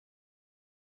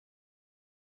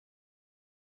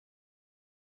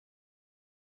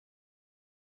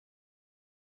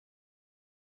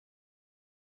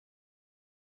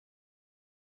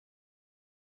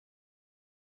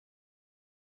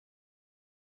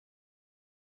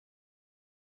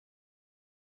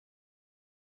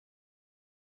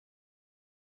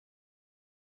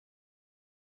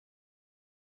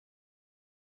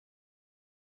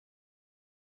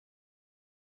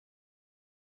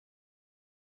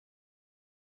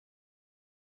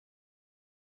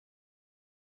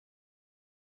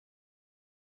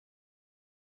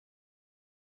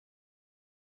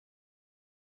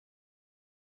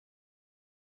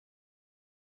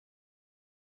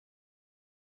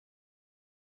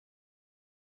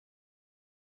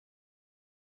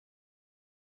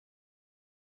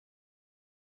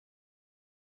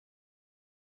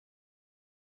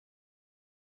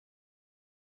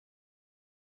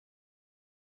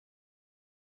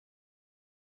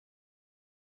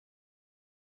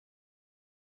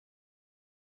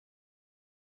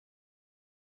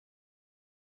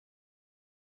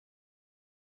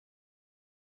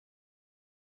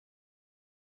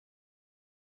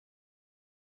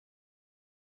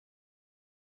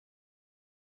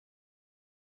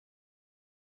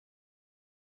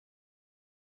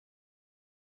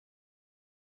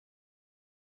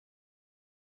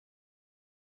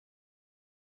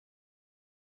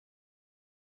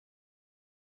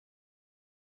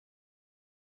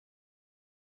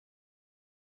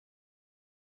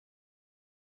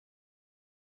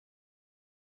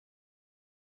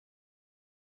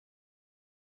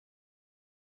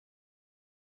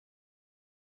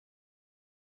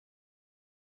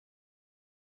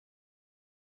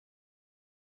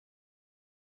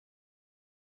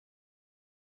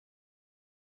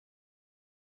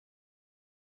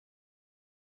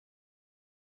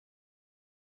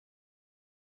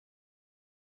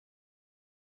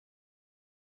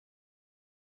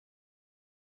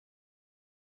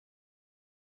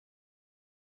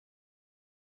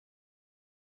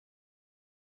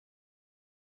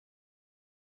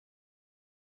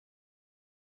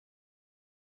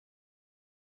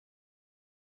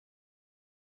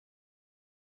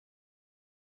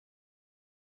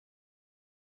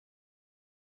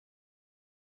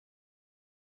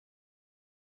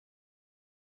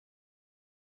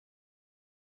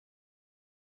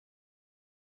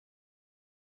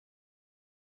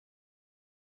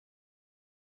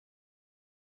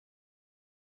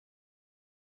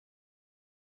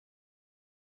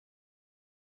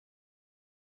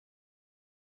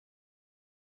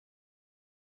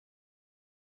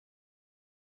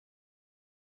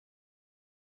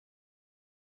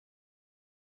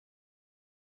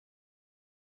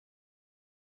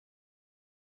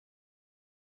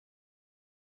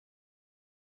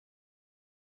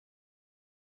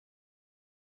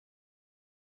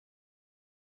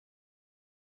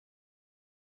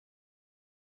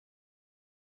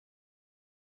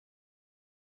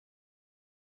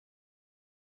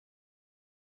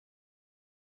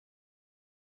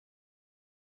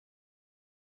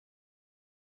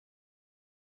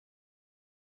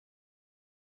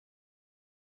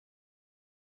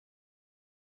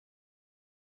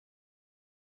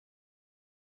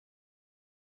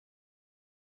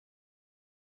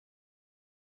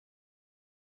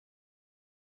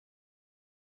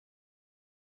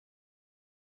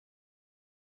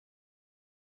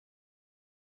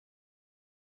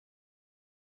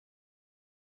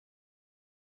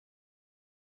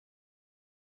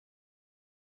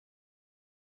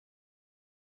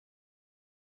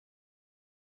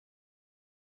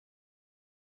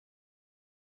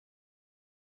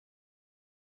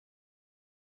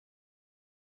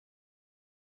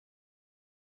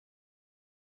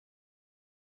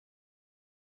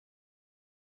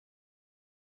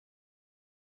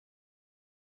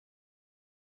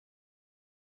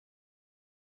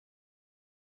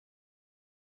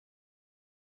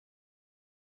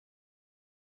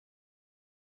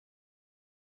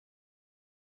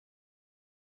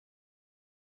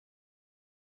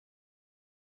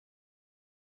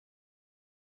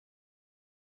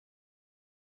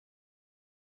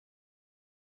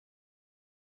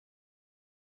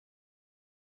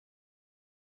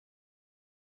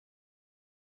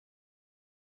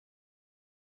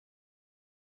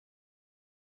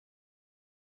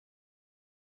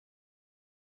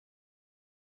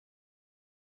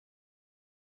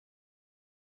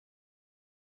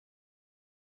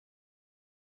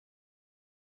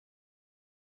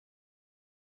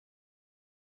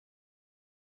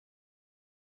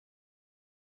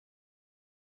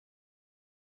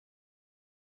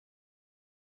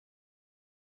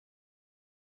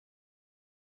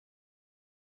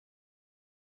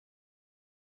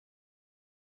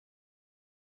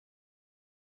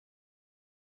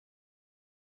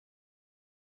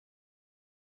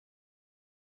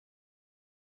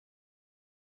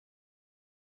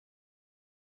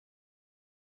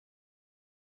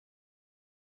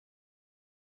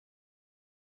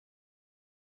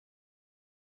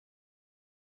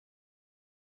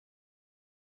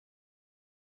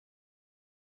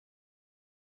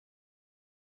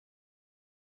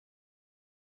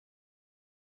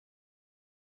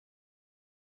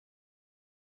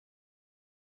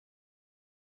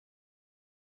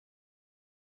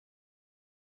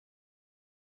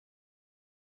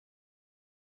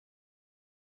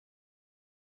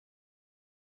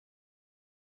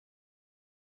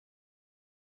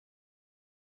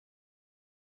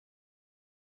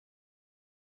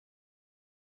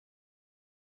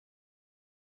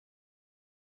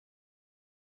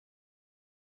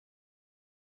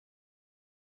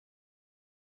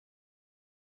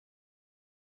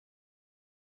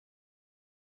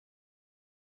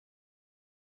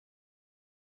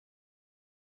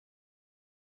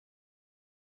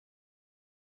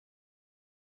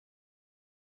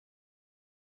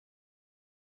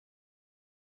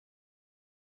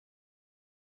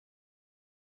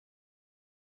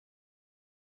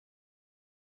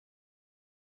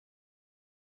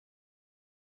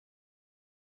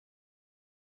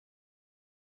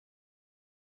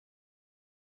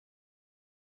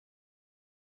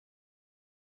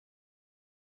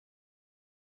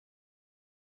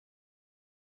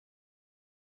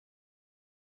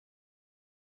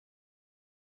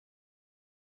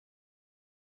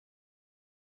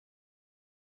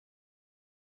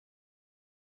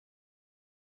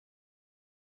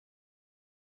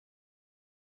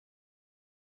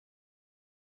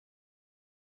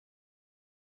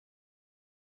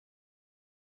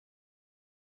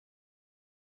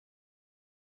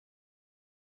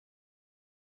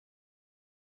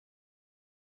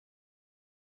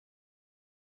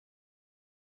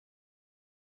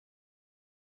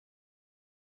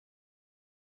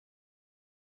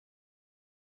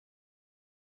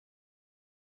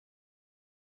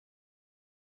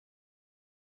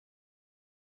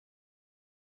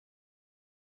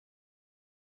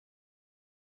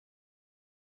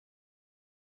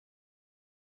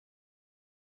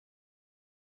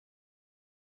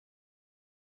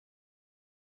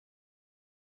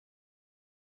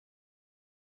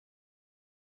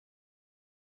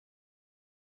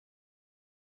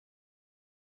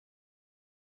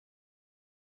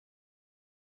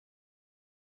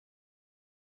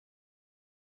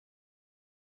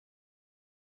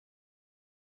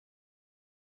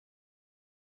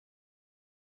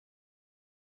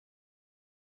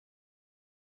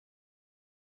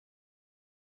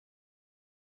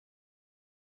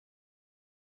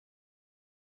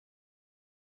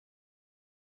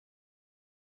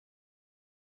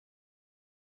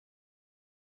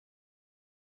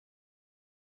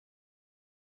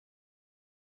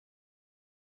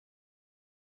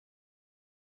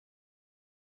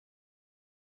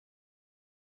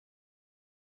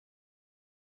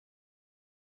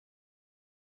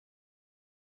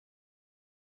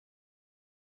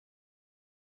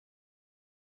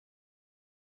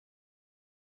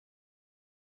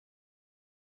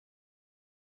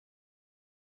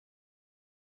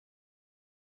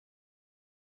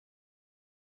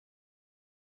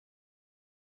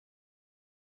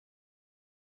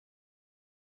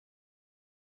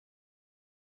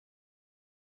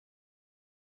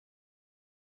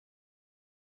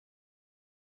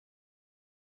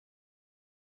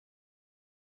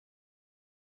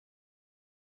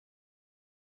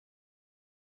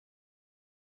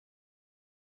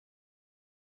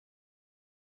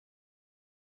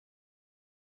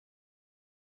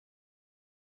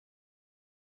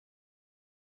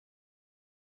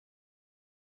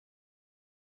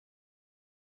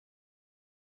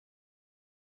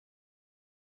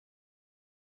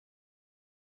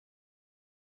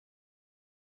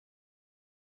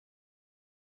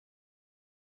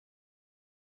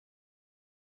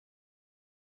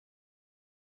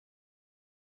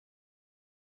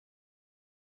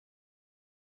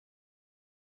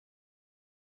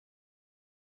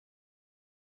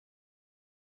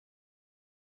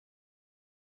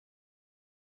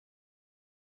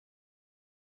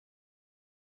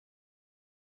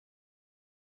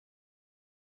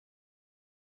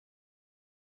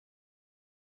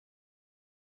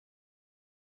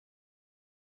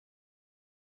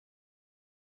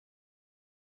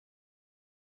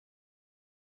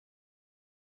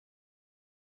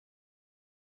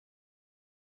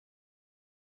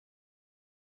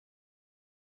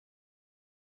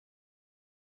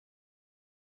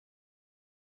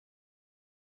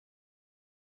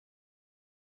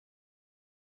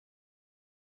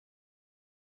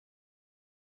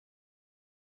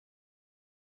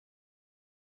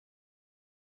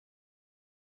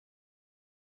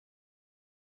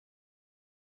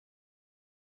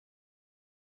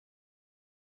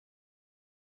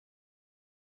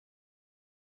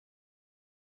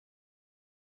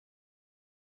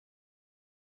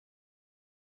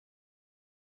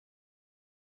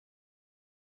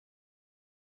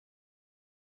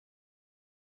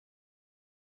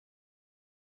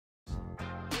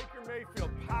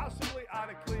possibly out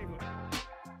of Cleveland.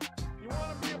 You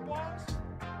want to be a boss?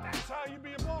 That's how you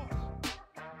be a boss.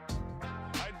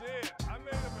 I did. I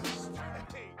made a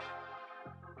mistake.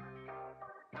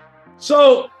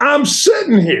 So I'm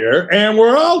sitting here, and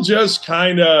we're all just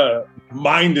kind of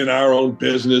minding our own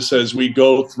business as we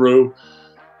go through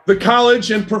the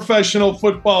college and professional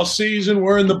football season.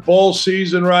 We're in the bowl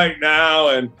season right now,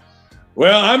 and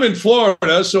well, I'm in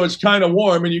Florida, so it's kind of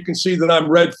warm, and you can see that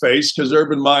I'm red-faced because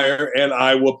Urban Meyer and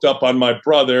I whooped up on my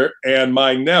brother and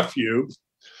my nephew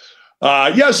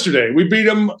yesterday. We beat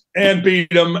them and beat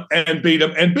them and beat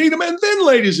them and beat them. And then,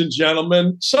 ladies and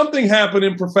gentlemen, something happened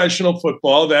in professional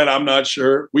football that I'm not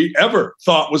sure we ever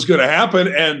thought was going to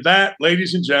happen, and that,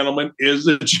 ladies and gentlemen, is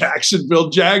the Jacksonville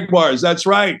Jaguars. That's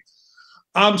right.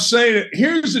 I'm saying it.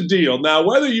 Here's the deal. Now,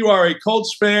 whether you are a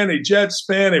Colts fan, a Jets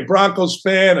fan, a Broncos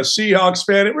fan, a Seahawks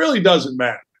fan, it really doesn't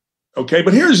matter. Okay,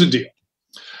 but here's the deal.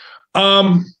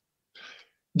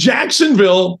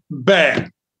 Jacksonville, bad.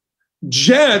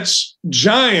 Jets,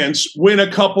 Giants win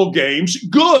a couple games,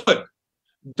 good.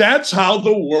 That's how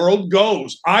the world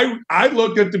goes. I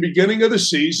looked at the beginning of the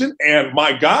season, and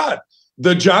my God,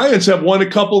 the Giants have won a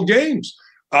couple games.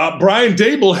 Brian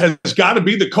Dable has got to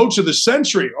be the coach of the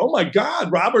century. Oh, my God.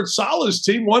 Robert Saleh's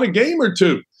team won a game or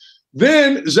two.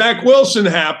 Then Zach Wilson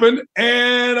happened,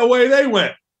 and away they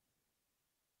went.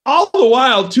 All the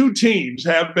while, two teams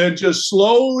have been just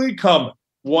slowly coming.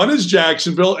 One is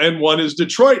Jacksonville, and one is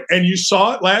Detroit. And you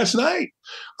saw it last night.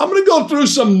 I'm going to go through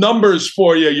some numbers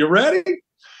for you. You ready?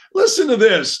 Listen to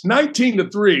this.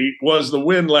 19-3 was the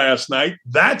win last night.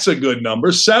 That's a good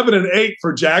number. 7-8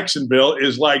 for Jacksonville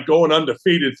is like going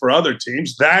undefeated for other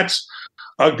teams. That's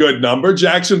a good number.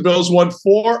 Jacksonville's won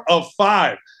 4 of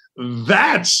 5.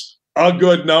 That's a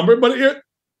good number.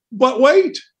 But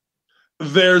wait,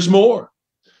 there's more.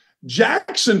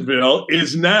 Jacksonville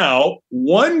is now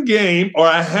one game or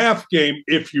a half game,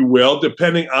 if you will,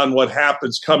 depending on what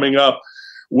happens coming up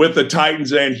with the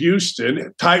Titans and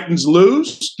Houston. Titans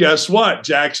lose, guess what?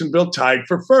 Jacksonville tied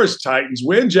for first. Titans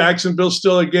win, Jacksonville's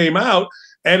still a game out.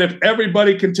 And if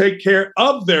everybody can take care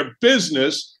of their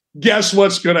business, guess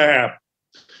what's going to happen?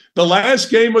 The last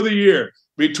game of the year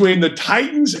between the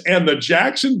Titans and the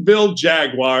Jacksonville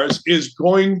Jaguars is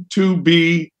going to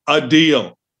be a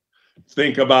deal.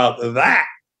 Think about that.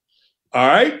 All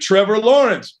right, Trevor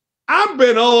Lawrence. I've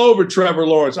been all over Trevor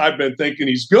Lawrence. I've been thinking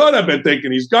he's good. I've been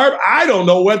thinking he's garbage. I don't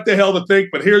know what the hell to think,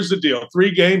 but here's the deal.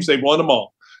 3 games, they've won them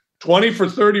all. 20 for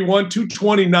 31,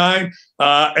 229,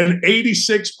 an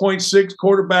 86.6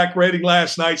 quarterback rating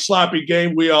last night. Sloppy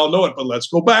game. We all know it, but let's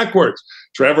go backwards.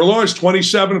 Trevor Lawrence,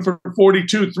 27 for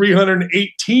 42,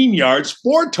 318 yards,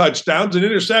 4 touchdowns, an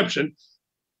interception,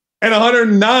 and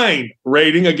 109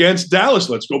 rating against Dallas.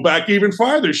 Let's go back even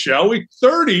farther, shall we?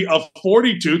 30 of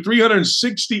 42,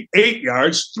 368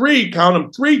 yards, 3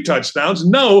 touchdowns,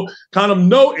 no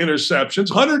interceptions,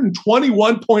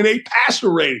 121.8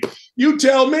 passer rating. You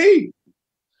tell me.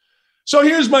 So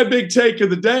here's my big take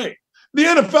of the day. The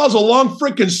NFL's a long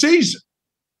freaking season.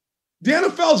 The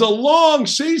NFL's a long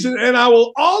season, and I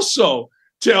will also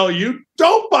tell you,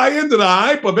 don't buy into the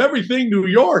hype of everything New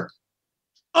York.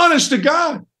 Honest to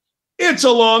God. It's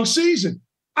a long season.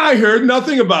 I heard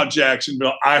nothing about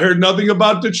Jacksonville. I heard nothing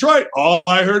about Detroit. All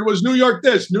I heard was New York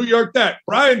this, New York that,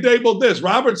 Brian Dable this,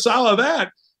 Robert Saleh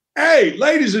that. Hey,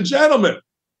 ladies and gentlemen,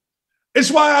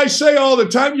 it's why I say all the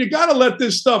time, you got to let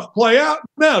this stuff play out.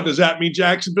 Now, does that mean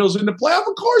Jacksonville's in the playoff?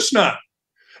 Of course not.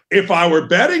 If I were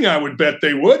betting, I would bet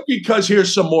they would, because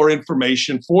here's some more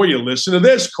information for you. Listen to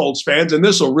this, Colts fans, and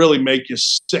this will really make you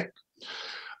sick.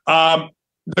 The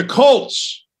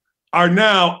Colts are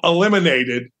now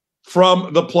eliminated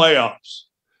from the playoffs.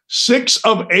 6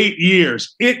 of 8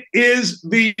 years. It is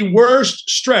the worst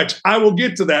stretch. I will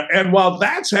get to that. And while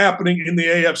that's happening in the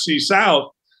AFC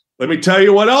South, let me tell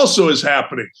you what also is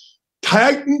happening.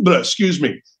 Texans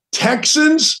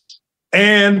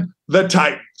and the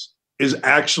Titans is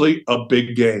actually a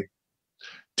big game.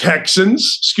 And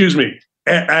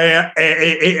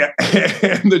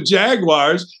the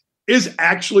Jaguars is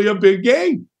actually a big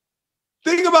game.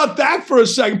 Think about that for a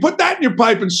second. Put that in your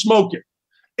pipe and smoke it.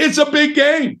 It's a big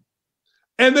game.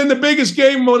 And then the biggest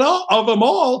game of them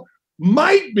all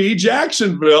might be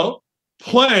Jacksonville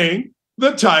playing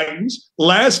the Titans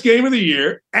last game of the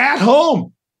year at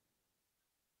home.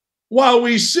 While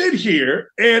we sit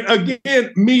here and,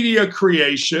 again, media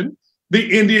creation,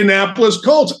 the Indianapolis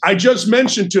Colts, I just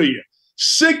mentioned to you,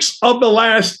 6 of the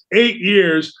last 8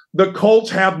 years, the Colts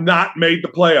have not made the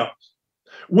playoffs.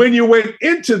 When you went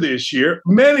into this year,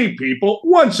 many people,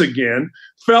 once again,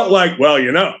 felt like, well,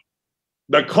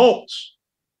 the Colts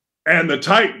and the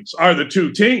Titans are the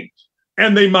two teams,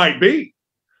 and they might be.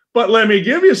 But let me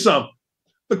give you something.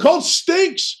 The cold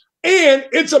stinks, and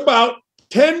it's about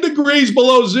 10 degrees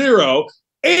below zero.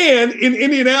 And in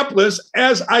Indianapolis,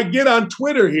 as I get on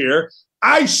Twitter here,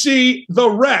 I see the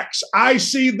wrecks. I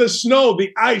see the snow,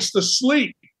 the ice, the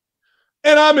sleet.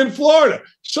 And I'm in Florida.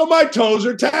 So my toes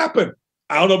are tapping.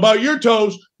 I don't know about your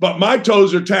toes, but my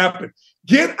toes are tapping.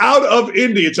 Get out of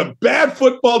Indy. It's a bad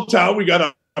football town. We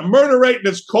got a murder rate, and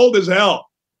it's cold as hell.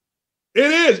 It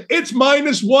is. It's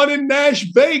 -1 in Nash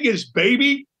Vegas,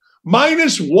 baby.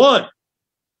 -1.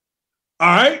 All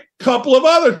right. Couple of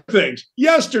other things.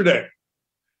 Yesterday,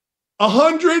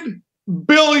 $100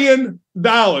 billion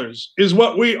is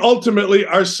what we ultimately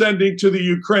are sending to the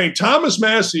Ukraine. Thomas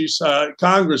Massey's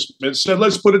congressman said,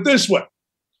 let's put it this way.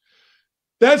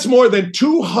 That's more than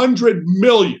 $200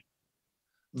 million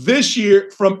this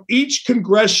year from each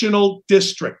congressional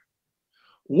district.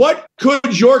 What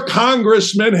could your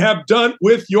congressman have done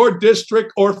with your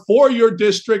district or for your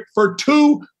district for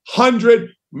 $200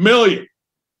 million?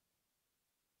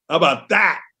 How about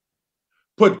that?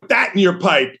 Put that in your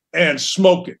pipe and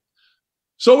smoke it.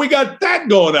 So we got that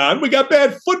going on. We got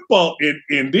bad football in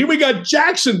Indy. We got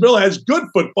Jacksonville has good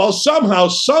football somehow,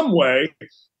 some way.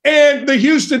 And the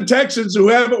Houston Texans, who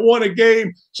haven't won a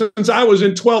game since I was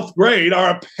in 12th grade,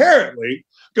 are apparently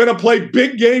going to play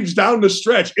big games down the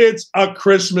stretch. It's a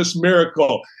Christmas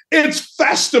miracle. It's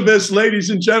Festivus, ladies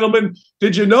and gentlemen.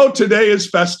 Did you know today is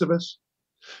Festivus?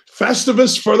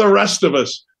 Festivus for the rest of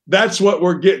us. That's what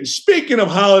we're getting. Speaking of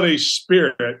holiday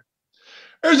spirit,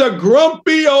 there's a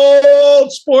grumpy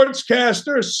old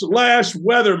sportscaster /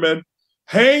 weatherman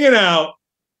hanging out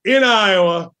in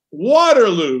Iowa,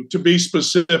 Waterloo to be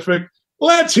specific.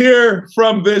 Let's hear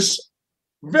from this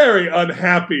very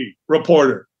unhappy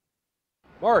reporter.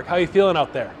 Mark, how you feeling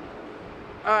out there?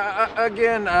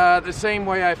 Again, the same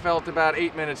way I felt about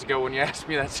 8 minutes ago when you asked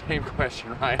me that same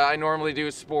question, right? I normally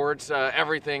do sports.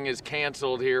 Everything is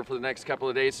canceled here for the next couple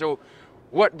of days. So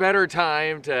what better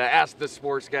time to ask the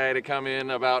sports guy to come in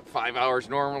about 5 hours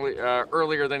normally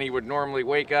earlier than he would normally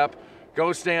wake up,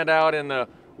 go stand out in the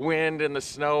wind and the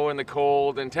snow and the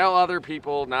cold and tell other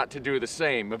people not to do the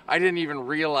same. I didn't even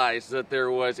realize that there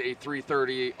was a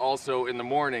 3:30 also in the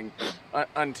morning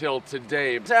until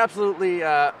today. It's absolutely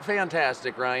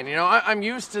fantastic, Ryan. You know, I'm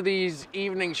used to these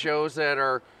evening shows that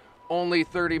are only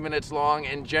 30 minutes long,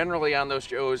 and generally on those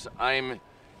shows I'm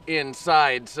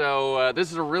inside. So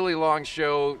this is a really long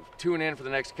show. Tune in for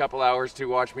the next couple hours to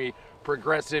watch me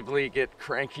progressively get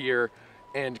crankier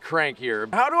and crankier.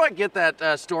 How do I get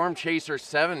that Storm Chaser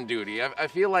 7 duty? I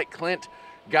feel like Clint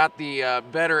got the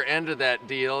better end of that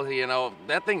deal. You know,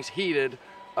 that thing's heated.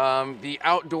 The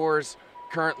outdoors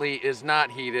currently is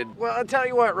not heated. Well, I'll tell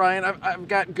you what, Ryan, I've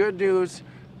got good news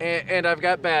and I've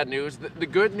got bad news. The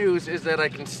good news is that I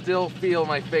can still feel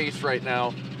my face right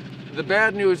now. The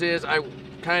bad news is I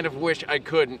kind of wish I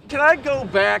couldn't. Can I go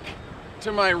back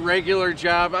to my regular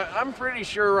job? I'm pretty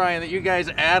sure, Ryan, that you guys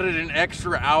added an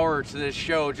extra hour to this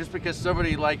show just because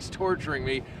somebody likes torturing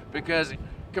me, because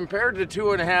compared to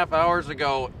 2.5 hours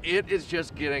ago, it is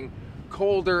just getting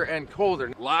colder and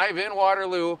colder. Live in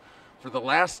Waterloo for the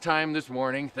last time this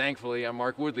morning, thankfully, I'm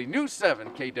Mark Woodley, News 7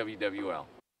 KWWL.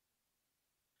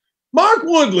 Mark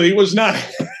Woodley was not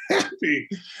happy.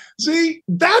 See,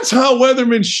 that's how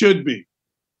weathermen should be.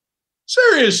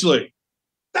 Seriously.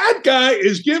 That guy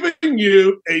is giving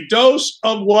you a dose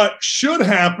of what should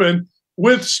happen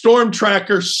with Storm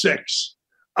Tracker 6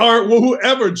 or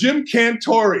whoever, Jim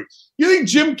Cantore. You think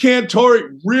Jim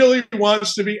Cantore really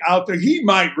wants to be out there? He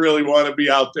might really want to be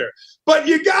out there. But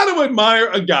you got to admire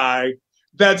a guy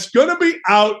that's going to be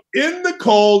out in the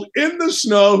cold, in the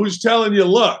snow, who's telling you,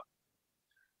 look,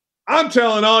 I'm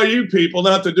telling all you people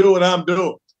not to do what I'm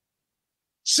doing.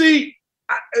 See,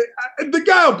 the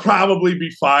guy will probably be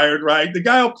fired, right? The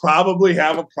guy will probably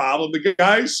have a problem. The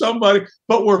guy's somebody,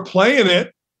 but we're playing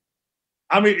it.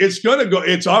 I mean, it's going to go.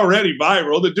 It's already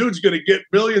viral. The dude's going to get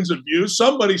millions of views.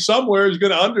 Somebody somewhere is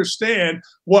going to understand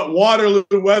what Waterloo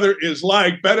weather is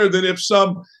like better than if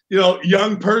some,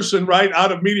 young person right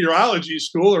out of meteorology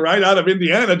school or right out of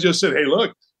Indiana just said, hey,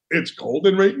 look, it's cold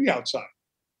and raining outside.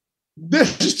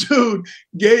 This dude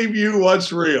gave you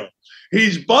what's real.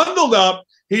 He's bundled up.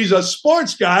 He's a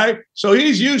sports guy, so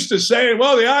he's used to saying,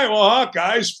 well, the Iowa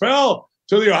Hawkeyes fell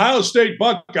to the Ohio State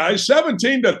Buckeyes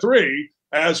 17-3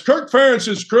 as Kirk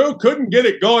Ferentz's crew couldn't get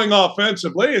it going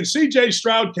offensively, and C.J.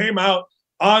 Stroud came out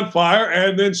on fire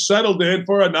and then settled in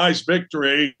for a nice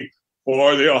victory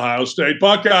for the Ohio State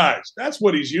Buckeyes. That's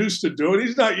what he's used to doing.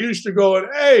 He's not used to going,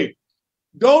 hey,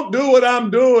 don't do what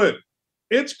I'm doing.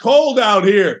 It's cold out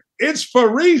here. It's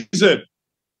freezing.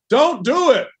 Don't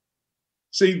do it.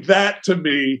 See, that to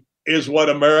me is what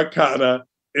Americana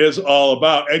is all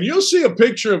about. And you'll see a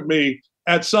picture of me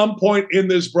at some point in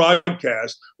this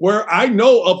broadcast where I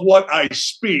know of what I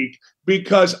speak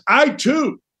because I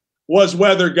too was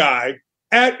weather guy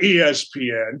at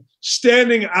ESPN,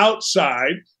 standing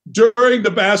outside during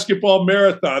the basketball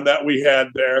marathon that we had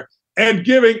there and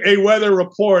giving a weather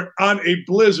report on a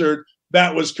blizzard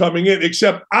that was coming in,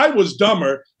 except I was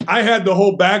dumber. I had the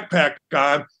whole backpack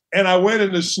on and I went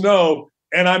in the snow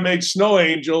and I made snow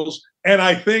angels. And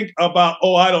I think about,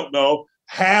 I don't know,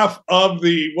 half of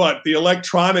the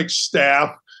electronics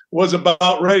staff was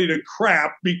about ready to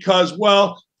crap because,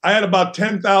 I had about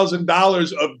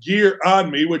 $10,000 of gear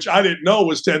on me, which I didn't know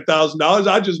was $10,000.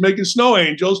 I was just making snow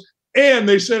angels. And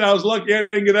they said I was lucky I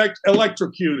didn't get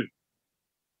electrocuted.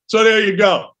 So there you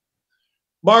go.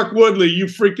 Mark Woodley, you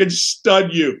freaking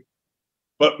stud you.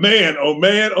 But man, oh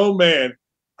man, oh man.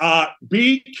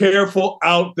 Be careful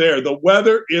out there. The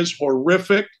weather is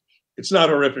horrific. It's not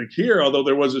horrific here, although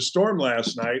there was a storm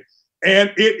last night.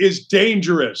 And it is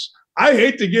dangerous. I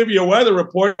hate to give you a weather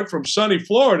report from sunny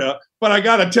Florida, but I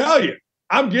got to tell you,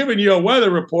 I'm giving you a weather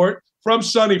report from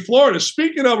sunny Florida.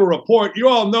 Speaking of a report, you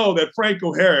all know that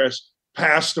Franco Harris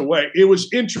passed away.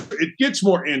 It gets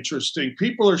more interesting.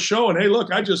 People are showing, hey,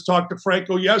 look, I just talked to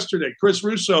Franco yesterday. Chris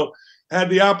Russo had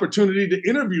the opportunity to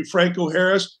interview Franco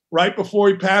Harris right before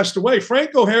he passed away.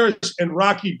 Franco Harris and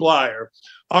Rocky Bleier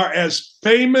are as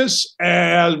famous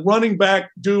as running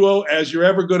back duo as you're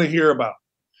ever going to hear about.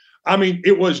 I mean,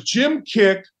 it was Jim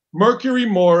Kick, Mercury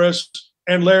Morris,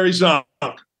 and Larry Zonk.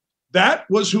 That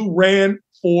was who ran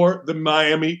for the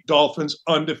Miami Dolphins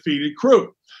undefeated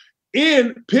crew.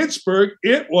 In Pittsburgh,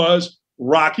 it was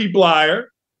Rocky Bleier,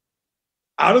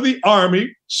 out of the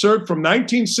Army, served from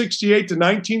 1968 to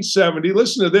 1970.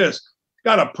 Listen to this.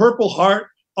 Got a Purple Heart,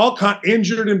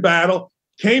 injured in battle,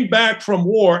 came back from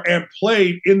war and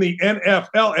played in the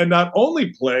NFL. And not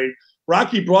only played,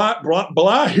 Rocky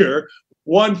Bleier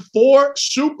won 4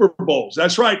 Super Bowls.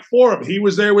 That's right, 4 of them. He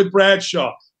was there with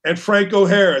Bradshaw and Franco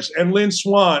Harris and Lynn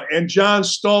Swann and John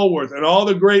Stallworth and all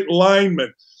the great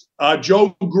linemen,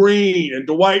 Joe Green and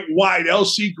Dwight White,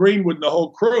 L.C. Greenwood, and the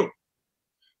whole crew.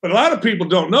 But a lot of people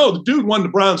don't know the dude won the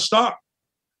Brown Star.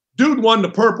 Dude won the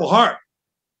Purple Heart.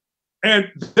 And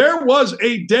there was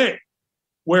a day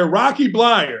where Rocky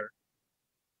Bleier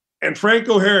and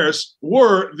Franco Harris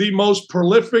were the most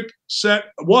prolific set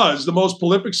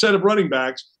of running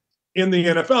backs in the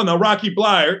NFL. Now, Rocky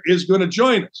Bleier is going to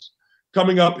join us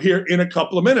coming up here in a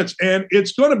couple of minutes. And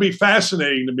it's going to be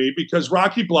fascinating to me because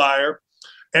Rocky Bleier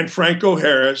and Franco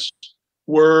Harris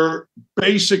were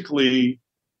basically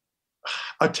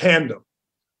a tandem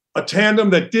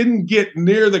that didn't get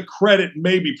near the credit,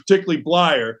 maybe particularly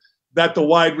Bleier, that the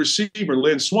wide receiver,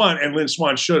 Lynn Swann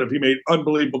should have. He made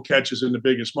unbelievable catches in the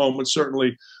biggest moments,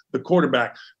 certainly the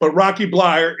quarterback. But Rocky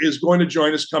Bleier is going to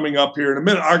join us coming up here in a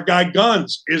minute. Our guy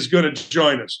Guns is going to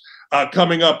join us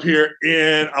coming up here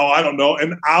in,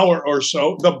 an hour or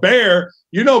so. The Bear,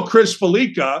 Chris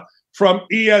Felica from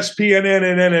ESPN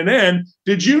NNN.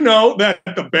 Did you know that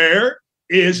the Bear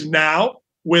is now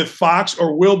with Fox,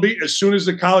 or will be as soon as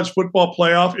the college football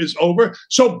playoff is over?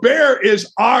 So Bear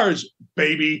is ours,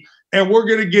 baby. And we're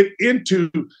going to get into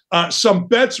some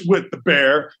bets with the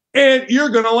Bear, and you're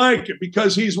going to like it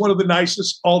because he's one of the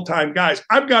nicest all-time guys.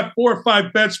 I've got 4 or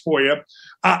 5 bets for you.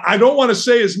 I don't want to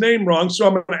say his name wrong, so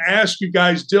I'm going to ask you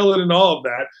guys, Dylan and all of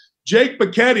that. Jake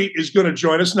Bacchetti is going to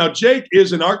join us. Now, Jake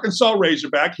is an Arkansas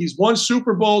Razorback. He's won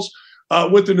Super Bowls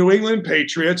with the New England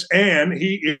Patriots, and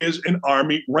he is an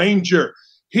Army Ranger.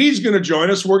 He's going to join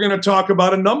us. We're going to talk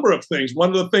about a number of things. One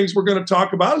of the things we're going to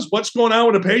talk about is what's going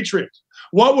on with the Patriots.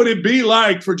 What would it be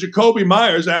like for Jacoby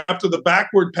Myers after the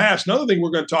backward pass? Another thing we're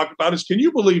going to talk about is, can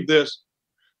you believe this?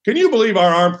 Can you believe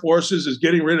our armed forces is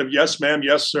getting rid of yes, ma'am,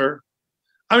 yes, sir?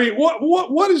 I mean,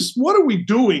 what are we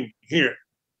doing here?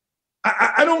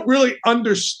 I don't really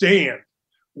understand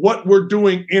what we're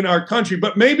doing in our country,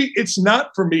 but maybe it's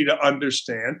not for me to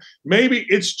understand. Maybe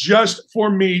it's just for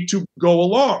me to go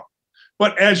along.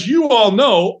 But as you all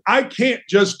know, I can't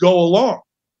just go along.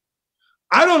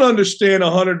 I don't understand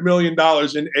 $100 million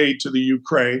in aid to the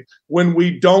Ukraine when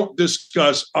we don't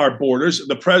discuss our borders.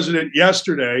 The president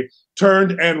yesterday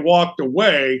turned and walked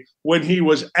away when he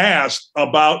was asked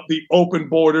about the open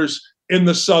borders in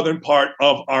the southern part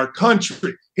of our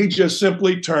country. He just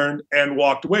simply turned and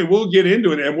walked away. We'll get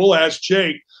into it, and we'll ask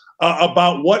Jake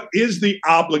about what is the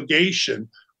obligation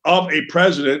of a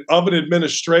president, of an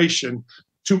administration,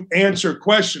 to answer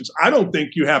questions. I don't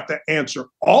think you have to answer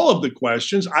all of the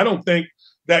questions. I don't think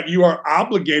that you are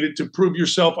obligated to prove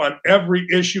yourself on every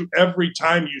issue every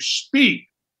time you speak.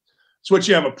 It's what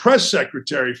you have a press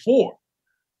secretary for.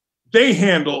 They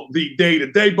handle the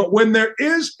day-to-day. But when there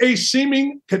is a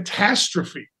seeming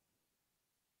catastrophe,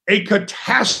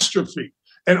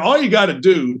 and all you got to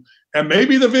do, and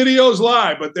maybe the videos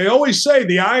lie, but they always say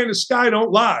the eye in the sky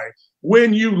don't lie.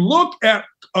 When you look at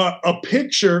a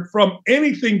picture from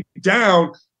anything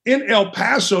down in El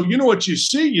Paso, you know what you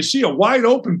see? You see a wide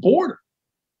open border.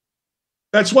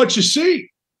 That's what you see.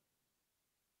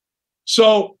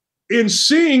 So in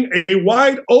seeing a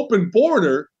wide open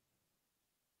border,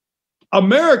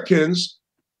 Americans,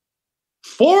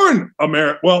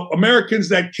 Americans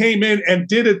that came in and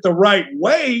did it the right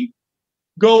way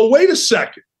go, wait a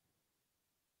second,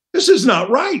 this is not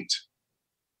right.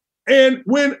 And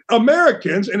when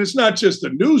Americans, and it's not just the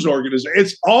news organization,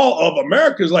 it's all of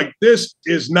Americans, like, this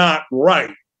is not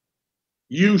right.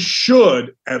 You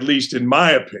should, at least in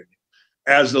my opinion,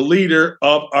 as the leader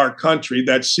of our country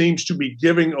that seems to be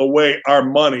giving away our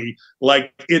money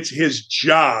like it's his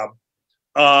job,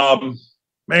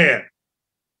 man,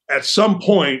 at some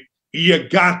point, you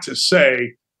got to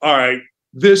say, all right,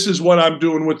 this is what I'm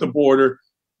doing with the border.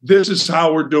 This is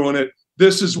how we're doing it.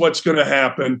 This is what's going to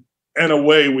happen. And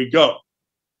away we go.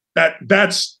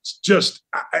 That's just,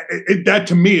 that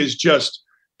to me is just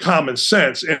common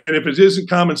sense. And if it isn't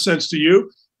common sense to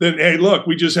you, then, hey, look,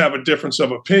 we just have a difference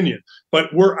of opinion.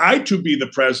 But were I to be the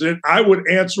president, I would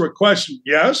answer a question.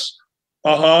 Yes,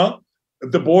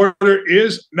 the border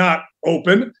is not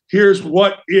open. Here's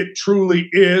what it truly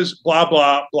is, blah,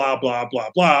 blah, blah, blah, blah,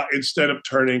 blah, instead of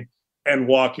turning and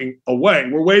walking away.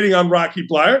 We're waiting on Rocky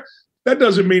Bleier. That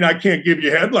doesn't mean I can't give you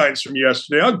headlines from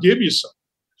yesterday. I'll give you some.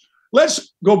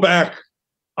 Let's go back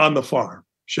on the farm,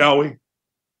 shall we?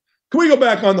 Can we go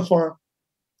back on the farm?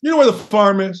 You know where the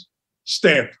farm is?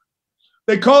 Stanford.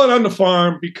 They call it on the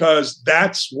farm because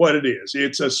that's what it is.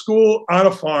 It's a school on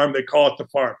a farm. They call it the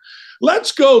farm.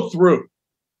 Let's go through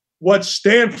what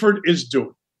Stanford is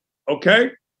doing,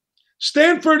 okay?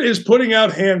 Stanford is putting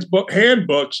out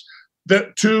handbooks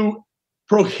that to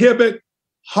prohibit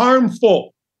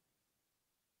harmful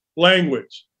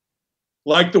language,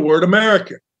 like the word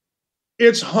American.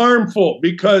 It's harmful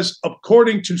because,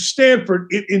 according to Stanford,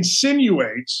 it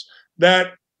insinuates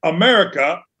that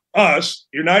America, us,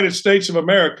 United States of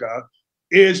America,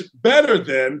 is better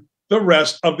than the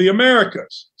rest of the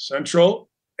Americas, Central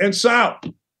and South.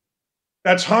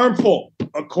 That's harmful,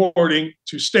 according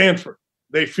to Stanford.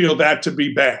 They feel that to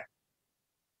be bad.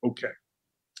 Okay.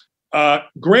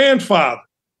 Grandfather.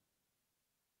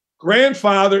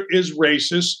 Grandfather is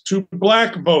racist to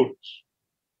black voters.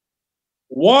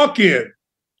 Walk-in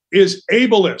is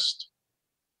ableist.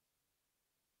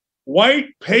 White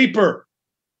paper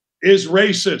is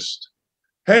racist.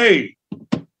 Hey,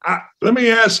 let me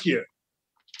ask you,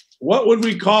 what would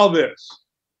we call this?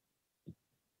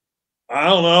 I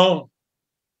don't know.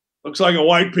 Looks like a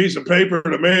white piece of paper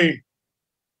to me.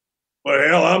 But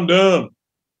hell, I'm dumb.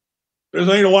 This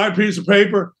ain't a white piece of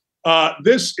paper.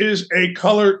 This is a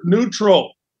color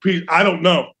neutral piece. I don't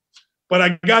know. But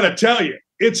I got to tell you,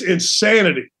 it's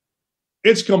insanity.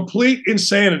 It's complete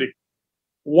insanity.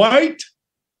 White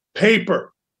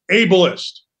paper,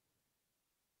 ableist.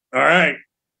 All right.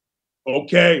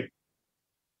 Okay.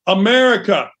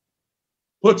 America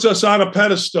puts us on a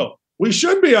pedestal. We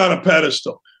should be on a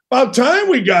pedestal. About time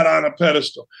we got on a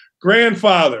pedestal.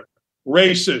 Grandfather,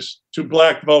 racist to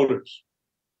black voters.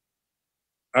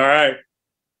 All right.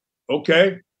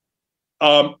 Okay.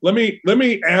 Let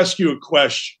me ask you a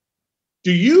question.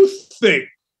 Do you think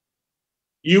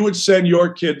you would send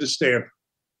your kid to Stanford?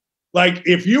 Like,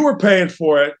 if you were paying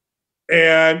for it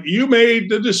and you made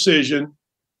the decision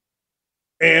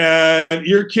and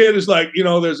your kid is like, you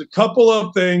know, there's a couple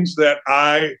of things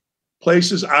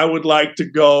places I would like to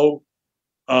go.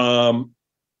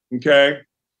 Okay.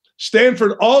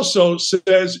 Stanford also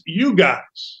says, you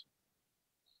guys.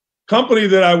 Company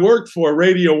that I worked for,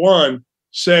 Radio One,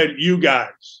 said you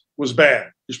guys was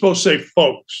bad. You're supposed to say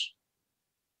folks.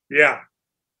 Yeah.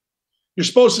 You're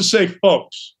supposed to say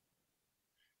folks.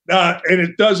 And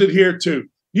it does it here too.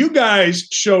 You guys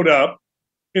showed up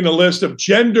in a list of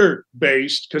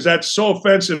gender-based, because that's so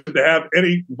offensive to have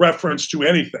any reference to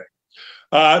anything.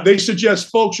 They suggest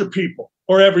folks or people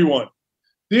or everyone.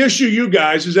 The issue, you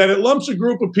guys, is that it lumps a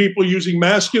group of people using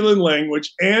masculine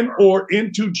language and or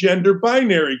into gender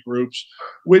binary groups,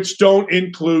 which don't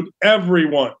include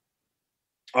everyone.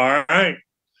 All right.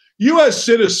 U.S.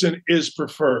 citizen is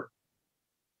preferred.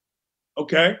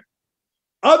 Okay.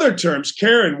 Other terms,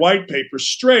 Karen, white paper,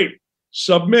 straight,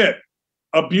 submit,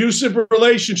 abusive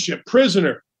relationship,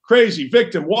 prisoner, crazy,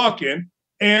 victim, walk-in,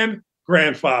 and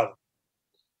grandfather.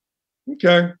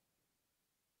 Okay.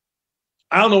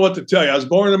 I don't know what to tell you. I was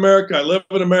born in America. I live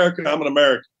in America. I'm an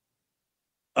American.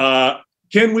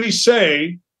 Can we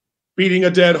say beating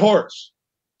a dead horse?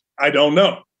 I don't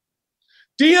know.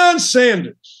 Deion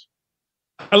Sanders.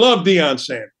 I love Deion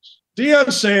Sanders.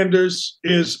 Deion Sanders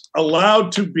is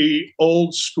allowed to be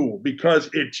old school because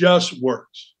it just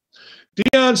works.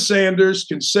 Deion Sanders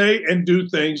can say and do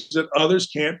things that others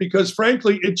can't because,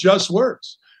 frankly, it just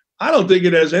works. I don't think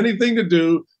it has anything to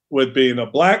do with being a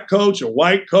black coach, a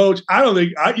white coach. I don't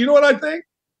think, you know what I think?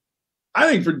 I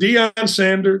think for Deion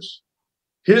Sanders,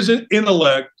 his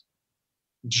intellect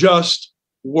just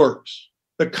works.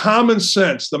 The common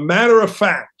sense, the matter of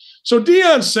fact. So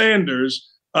Deion Sanders,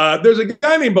 there's a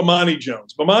guy named Bomani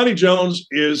Jones. Bomani Jones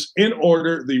is, in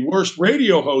order, the worst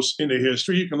radio host in the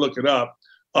history, you can look it up,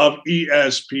 of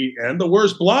ESPN, the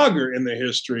worst blogger in the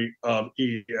history of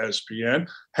ESPN,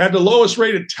 had the lowest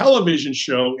rated television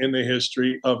show in the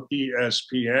history of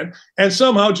ESPN, and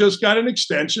somehow just got an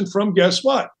extension from, guess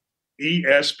what?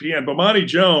 ESPN. Bomani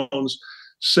Jones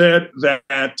said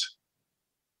that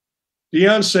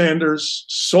Deion Sanders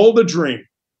sold a dream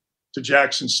to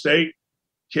Jackson State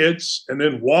kids and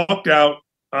then walked out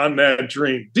on that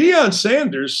dream. Deion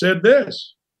Sanders said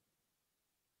this.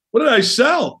 What did I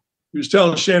sell? He was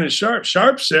telling Shannon Sharp.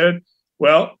 Sharp said,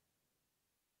 well,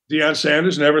 Deion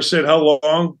Sanders never said how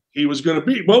long he was going to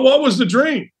be. Well, what was the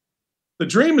dream? The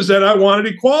dream is that I wanted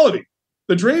equality.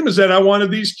 The dream is that I wanted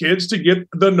these kids to get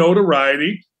the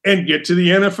notoriety and get to the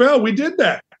NFL. We did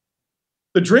that.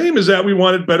 The dream is that we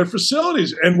wanted better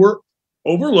facilities, and we're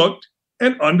overlooked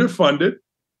and underfunded.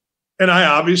 And I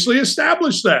obviously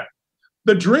established that.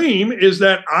 The dream is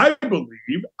that I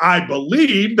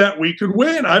believe that we could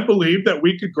win. I believe that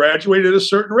we could graduate at a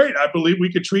certain rate. I believe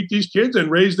we could treat these kids and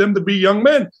raise them to be young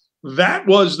men. That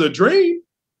was the dream.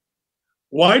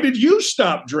 Why did you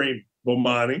stop dreaming,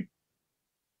 Bomani?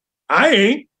 I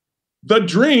ain't. The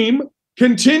dream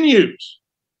continues.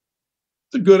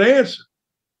 It's a good answer.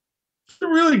 It's a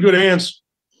really good answer.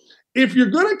 If you're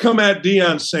going to come at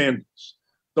Deion Sanders,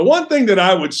 the one thing that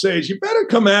I would say is you better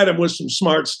come at him with some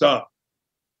smart stuff.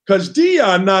 Because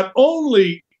Deion, not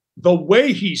only the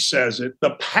way he says it,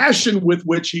 the passion with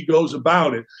which he goes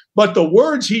about it, but the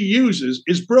words he uses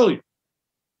is brilliant.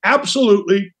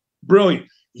 Absolutely brilliant.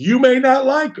 You may not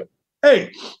like him.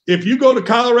 Hey, if you go to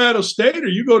Colorado State or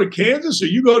you go to Kansas or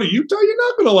you go to Utah, you're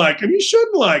not going to like him. You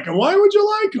shouldn't like him. Why would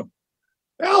you like him?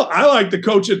 Well, I like the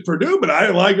coach at Purdue, but I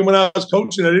didn't like him when I was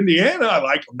coaching at Indiana. I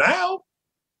like him now.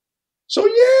 So,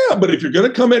 yeah, but if you're going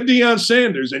to come at Deion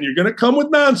Sanders and you're going to come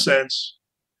with nonsense,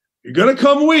 you're going to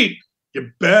come weak,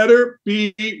 you better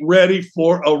be ready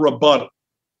for a rebuttal.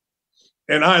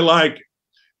 And I like it.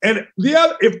 And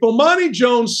if Bomani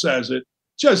Jones says it,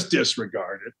 just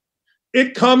disregard it.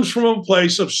 It comes from a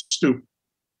place of stupid.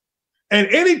 And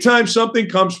anytime something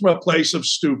comes from a place of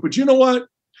stupid, you know what?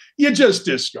 You just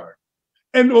discard.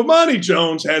 And Bomani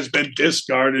Jones has been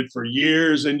discarded for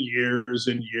years and years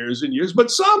and years and years. But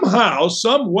somehow,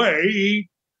 some way,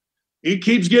 he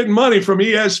keeps getting money from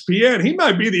ESPN. He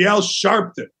might be the Al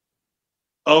Sharpton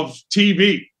of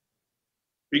TV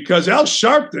because Al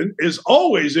Sharpton is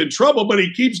always in trouble, but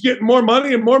he keeps getting more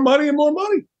money and more money and more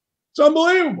money. It's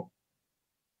unbelievable.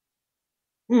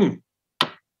 All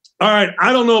right,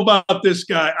 I don't know about this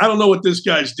guy. I don't know what this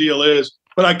guy's deal is,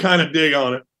 but I kind of dig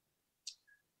on it.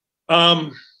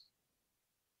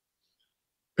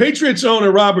 Patriots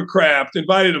owner Robert Kraft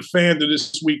invited a fan to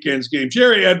this weekend's game.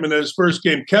 Jerry Edmond, at his first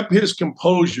game, kept his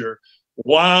composure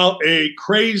while a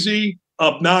crazy,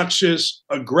 obnoxious,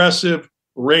 aggressive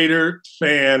Raider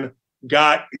fan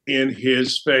got in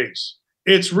his face.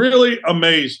 It's really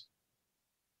amazing.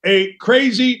 A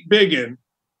crazy biggin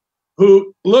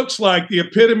who looks like the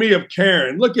epitome of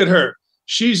Karen. Look at her.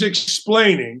 She's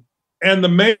explaining, and the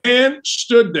man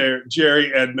stood there,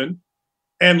 Jerry Edmond,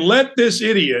 and let this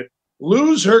idiot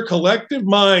lose her collective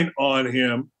mind on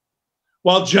him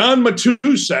while John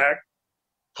Matusak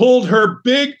pulled her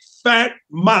big fat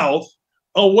mouth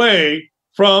away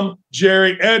from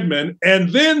Jerry Edmond. And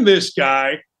then this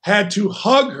guy had to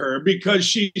hug her because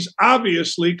she's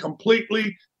obviously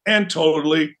completely and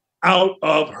totally out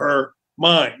of her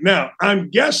mind. Now,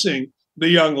 I'm guessing the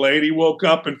young lady woke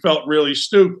up and felt really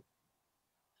stupid.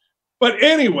 But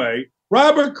anyway,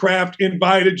 Robert Kraft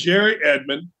invited Jerry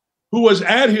Edmond, who was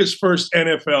at his first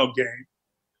NFL game,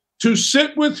 to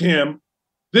sit with him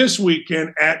this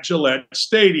weekend at Gillette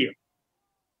Stadium.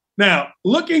 Now,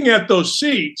 looking at those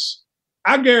seats,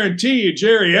 I guarantee you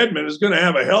Jerry Edmond is going to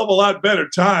have a hell of a lot better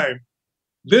time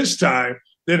this time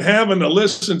than having to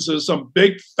listen to some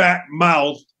big fat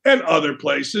mouth and other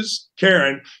places,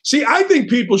 Karen. See, I think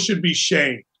people should be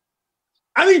shamed.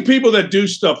 I think people that do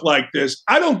stuff like this,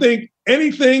 I don't think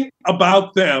anything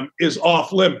about them is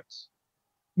off limits.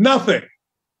 Nothing.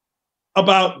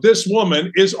 about this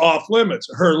woman is off limits.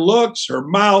 Her looks, her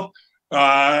mouth,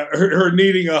 her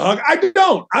needing a hug. I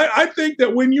don't. I think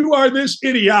that when you are this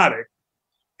idiotic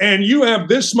and you have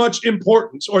this much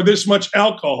importance or this much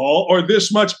alcohol or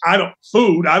this much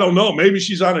food, I don't know, maybe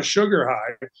she's on a sugar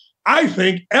high. I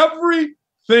think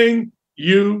everything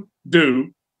you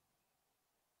do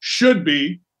should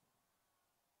be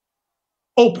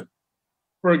open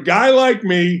for a guy like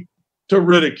me to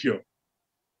ridicule.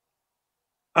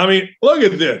 I mean, look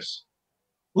at this.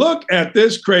 Look at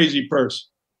this crazy person.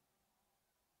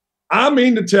 I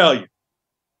mean to tell you,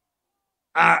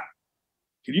 can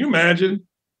you imagine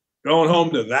going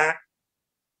home to that?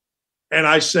 And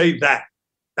I say that.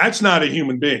 That's not a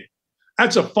human being.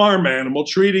 That's a farm animal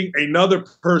treating another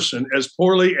person as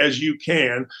poorly as you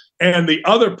can, and the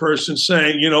other person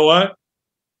saying, you know what?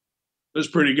 This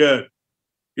is pretty good.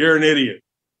 You're an idiot.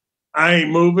 I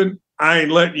ain't moving. I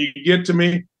ain't letting you get to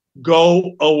me.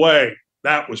 Go away.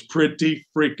 That was pretty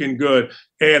freaking good.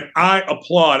 And I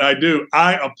applaud. I do.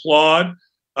 I applaud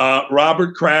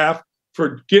Robert Kraft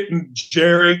for getting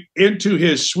Jerry into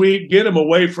his suite, get him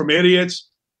away from idiots,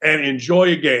 and enjoy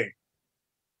a game.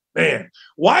 Man,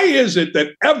 why is it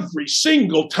that every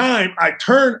single time I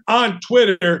turn on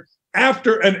Twitter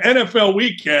after an NFL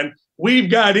weekend,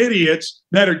 we've got idiots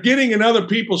that are getting in other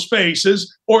people's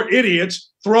faces or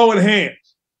idiots throwing hands?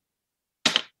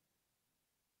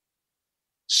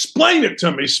 Explain it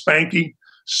to me, Spanky.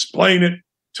 Explain it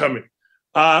to me.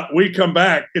 We come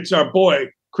back. It's our boy,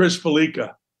 Chris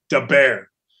Felica, the Bear.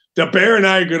 The Bear and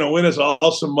I are going to win us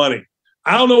all some money.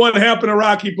 I don't know what happened to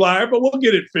Rocky Blyer, but we'll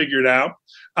get it figured out.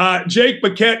 Jake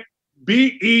Paquette,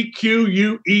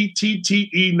 BEQUETTE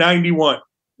 91.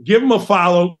 Give him a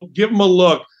follow. Give him a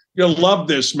look. You're going to love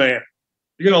this, man.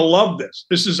 You're going to love this.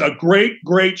 This is a great,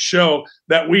 great show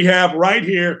that we have right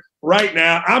here, right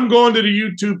now. I'm going to the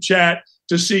YouTube chat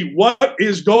to see what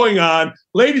is going on.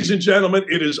 Ladies and gentlemen,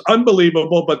 it is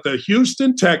unbelievable, but the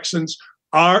Houston Texans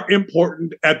are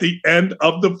important at the end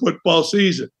of the football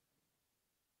season.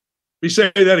 We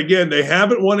say that again. They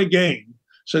haven't won a game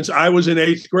since I was in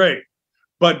 8th grade,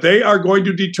 but they are going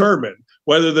to determine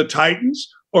whether the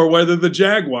Titans or whether the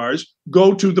Jaguars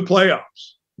go to the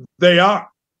playoffs. They are.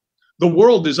 The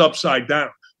world is upside down.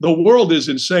 The world is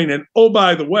insane. And oh,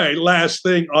 by the way, last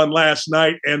thing on last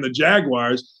night and the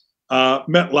Jaguars,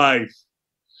 MetLife,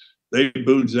 they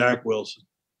booed Zach Wilson.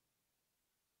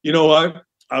 You know what?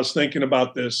 I was thinking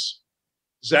about this.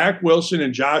 Zach Wilson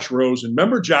and Josh Rosen.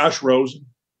 Remember Josh Rosen?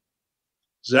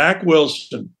 Zach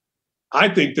Wilson. I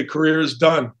think the career is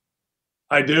done.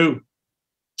 I do.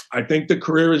 I think the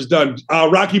career is done.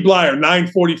 Rocky Blyer,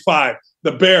 9:45.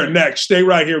 The Bear next. Stay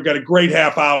right here. We've got a great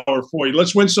half hour for you.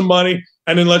 Let's win some money,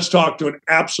 and then let's talk to an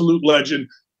absolute legend,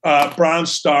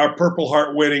 Bronze Star, Purple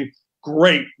Heart winning,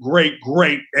 great, great,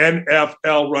 great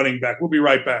NFL running back. We'll be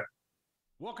right back.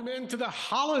 Welcome into the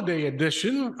holiday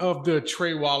edition of the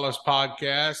Trey Wallace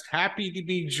podcast. Happy to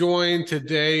be joined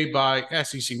today by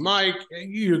SEC Mike.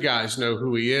 You guys know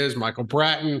who he is. Michael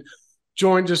Bratton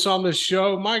joins us on the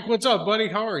show. Mike, what's up, buddy?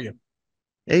 How are you?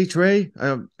 Hey, Trey.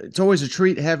 It's always a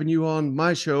treat having you on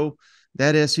my show,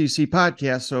 that SEC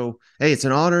podcast. So, hey, it's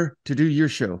an honor to do your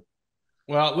show.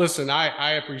 Well, listen,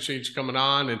 I appreciate you coming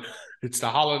on, and it's the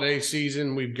holiday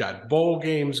season. We've got bowl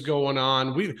games going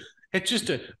on. We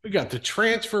got the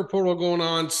transfer portal going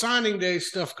on, signing day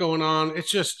stuff going on.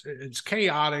 It's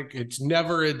chaotic. It's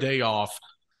never a day off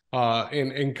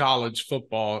in college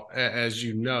football, as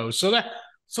you know. So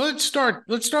let's start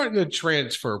in the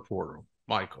transfer portal,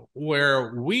 Michael,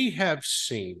 where we have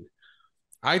seen,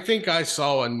 I think I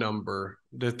saw a number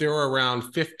that there are around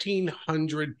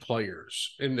 1,500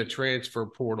 players in the transfer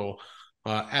portal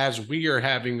as we are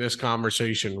having this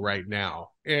conversation right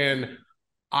now. And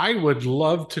I would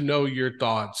love to know your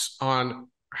thoughts on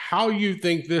how you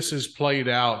think this has played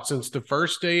out since the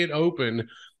first day it opened,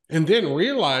 and then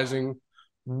realizing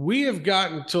we have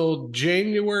got until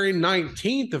January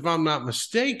 19th, if I'm not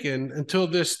mistaken, until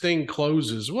this thing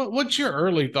closes. What's your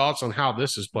early thoughts on how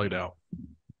this has played out?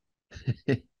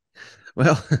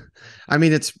 Well, I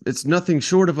mean, it's nothing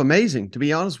short of amazing, to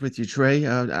be honest with you, Trey.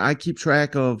 I keep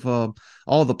track of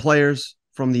all the players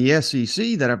from the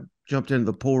SEC that have jumped into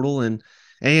the portal, and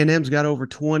A&M's got over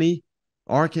 20.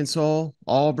 Arkansas,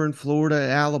 Auburn, Florida,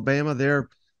 Alabama, they're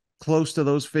close to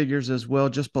those figures as well,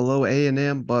 just below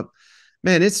A&M. But,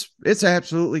 man, it's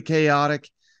absolutely chaotic.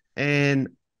 And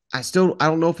I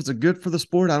don't know if it's a good for the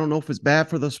sport. I don't know if it's bad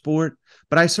for the sport.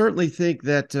 But I certainly think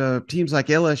that teams like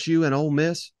LSU and Ole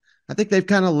Miss, I think they've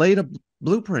kind of laid a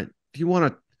blueprint. If you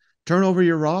want to turn over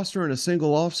your roster in a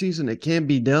single offseason, it can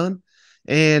be done.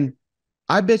 And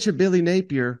I bet you Billy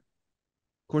Napier,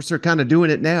 course, they're kind of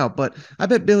doing it now, but I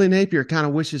bet Billy Napier kind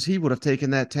of wishes he would have taken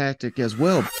that tactic as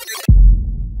well.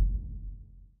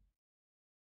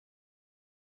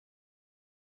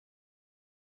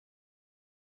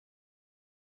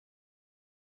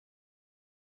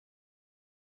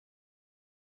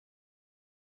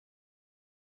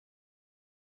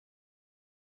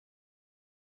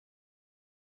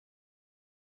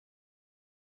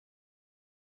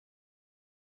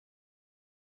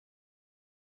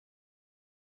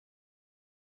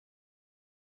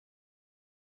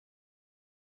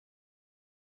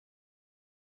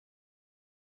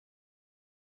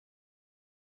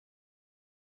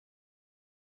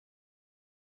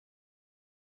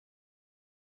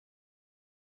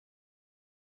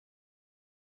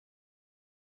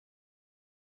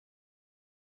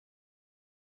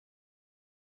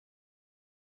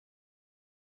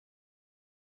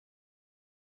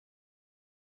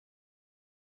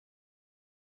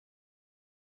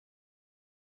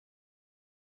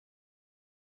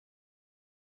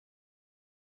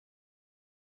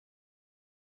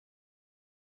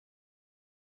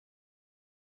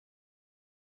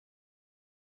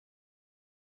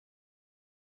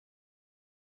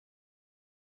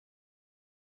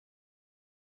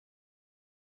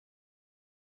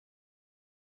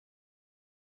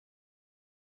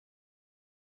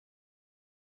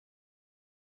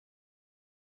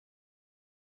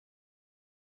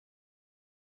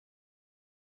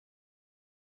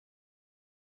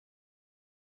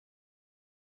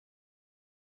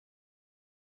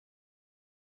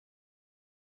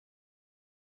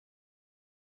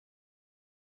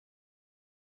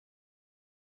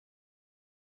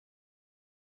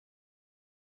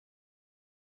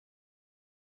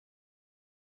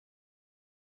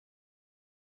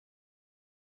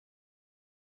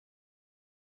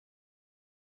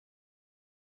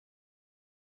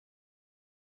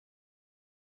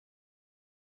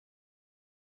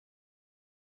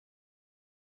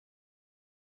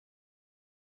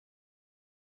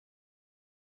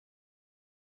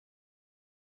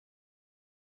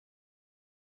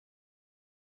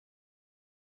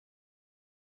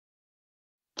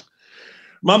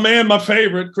 My man, my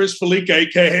favorite, Chris Felique,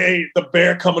 a.k.a. the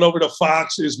Bear, coming over to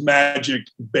Fox is magic,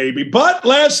 baby. But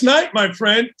last night, my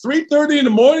friend, 3:30 in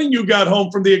the morning, you got home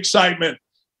from the excitement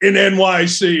in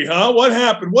NYC, huh? What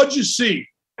happened? What'd you see?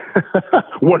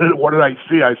 What did I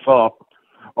see? I saw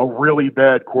a really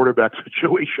bad quarterback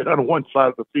situation on one side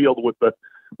of the field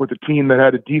with a team that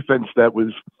had a defense that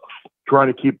was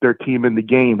trying to keep their team in the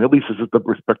game, at least as the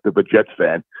perspective of a Jets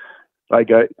fan.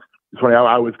 It's funny,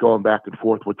 I was going back and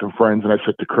forth with some friends, and I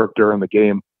said to Kirk during the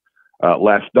game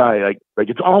last night,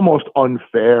 it's almost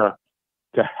unfair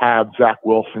to have Zach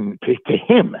Wilson, to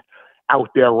him, out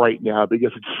there right now,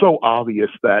 because it's so obvious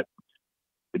that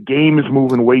the game is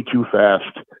moving way too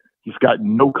fast. He's got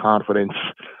no confidence,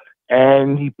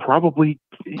 and he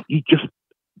just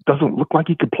doesn't look like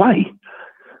he could play.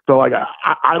 So,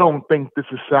 I don't think this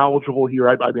is salvageable here.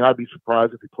 I'd be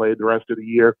surprised if he played the rest of the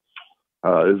year.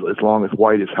 As long as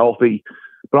White is healthy.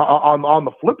 But on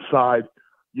the flip side,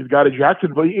 you've got a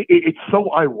Jacksonville. It's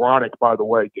so ironic, by the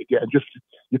way. Again, just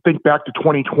you think back to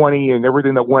 2020 and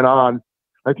everything that went on.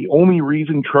 Like, the only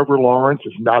reason Trevor Lawrence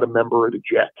is not a member of the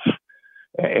Jets,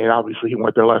 and obviously he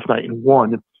went there last night and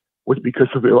won, was because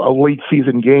of a late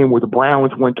season game where the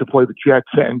Browns went to play the Jets,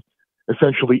 and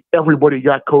essentially everybody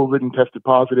got COVID and tested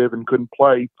positive and couldn't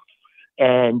play.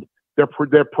 And they're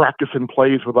practicing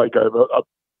plays with like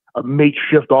a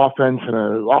makeshift offense and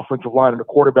an offensive line and a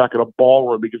quarterback in a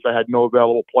ballroom because they had no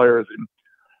available players.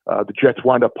 And the Jets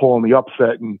wind up pulling the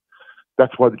upset, and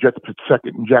that's why the Jets picked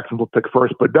second and Jacksonville picked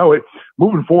first. But no,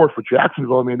 moving forward for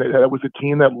Jacksonville, I mean, that was a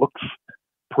team that looks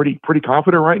pretty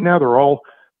confident right now. They're all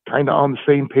kind of on the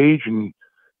same page, and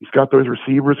he's got those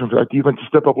receivers and for that defense to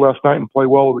step up last night and play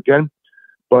well again.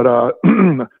 But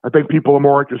I think people are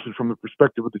more interested from the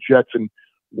perspective of the Jets and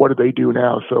what do they do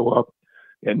now. So,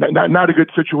 and not a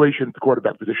good situation at the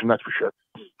quarterback position, that's for sure.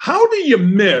 How do you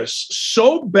miss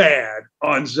so bad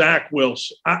on Zach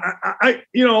Wilson?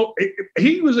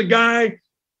 He was a guy.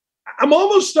 I'm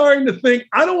almost starting to think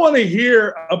I don't want to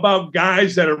hear about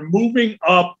guys that are moving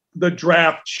up the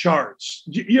draft charts.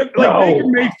 Baker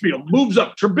Mayfield moves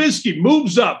up, Trubisky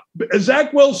moves up,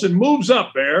 Zach Wilson moves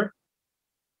up. Bear.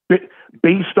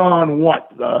 Based on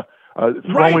what?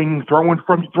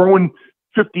 Throwing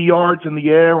 50 yards in the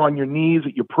air on your knees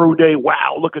at your pro day.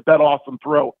 Wow, look at that awesome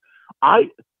throw. I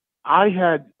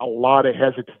had a lot of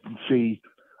hesitancy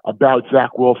about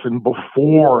Zach Wilson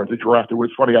before the draft. It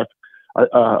was funny.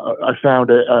 I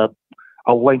found a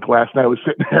link last night. I was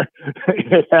sitting there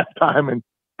at halftime and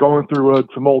going through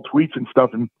some old tweets and stuff,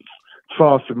 and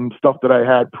saw some stuff that I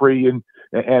had pre and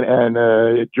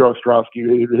Joe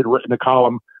Ostrowski had written a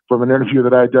column from an interview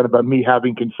that I had done about me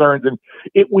having concerns, and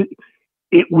it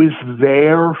was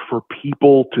there for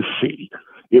people to see.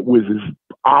 It was as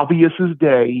obvious as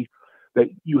day that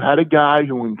you had a guy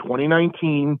who in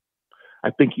 2019, I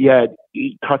think he had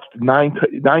nine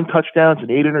touchdowns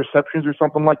and 8 interceptions or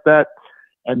something like that.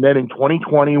 And then in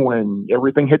 2020, when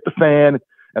everything hit the fan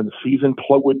and the season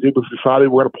it was decided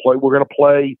we're going to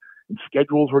play, and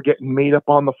schedules were getting made up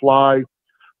on the fly.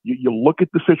 You look at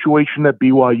the situation that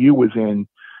BYU was in.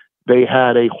 They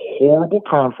had a horrible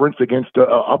conference against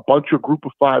a bunch of group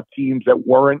of 5 teams that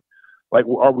weren't like,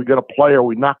 are we going to play? Are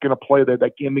we not going to play?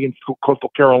 That game against Coastal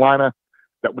Carolina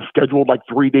that was scheduled like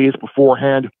 3 days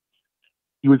beforehand.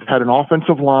 He had an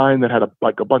offensive line that had a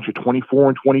bunch of 24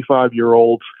 and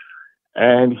 25-year-olds,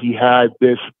 and he had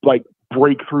this like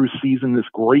breakthrough season, this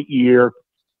great year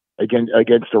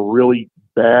against a really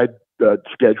bad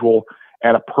schedule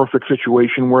and a perfect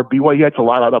situation where BYU had to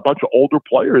line out a bunch of older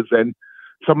players than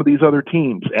some of these other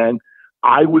teams. And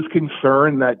I was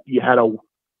concerned that you had a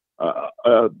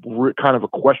kind of a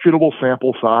questionable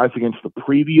sample size against the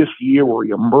previous year where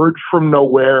he emerged from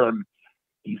nowhere and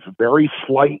he's very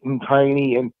slight and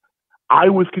tiny. And I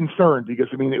was concerned because,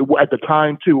 I mean, at the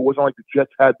time, too, it wasn't like the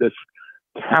Jets had this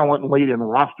talent-laden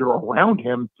roster around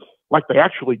him like they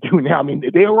actually do now. I mean,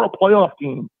 they were a playoff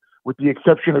team with the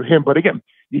exception of him. But again,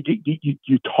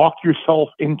 you talk yourself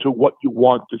into what you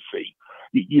want to see.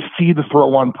 You see the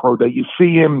throw on pro day. You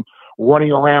see him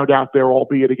running around out there,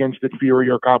 albeit against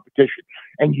inferior competition.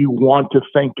 And you want to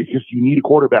think, because you need a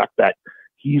quarterback, that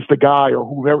he's the guy or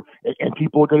whoever. And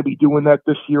people are going to be doing that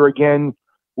this year again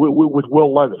with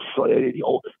Will Levis. So,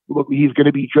 he's going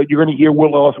to be. You're going to hear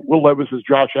Will Levis as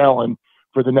Josh Allen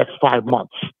for the next 5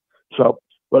 months. So,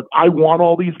 but I want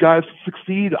all these guys to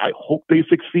succeed. I hope they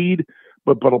succeed.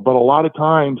 But a lot of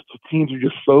times teams are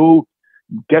just so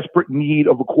desperate need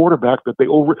of a quarterback that they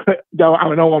Now,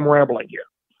 I know I'm rambling here,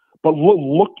 but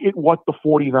look at what the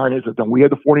 49ers have done. We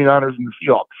had the 49ers and the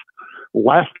Seahawks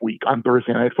last week on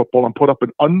Thursday Night Football and put up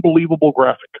an unbelievable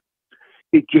graphic.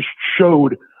 It just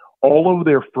showed all of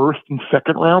their first and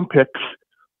second round picks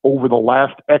over the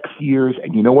last X years.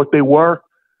 And you know what they were?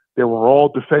 They were all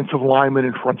defensive linemen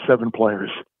and front 7 players.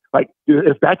 Like,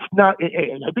 if that's not,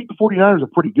 and I think the 49ers are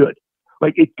pretty good.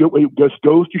 Like, it just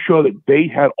goes to show that they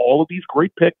had all of these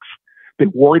great picks. They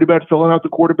worried about filling out the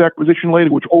quarterback position later,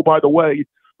 which, oh, by the way,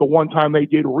 the one time they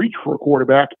did reach for a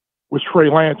quarterback was Trey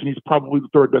Lance, and he's probably the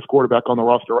 3rd best quarterback on the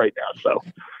roster right now. So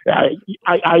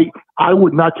I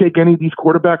would not take any of these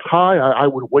quarterbacks high. I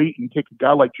would wait and take a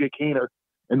guy like Jake Haener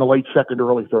in the late 2nd,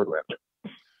 early 3rd round.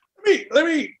 Let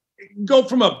me go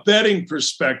from a betting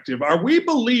perspective. Are we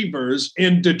believers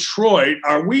in Detroit?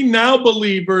 Are we now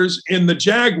believers in the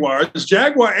Jaguars?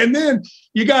 And then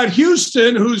you got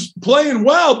Houston, who's playing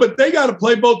well, but they got to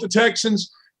play both the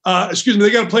Texans.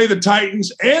 They got to play the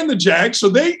Titans and the Jags. So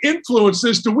they influence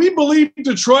this. Do we believe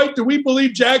Detroit? Do we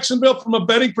believe Jacksonville from a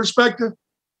betting perspective?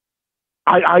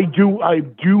 I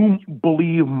do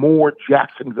believe more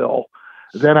Jacksonville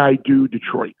than I do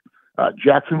Detroit.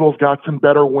 Jacksonville's got some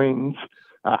better wings.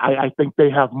 I think they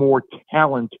have more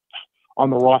talent on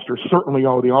the roster, certainly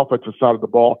on the offensive side of the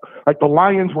ball. Like, the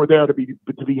Lions were there to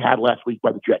be had last week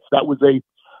by the Jets. That was a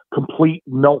complete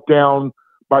meltdown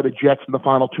by the Jets in the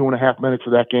final 2.5 minutes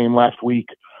of that game last week.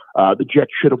 The Jets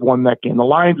should have won that game. The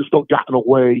Lions have still gotten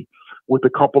away with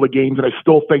a couple of games, and I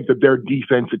still think that their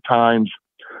defense at times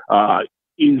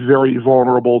is very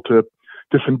vulnerable to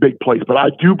some big plays. But I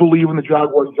do believe in the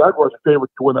Jaguars. The Jaguars are favored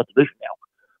to win that division now.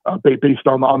 Based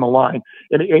on the line.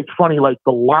 And it's funny, like,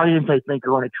 the Lions, I think,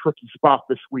 are in a tricky spot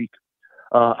this week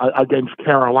against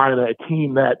Carolina, a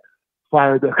team that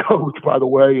fired their coach, by the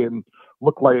way, and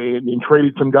looked like and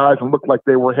traded some guys and looked like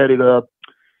they were headed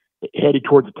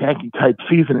towards a tanking type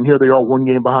season. And here they are, 1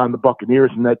 game behind the Buccaneers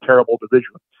in that terrible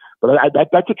division. But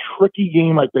that's a tricky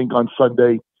game, I think, on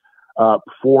Sunday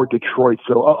for Detroit.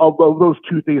 So of those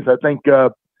two things, I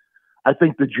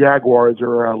think the Jaguars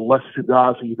are less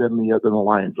fugazi than the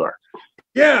Lions are.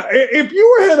 Yeah, if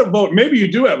you were had a vote, maybe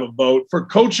you do have a vote for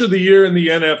Coach of the Year in the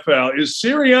NFL. Is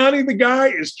Sirianni the guy?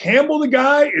 Is Campbell the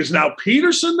guy? Is now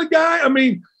Peterson the guy? I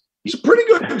mean, it's pretty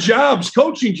good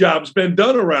coaching jobs been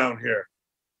done around here.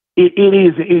 It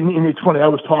is, and it's funny. I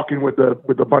was talking with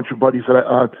a bunch of buddies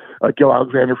that Gil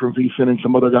Alexander from VSiN and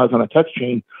some other guys on a text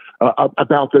chain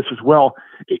about this as well.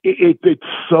 It's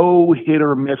so hit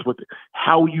or miss with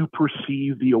how you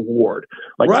perceive the award.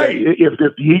 Like, right. If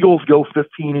the Eagles go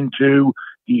 15-2,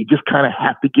 you just kind of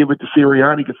have to give it to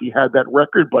Sirianni because he had that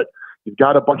record. But you've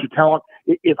got a bunch of talent.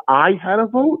 If I had a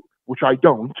vote, which I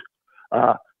don't,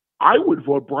 I would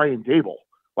vote Brian Dable.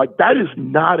 Like, that is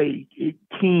not a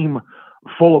team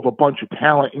full of a bunch of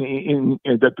talent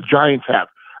that the Giants have.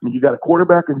 I mean, you got a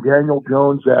quarterback in Daniel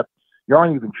Jones that you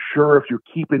aren't even sure if you're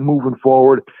keeping moving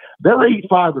forward. They're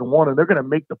 8-5-1, and they're going to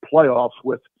make the playoffs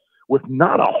with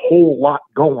not a whole lot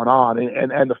going on.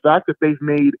 And the fact that they've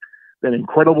made an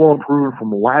incredible improvement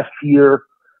from last year,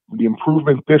 the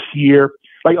improvement this year,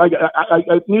 like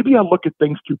maybe I look at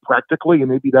things too practically, and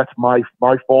maybe that's my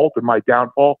fault and my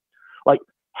downfall. Like,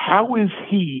 how is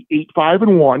he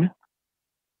 8-5-1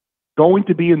 going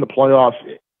to be in the playoffs?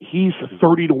 He's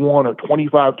 30-1 or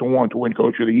 25-1 to win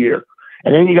Coach of the Year.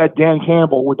 And then you got Dan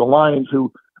Campbell with the Lions,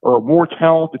 who are a more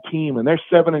talented team, and they're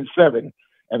 7-7.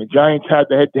 And the Giants had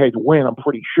the head-to-head win, I'm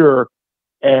pretty sure.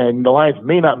 And the Lions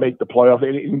may not make the playoffs.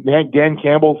 And Dan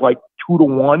Campbell's like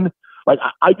 2-1. Like,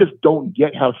 I just don't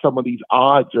get how some of these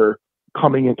odds are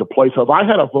coming into play. So if I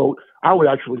had a vote, I would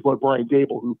actually vote Brian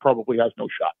Dable, who probably has no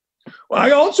shot. Well,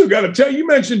 I also got to tell you,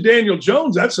 mentioned Daniel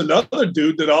Jones. That's another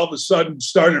dude that all of a sudden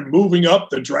started moving up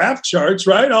the draft charts,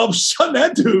 right? All of a sudden,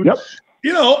 that dude, yep.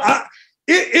 You know,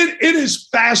 it is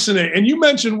fascinating. And you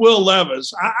mentioned Will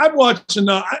Levis. I'm watching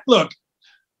now. Look,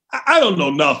 I don't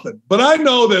know nothing, but I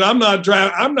know that I'm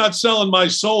not selling my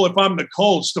soul if I'm the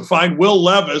Colts to find Will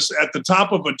Levis at the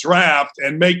top of a draft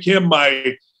and make him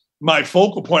my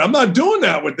focal point. I'm not doing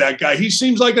that with that guy. He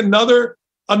seems like another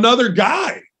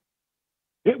guy.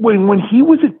 When he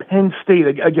was at Penn State,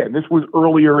 again, this was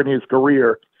earlier in his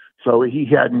career, so he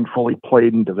hadn't fully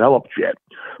played and developed yet.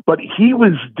 But he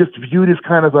was just viewed as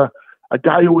kind of a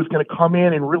guy who was going to come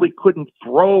in and really couldn't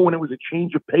throw, and it was a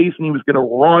change of pace, and he was going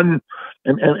to run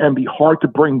and be hard to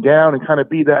bring down and kind of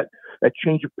be that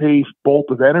change of pace, bolt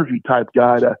of energy type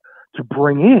guy to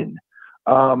bring in.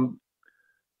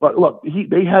 But look,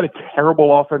 they had a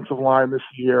terrible offensive line this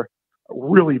year.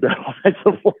 Really bad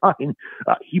offensive line.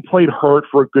 He played hurt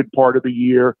for a good part of the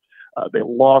year. They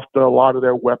lost a lot of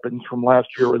their weapons from last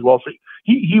year as well. So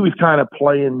he was kind of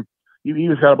playing. He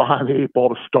was kind of behind the eight ball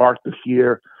to start this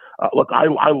year. Look,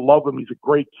 I love him. He's a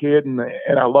great kid, and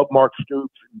I love Mark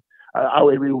Stoops.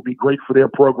 It would be great for their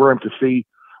program to see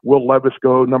Will Levis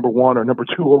go number 1 or number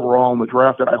 2 overall in the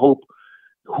draft. And I hope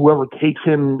whoever takes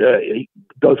him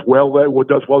does well there.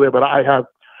 But I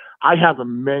have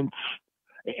immense.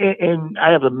 And I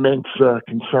have immense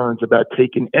concerns about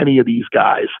taking any of these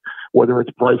guys, whether it's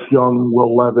Bryce Young,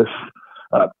 Will Levis,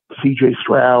 C.J.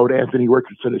 Stroud, Anthony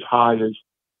Richardson, as high as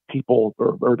people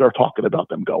are talking about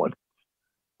them going.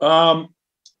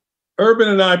 Urban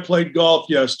and I played golf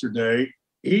yesterday.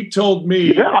 He told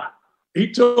me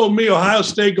Ohio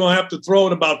State going to have to throw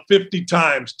it about 50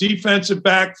 times. Defensive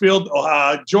backfield,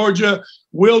 Georgia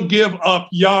will give up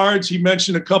yards. He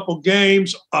mentioned a couple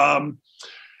games.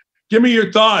 Give me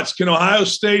your thoughts. Can Ohio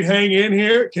State hang in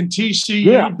here? Can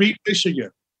TCU beat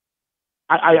Michigan?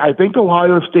 I think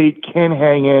Ohio State can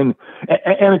hang in,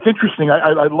 and it's interesting.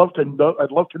 I'd love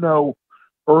to know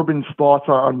Urban's thoughts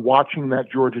on watching that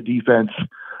Georgia defense.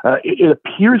 It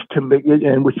appears to me,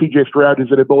 and with C.J. Stroud,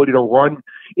 his ability to run,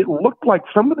 it looked like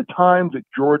some of the times that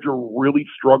Georgia really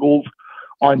struggles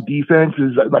on defense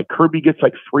is like Kirby gets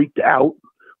like freaked out.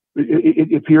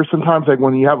 It appears sometimes like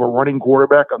when you have a running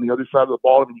quarterback on the other side of the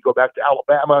ball, and you go back to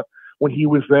Alabama when he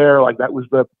was there, like that was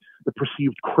the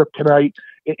perceived kryptonite.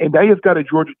 And now you've got a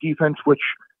Georgia defense, which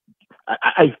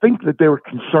I think that there were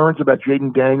concerns about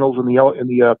Jaden Daniels in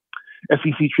the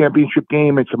SEC championship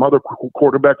game and some other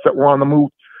quarterbacks that were on the move.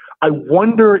 I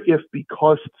wonder if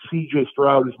because C.J.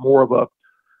 Stroud is more of a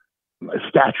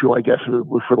statue, I guess,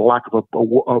 for the lack of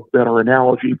a better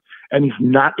analogy, and he's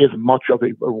not as much of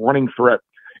a running threat,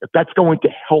 if that's going to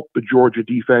help the Georgia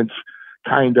defense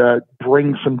kind of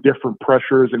bring some different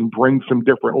pressures and bring some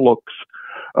different looks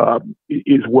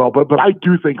as well. But I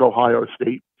do think Ohio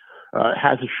State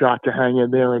has a shot to hang in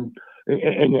there, and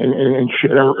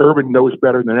shit, Urban knows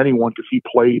better than anyone because he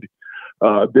played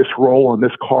this role and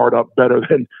this card up better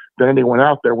than anyone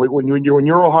out there. When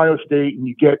you're Ohio State and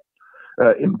you get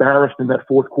embarrassed in that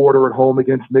fourth quarter at home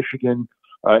against Michigan,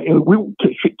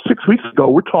 6 weeks ago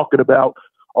we're talking about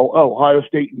Ohio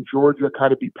State and Georgia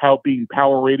kind of being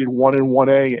power rated 1 and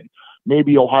 1A, and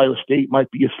maybe Ohio State might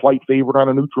be a slight favorite on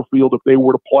a neutral field if they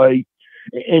were to play.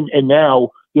 And now,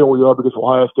 we are because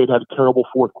Ohio State had a terrible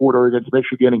fourth quarter against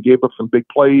Michigan and gave up some big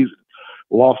plays,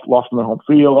 lost on their home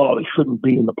field. Oh, they shouldn't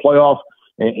be in the playoffs.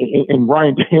 And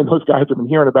Ryan Day and those guys have been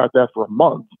hearing about that for a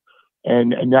month.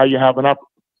 And now you have an up.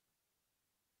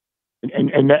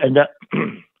 And that.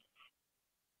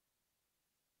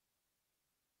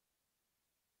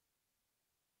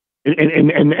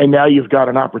 And now you've got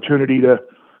an opportunity to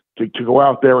go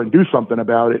out there and do something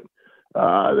about it.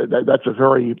 That's a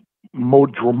very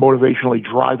motivationally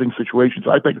driving situations.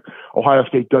 I think Ohio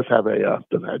State does have a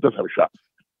shot.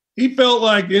 He felt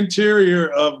like the interior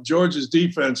of Georgia's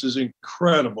defense is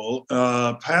incredible.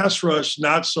 Pass rush,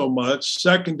 not so much.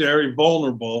 Secondary,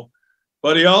 vulnerable.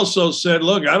 But he also said,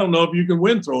 look, I don't know if you can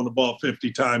win throwing the ball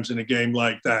 50 times in a game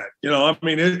like that. I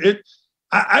mean,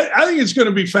 I think it's going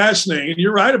to be fascinating. And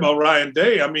you're right about Ryan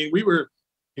Day. I mean,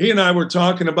 he and I were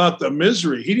talking about the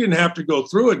misery. He didn't have to go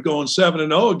through it going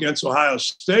 7-0 against Ohio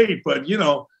State. But,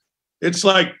 it's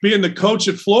like being the coach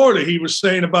at Florida. He was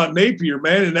saying about Napier,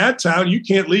 man, in that town, you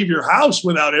can't leave your house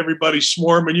without everybody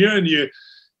swarming you, and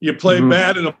you play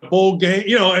bad in a bowl game.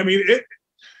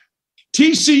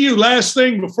 TCU, last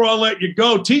thing before I let you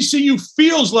go, TCU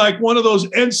feels like one of those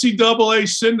NCAA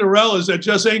Cinderellas that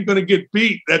just ain't going to get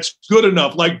beat. That's good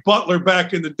enough, like Butler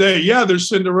back in the day. Yeah, they're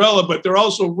Cinderella, but they're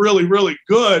also really, really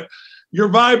good. Your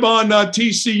vibe on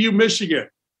TCU, Michigan?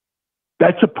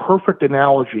 That's a perfect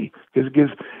analogy because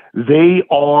they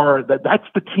are that's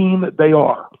the team that they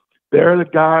are. They're the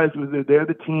guys. They're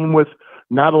the team with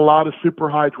not a lot of super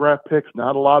high draft picks,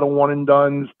 not a lot of one and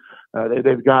dones.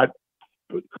 They've got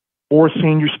 4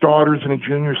 senior starters and a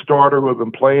junior starter who have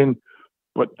been playing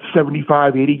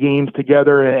 75, 80 games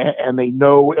together, and they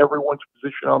know everyone's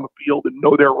position on the field and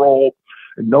know their role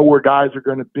and know where guys are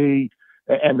going to be,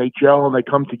 and they gel and they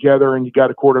come together. And you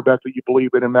got a quarterback that you believe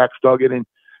in Max Duggan, and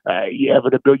you have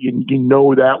an ability. You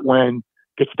know that when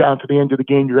it gets down to the end of the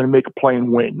game, you're going to make a play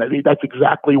and win. I mean, that's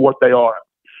exactly what they are.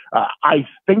 I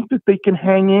think that they can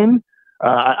hang in.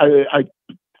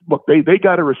 Look, they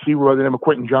got a receiver by the name of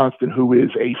Quentin Johnston who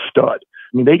is a stud.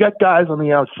 I mean, they got guys on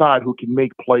the outside who can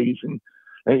make plays, and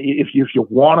if you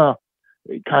want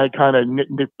to kind of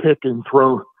nitpick and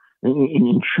throw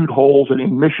and shoot holes, and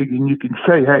in Michigan you can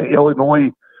say, hey,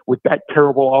 Illinois with that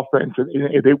terrible offense,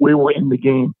 we were in the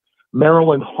game.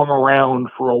 Maryland hung around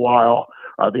for a while.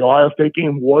 The Ohio State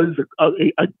game was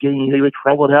a game. They were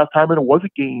trailed at halftime, and it was a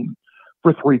game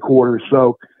for 3 quarters.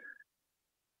 So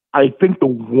I think the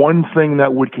one thing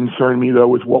that would concern me,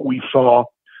 though, is what we saw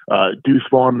Deuce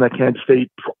Vaughn and that Kansas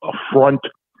State front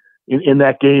in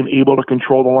that game, able to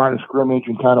control the line of scrimmage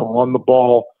and kind of run the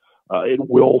ball at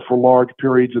will for large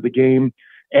periods of the game.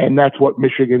 And that's what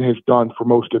Michigan has done for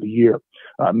most of the year.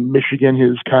 Michigan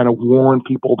has kind of worn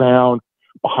people down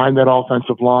behind that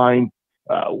offensive line,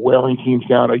 wearing teams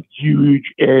down a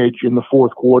huge edge in the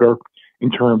fourth quarter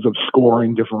in terms of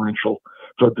scoring differential.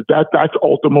 So that's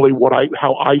ultimately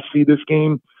how I see this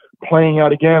game playing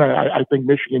out again. I think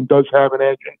Michigan does have an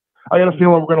edge. And I got a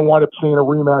feeling we're going to wind up seeing a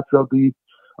rematch of the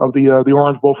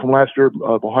Orange Bowl from last year,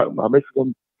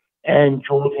 Michigan and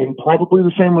Georgia, and probably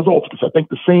the same results, because I think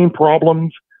the same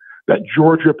problems that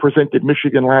Georgia presented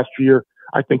Michigan last year,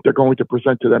 I think they're going to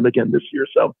present to them again this year.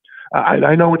 So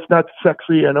I know it's not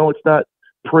sexy. I know it's not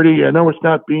pretty. I know it's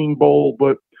not being bold,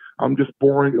 but I'm just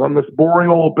boring. I'm this boring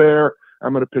old bear.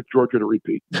 I'm going to pick Georgia to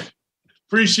repeat.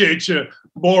 Appreciate you,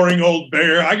 boring old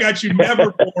bear. I got you,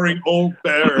 never boring old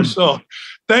bear. So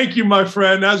thank you, my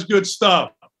friend. That's good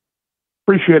stuff.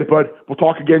 Appreciate it, bud. We'll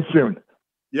talk again soon.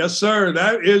 Yes, sir.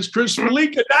 That is Chris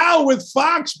Malika now with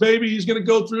Fox, baby. He's going to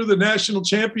go through the national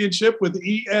championship with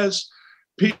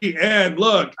ESPN.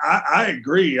 Look, I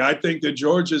agree. I think that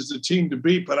Georgia's the team to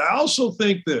beat, but I also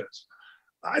think this.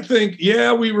 I think,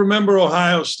 we remember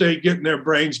Ohio State getting their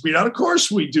brains beat out. Of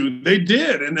course we do. They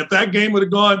did. And if that game would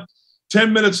have gone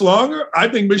 10 minutes longer, I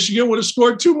think Michigan would have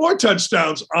scored 2 more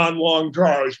touchdowns on long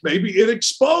drives. Maybe it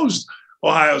exposed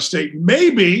Ohio State.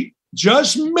 Maybe,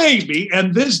 just maybe,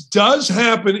 and this does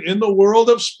happen in the world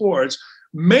of sports,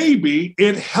 maybe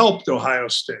it helped Ohio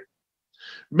State.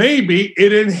 Maybe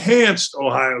it enhanced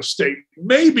Ohio State.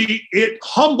 Maybe it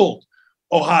humbled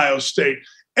Ohio State.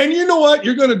 And you know what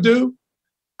you're going to do?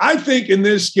 I think in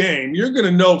this game, you're going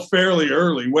to know fairly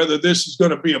early whether this is going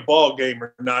to be a ball game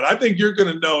or not. I think you're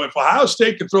going to know if Ohio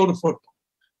State can throw the football.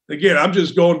 Again, I'm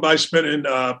just going by spending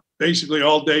basically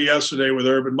all day yesterday with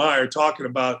Urban Meyer talking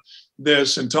about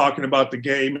this and talking about the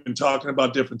game and talking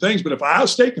about different things. But if Ohio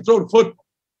State can throw the football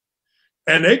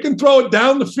and they can throw it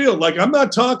down the field, like I'm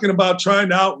not talking about trying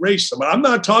to outrace them. I'm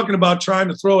not talking about trying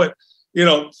to throw it,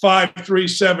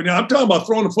 5-3-7. I'm talking about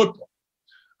throwing the football.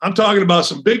 I'm talking about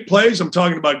some big plays. I'm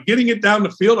talking about getting it down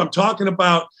the field. I'm talking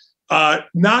about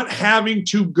not having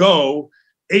to go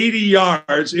 80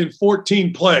 yards in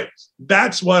 14 plays.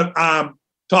 That's what I'm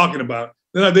talking about.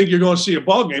 Then I think you're going to see a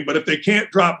ball game. But if they can't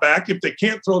drop back, if they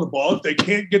can't throw the ball, if they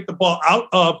can't get the ball out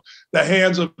of the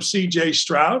hands of C.J.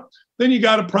 Stroud, then you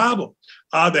got a problem.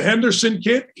 The Henderson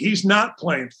kid, he's not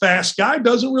playing. Fast guy,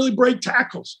 doesn't really break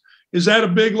tackles. Is that a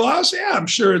big loss? Yeah, I'm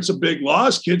sure it's a big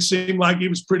loss. Kid seemed like he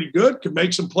was pretty good, could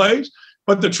make some plays.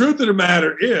 But the truth of the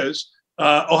matter is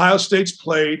Ohio State's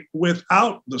played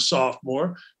without the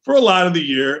sophomore for a lot of the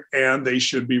year, and they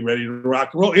should be ready to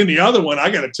rock and roll. In the other one, I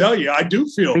got to tell you, I do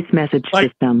feel Voice message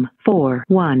like system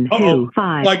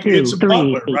 41253 like it's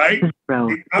Butler, right?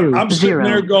 I'm sitting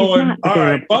there going, all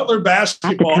right, Butler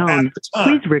basketball at the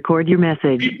time. Please record your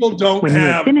message. People don't when have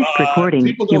you have finished recording,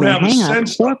 people you don't may have a hang up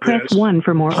sense or of press this. 1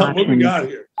 for more options. What we got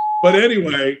here? But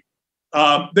anyway,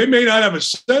 they may not have a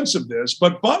sense of this,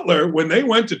 but Butler, when they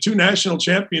went to 2 national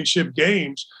championship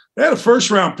games, they had a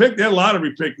first-round pick. They had a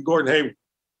lottery pick in Gordon Hayward.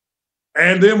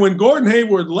 And then when Gordon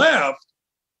Hayward left,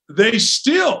 they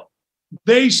still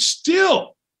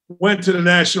went to the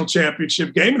national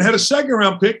championship game and had a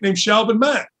second-round pick named Shelvin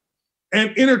Mack.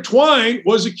 And intertwined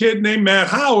was a kid named Matt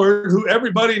Howard, who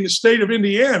everybody in the state of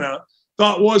Indiana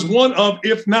thought was one of,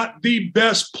 if not the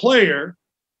best player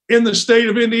in the state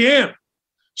of Indiana.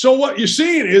 So what you're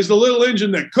seeing is the little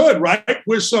engine that could, right,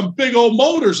 with some big old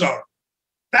motors on it.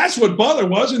 That's what Butler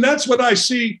was, and that's what I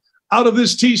see out of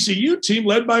this TCU team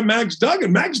led by Max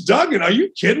Duggan. Max Duggan, are you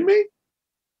kidding me?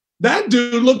 That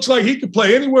dude looks like he could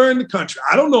play anywhere in the country.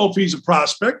 I don't know if he's a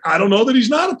prospect. I don't know that he's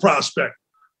not a prospect.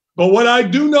 But what I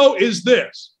do know is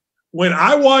this. When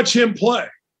I watch him play,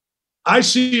 I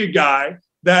see a guy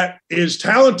that is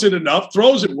talented enough,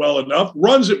 throws it well enough,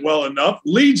 runs it well enough,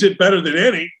 leads it better than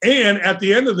any, and at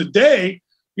the end of the day,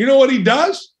 you know what he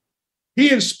does?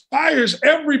 He inspires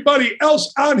everybody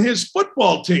else on his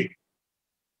football team.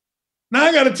 Now,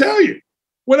 I got to tell you,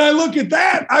 when I look at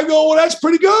that, I go, well, that's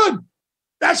pretty good.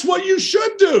 That's what you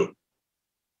should do.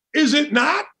 Is it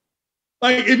not?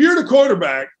 Like, if you're the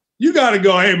quarterback, you got to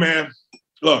go, hey, man,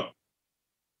 look,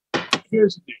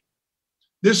 here's the deal.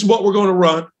 This is what we're going to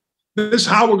run. This is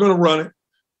how we're going to run it.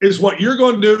 Is what you're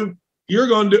going to do, you're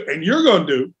going to do, and you're going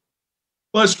to do.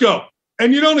 Let's go.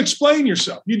 And you don't explain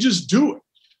yourself. You just do it.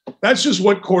 That's just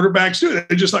what quarterbacks do.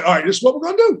 They're just like, all right, this is what we're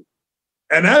going to do.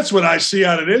 And that's what I see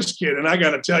out of this kid. And I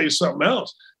got to tell you something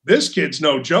else. This kid's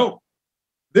no joke.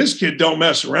 This kid don't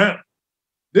mess around.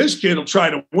 This kid will try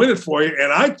to win it for you.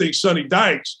 And I think Sonny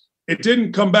Dykes, it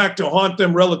didn't come back to haunt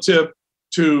them relative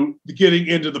to getting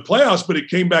into the playoffs, but it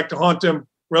came back to haunt them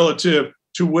relative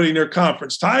to winning their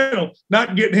conference title.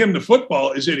 Not getting him to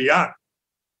football is idiotic.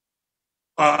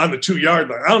 On the 2-yard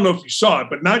line. I don't know if you saw it,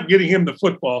 but not getting him to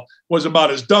football was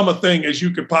about as dumb a thing as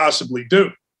you could possibly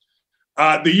do.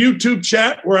 The YouTube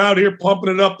chat, we're out here pumping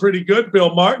it up pretty good.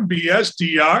 Bill Martin, BS,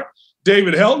 DR,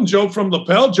 David Helton, Joe from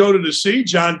Lapel, Joe to the Sea,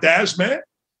 John Dasman,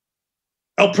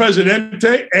 El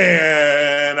Presidente,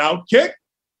 and Outkick.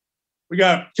 We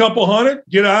got a couple hundred.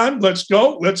 Get on. Let's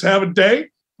go. Let's have a day.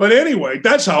 But anyway,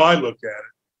 that's how I look at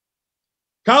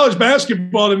it. College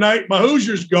basketball tonight. My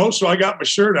Hoosiers go, so I got my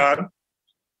shirt on.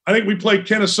 I think we played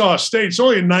Kennesaw State. It's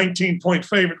only a 19-point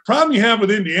favorite. The problem you have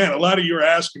with Indiana, a lot of you are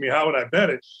asking me, how would I bet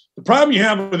it? The problem you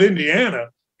have with Indiana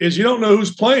is you don't know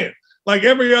who's playing. Like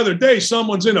every other day,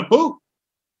 someone's in a booth.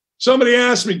 Somebody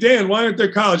asked me, Dan, why aren't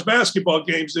there college basketball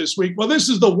games this week? Well, this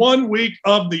is the 1 week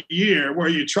of the year where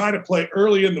you try to play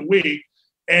early in the week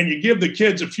and you give the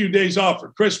kids a few days off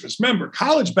for Christmas. Remember,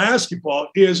 college basketball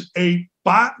is a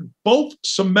both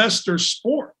semester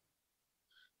sport.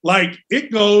 Like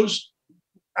it goes,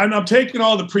 and I'm taking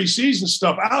all the preseason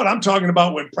stuff out. I'm talking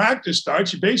about when practice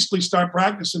starts. You basically start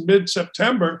practicing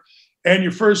mid-September and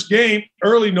your first game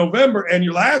early November, and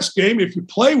your last game, if you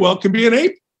play well, can be in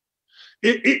April.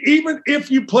 Even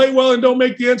if you play well and don't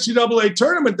make the NCAA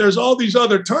tournament, there's all these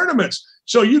other tournaments.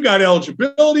 So you got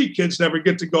eligibility. Kids never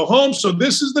get to go home. So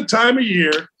this is the time of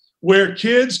year where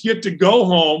kids get to go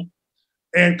home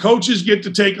and coaches get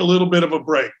to take a little bit of a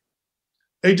break.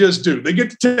 They just do. They get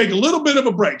to take a little bit of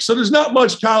a break. So there's not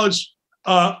much college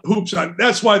hoops on.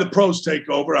 That's why the pros take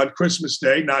over on Christmas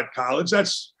Day, not college.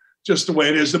 That's just the way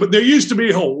it is. But there used to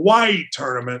be a Hawaii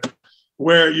tournament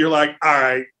where you're like, all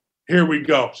right, here we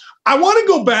go. I want to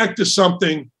go back to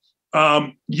something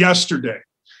yesterday.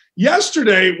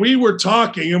 Yesterday, we were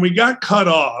talking and we got cut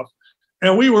off,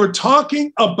 and we were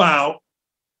talking about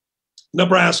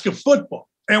Nebraska football.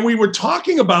 And we were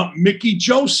talking about Mickey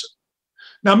Joseph.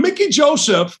 Now, Mickey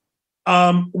Joseph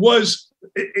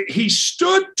he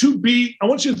stood to be, I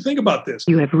want you to think about this.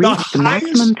 You have reached the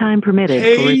maximum time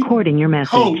permitted for recording your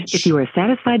message. If you are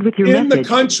satisfied with your in message, the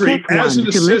country press as 1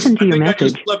 an to assistant. listen to your I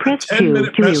message, press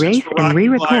 2 to erase and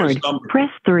re-record,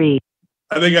 press 3.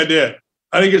 I think I did.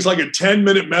 I think it's like a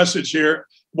 10-minute message here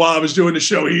while I was doing the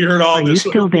show. He heard all this. Are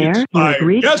you still there? You have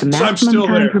reached the maximum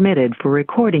time permitted for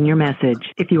recording your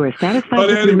message. If you are satisfied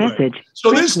with your message,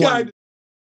 so press this guy 1.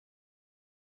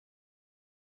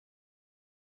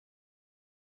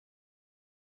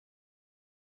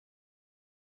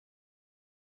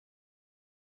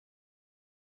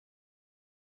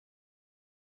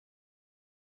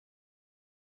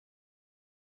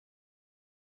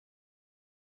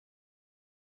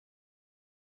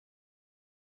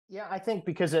 Yeah, I think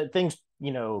because things,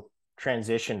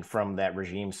 transitioned from that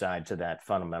regime side to that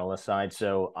fundamentalist side.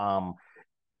 So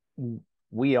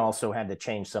we also had to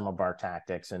change some of our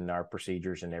tactics and our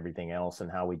procedures and everything else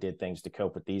and how we did things to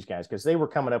cope with these guys, because they were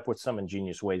coming up with some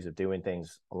ingenious ways of doing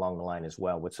things along the line as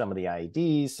well, with some of the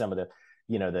IEDs, some of the,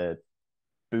 the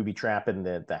booby trapping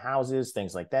the houses,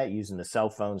 things like that, using the cell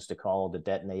phones to call to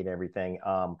detonate everything.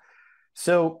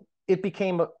 So it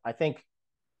became, I think,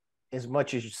 as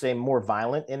much as you say, more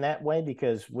violent in that way,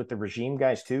 because with the regime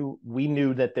guys too, we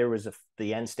knew that there was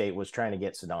the end state was trying to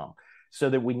get Saddam, so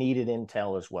that we needed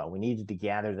intel as well. We needed to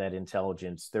gather that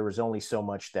intelligence. There was only so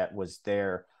much that was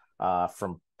there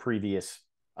from previous,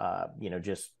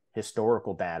 just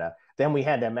historical data. Then we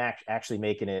had to actually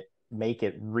make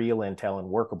it real intel and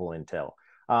workable intel.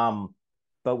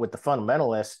 But with the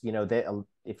fundamentalists,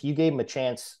 if you gave them a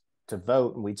chance to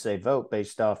vote, and we'd say vote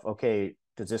based off, okay,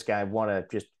 does this guy want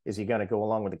to is he going to go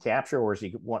along with the capture, or is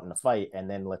he wanting to fight? And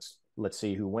then let's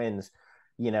see who wins.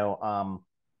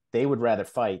 They would rather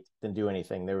fight than do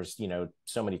anything. There was,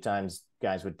 so many times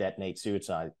guys would detonate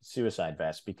suicide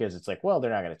vests, because it's like, well,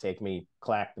 they're not going to take me,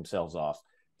 clack themselves off,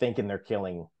 thinking they're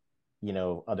killing,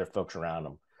 other folks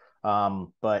around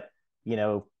them. But,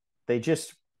 they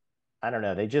just, I don't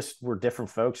know, they just were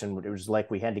different folks. And it was like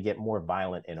we had to get more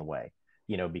violent in a way,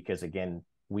 because again,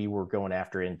 we were going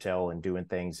after intel and doing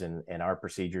things, and our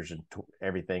procedures and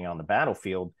everything on the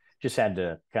battlefield just had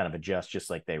to kind of adjust, just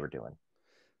like they were doing.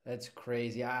 That's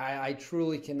crazy. I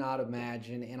truly cannot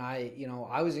imagine. And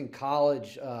I was in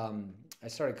college. I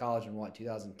started college in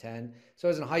 2010. So I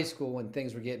was in high school when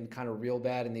things were getting kind of real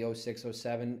bad in the 06,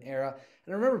 07 era.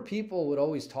 And I remember people would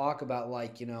always talk about,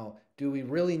 like, do we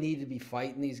really need to be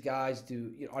fighting these guys?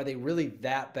 Are they really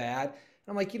that bad?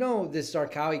 I'm like, this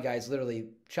Zarqawi guy's literally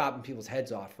chopping people's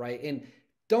heads off, right? And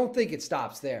don't think it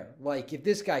stops there. Like, if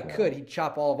this guy could, he'd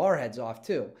chop all of our heads off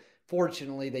too.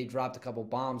 Fortunately, they dropped a couple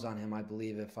bombs on him, I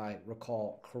believe, if I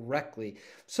recall correctly.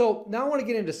 So now I want to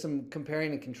get into some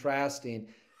comparing and contrasting.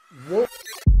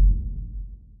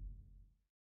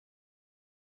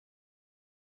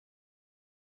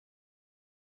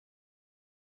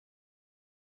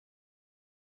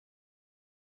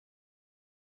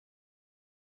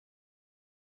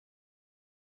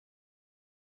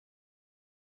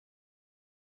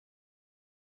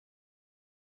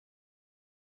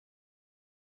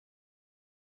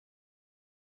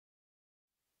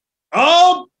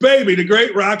 Oh, baby, the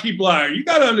great Rocky Bleier. You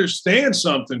got to understand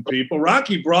something, people.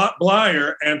 Rocky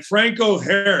Bleier and Franco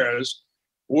Harris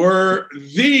were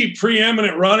the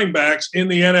preeminent running backs in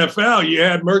the NFL. You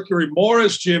had Mercury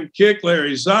Morris, Jim Kick,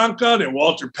 Larry Zonka, then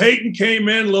Walter Payton came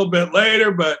in a little bit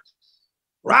later, but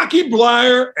Rocky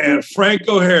Bleier and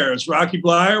Franco Harris. Rocky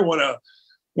Bleier won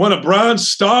a Bronze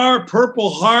Star, Purple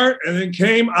Heart, and then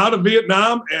came out of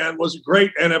Vietnam and was a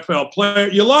great NFL player.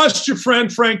 You lost your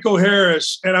friend Franco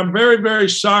Harris, and I'm very, very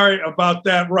sorry about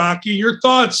that, Rocky. Your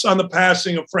thoughts on the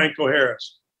passing of Franco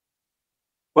Harris?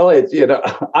 Well,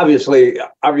 obviously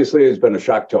it's been a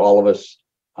shock to all of us.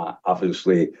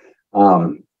 Obviously,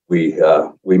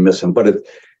 we miss him, but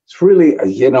it's really,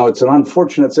 it's an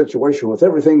unfortunate situation with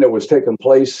everything that was taking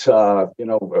place. Franco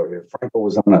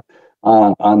was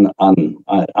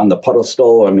on the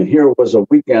pedestal. I mean, here was a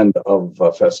weekend of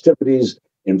festivities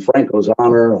in Franco's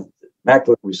honor,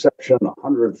 immaculate reception,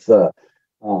 100th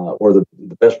or the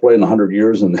best play in 100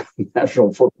 years in the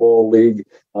National Football League,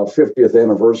 50th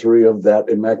anniversary of that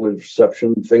immaculate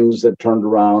reception, things that turned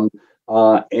around,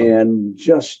 and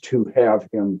just to have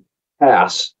him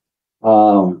pass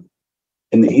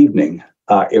in the evening,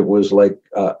 it was like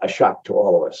a shock to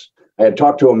all of us. I had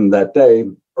talked to him that day.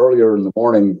 Earlier in the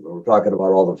morning, we were talking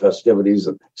about all the festivities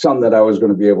and some that I was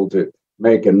going to be able to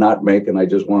make and not make, and I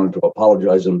just wanted to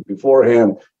apologize him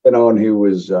beforehand. And he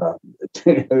was,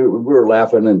 we were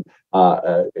laughing and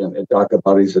talking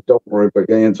about it. He said, "Don't worry, but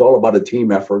it's all about a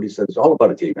team effort." He said, "It's all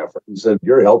about a team effort." He said,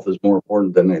 "Your health is more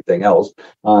important than anything else."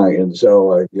 And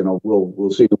so,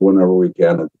 we'll see you whenever we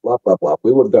can, and blah, blah, blah.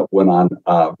 We would have went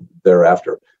on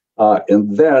thereafter.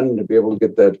 And then to be able to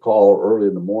get that call early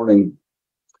in the morning,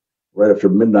 right after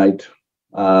midnight,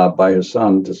 by his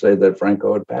son, to say that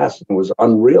Franco had passed, and it was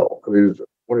unreal. I mean,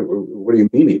 what do you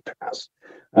mean he passed?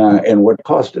 And what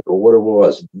caused it, or what it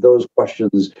was? Those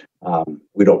questions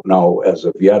we don't know as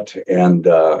of yet, and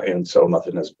so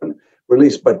nothing has been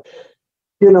released. But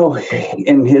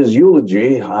in his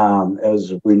eulogy,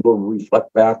 as we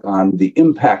reflect back on the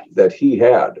impact that he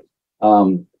had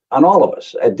on all of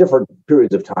us at different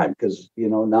periods of time, because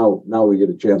now we get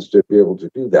a chance to be able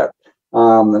to do that.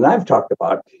 And I've talked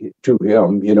about to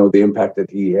him, the impact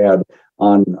that he had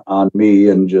on me,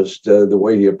 and just the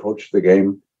way he approached the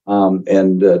game,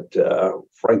 and that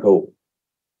Franco,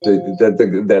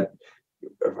 that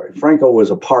Franco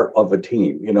was a part of a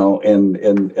team, you know, and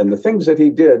the things that he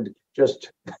did,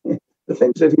 just the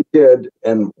things that he did,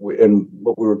 and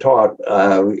what we were taught,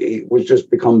 it was just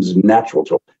becomes natural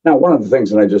to him. Now, one of the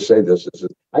things, and I just say this, is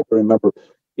I can remember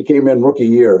he came in rookie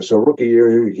year. So rookie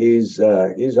year, he's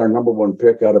our number one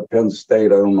pick out of Penn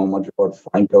State. I don't know much about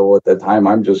Franco at that time.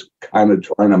 I'm just kind of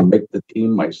trying to make the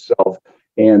team myself.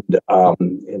 And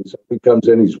so he comes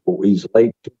in. He's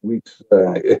late 2 weeks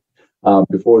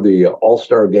before the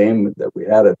All-Star game that we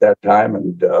had at that time,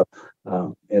 and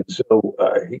so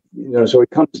so he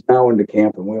comes now into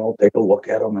camp, and we all take a look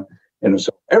at him, and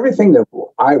so everything that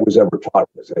I was ever taught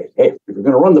was, hey, if you're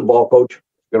going to run the ball, coach,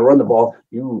 you're going to run the ball,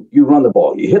 you run the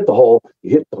ball, you hit the hole,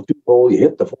 you hit the 2 hole, you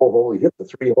hit the 4 hole, you hit the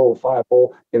 3 hole, 5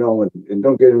 hole, and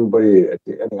don't give anybody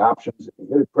any options, and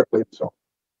you hit it quickly, and so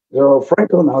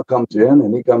Franco now comes in,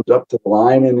 and he comes up to the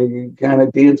line, and he kind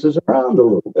of dances around a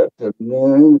little bit, and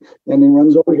then he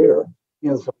runs over here.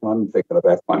 So I'm thinking in the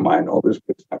back of my mind, oh, this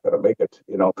kid's not going to make it,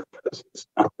 because it's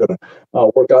not going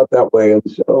to work out that way. And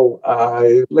so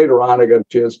later on, I got a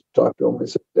chance to talk to him. I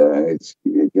said,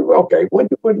 okay,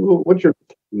 what's your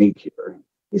technique here?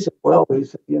 He said,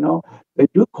 they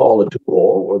do call a 2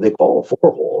 hole or they call a 4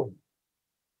 hole.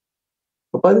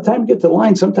 But by the time you get to the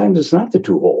line, sometimes it's not the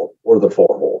 2 hole or the 4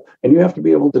 hole. And you have to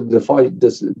be able to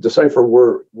decipher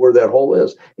where that hole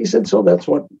is. He said, so that's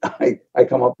what I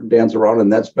come up and dance around.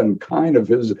 And that's been kind of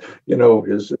his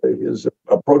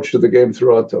approach to the game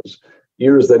throughout those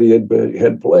years that he had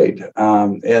played.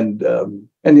 And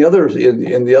the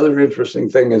other interesting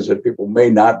thing is that people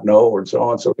may not know, or so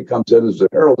on. So he comes in as a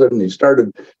heralded, and he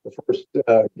started the first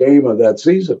game of that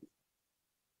season.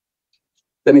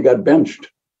 Then he got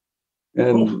benched.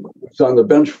 And was on the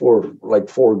bench for like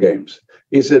 4 games.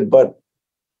 He said, but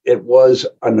it was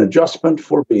an adjustment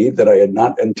for me that I had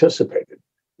not anticipated.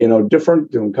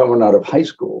 Different than coming out of high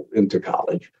school into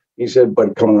college. He said,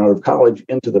 but coming out of college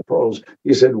into the pros,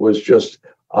 he said, was just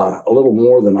a little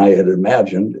more than I had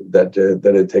imagined that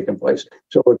had taken place.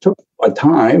 So it took a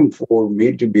time for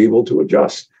me to be able to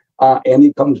adjust. And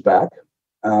he comes back,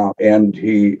 and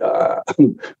he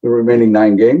the remaining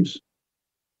 9 games.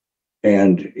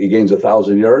 And he gains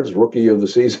 1,000 yards, rookie of the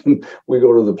season. We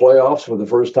go to the playoffs for the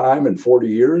first time in 40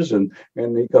 years, and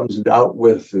he comes out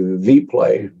with the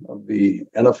play of the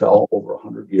NFL over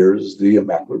 100 years, the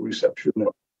Immaculate Reception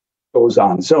that goes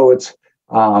on. So it's,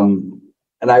 and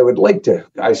I would like to,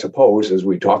 I suppose, as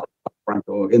we talk about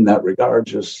Franco in that regard,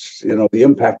 just, the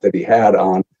impact that he had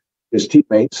on his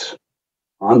teammates,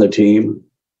 on the team,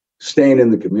 staying in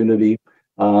the community,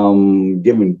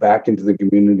 giving back into the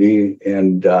community,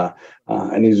 and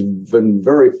he's been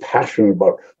very passionate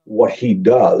about what he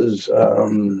does,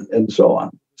 and so on.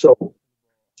 So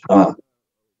we're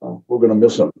going to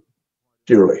miss him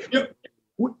dearly. Yeah.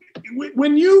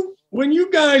 When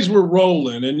you guys were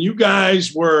rolling, and you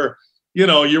guys were,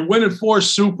 you're winning 4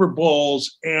 Super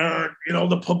Bowls, and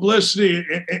the publicity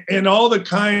and all the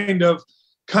kind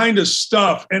of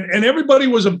stuff, and everybody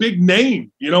was a big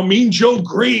name, Mean Joe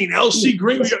Green, LC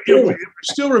Green. We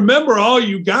still remember all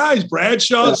you guys,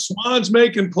 Bradshaw, Swans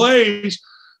making plays.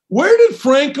 Where did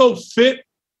Franco fit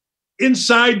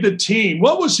inside the team?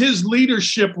 What was his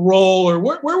leadership role, or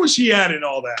where was he at in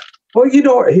all that? Well,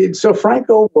 so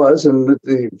Franco was,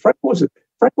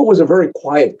 Franco was a very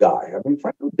quiet guy. I mean,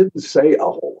 Franco didn't say a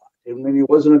whole lot. I mean, he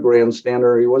wasn't a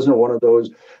grandstander. He wasn't one of those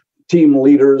team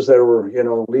leaders that were,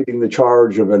 leading the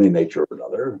charge of any nature or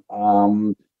another.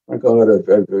 Franco had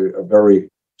a very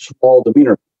small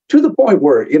demeanor, to the point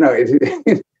where,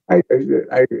 I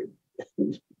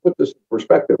put this in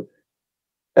perspective.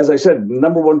 As I said,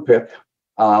 number 1 pick,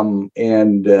 and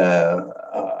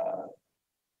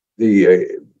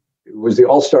it was the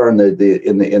All-Star in the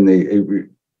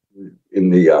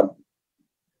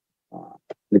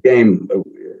game.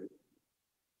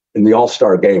 In the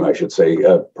All-Star game, I should say,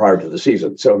 prior to the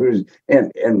season. So he was,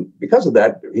 and because of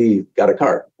that, he got a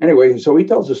car. Anyway, so he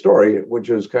tells a story, which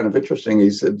is kind of interesting.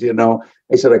 He said,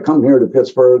 I come here to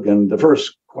Pittsburgh, and the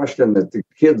first question that the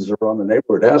kids around the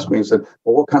neighborhood asked me, he said,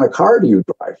 well, what kind of car do you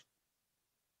drive?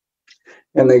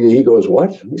 And he goes,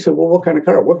 what? He said, well, what kind of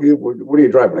car? What are you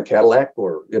driving, a Cadillac,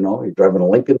 or, you driving a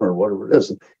Lincoln, or whatever it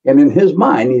is? And in his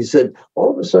mind, he said,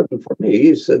 all of a sudden for me,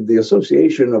 he said, the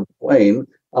association of plane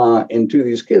and to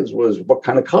these kids was, what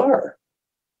kind of car?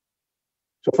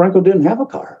 So Franco didn't have a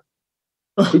car.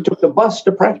 He took the bus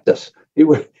to practice. He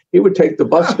would take the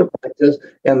bus to practice,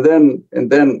 and then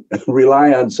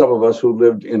rely on some of us who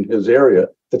lived in his area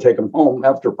to take him home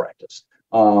after practice,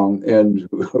 and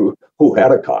who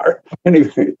had a car.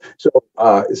 Anyway, so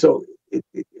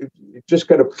it just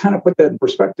got to kind of put that in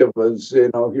perspective as,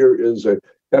 here is a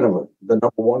kind of the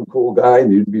number one cool guy,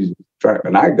 and you'd be trying.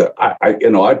 And I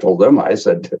told them, I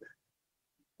said,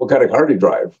 what kind of car do you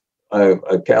drive?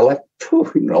 A Cadillac?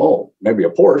 No, maybe a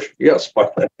Porsche. Yes,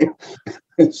 but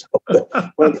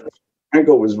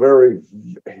Franco was it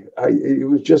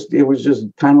was just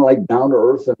kind of like down to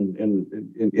earth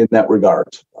in that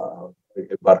regard,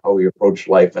 about how he approached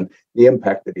life and the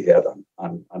impact that he had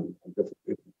on different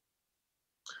people.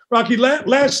 Rocky,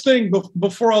 last thing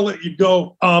before I'll let you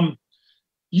go.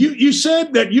 You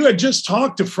said that you had just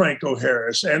talked to Franco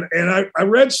Harris, and I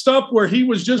read stuff where he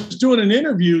was just doing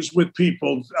interviews with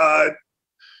people.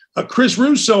 Chris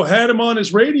Russo had him on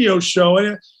his radio show.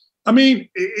 And I mean,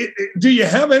 do you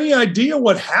have any idea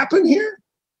what happened here?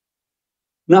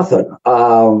 Nothing.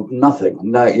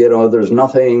 Nothing. There's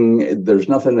nothing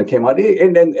that came out.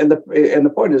 And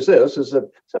the point is this: is that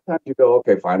sometimes you go,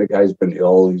 okay, fine, a guy's been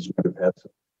ill, he's might have had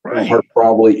some heart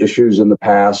probably issues in the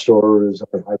past, or is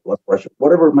high blood pressure,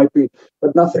 whatever it might be,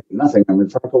 but nothing. I mean,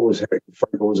 Franco was a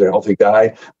healthy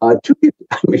guy.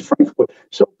 Franco was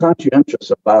so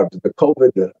conscientious about the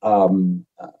COVID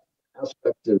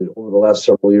aspect over the last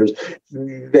several years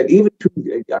that even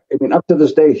up to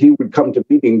this day, he would come to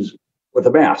meetings with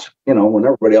a mask, when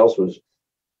everybody else was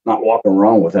not walking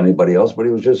around with anybody else, but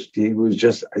he was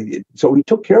just, so he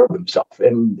took care of himself.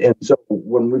 And so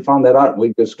when we found that out,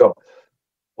 we just go,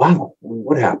 wow,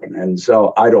 what happened? And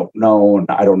so I don't know. And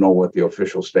I don't know what the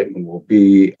official statement will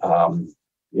be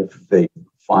if they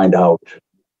find out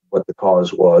what the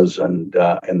cause was and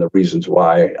the reasons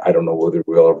why. I don't know whether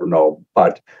we'll ever know,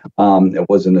 but it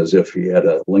wasn't as if he had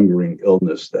a lingering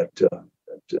illness that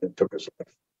took his life.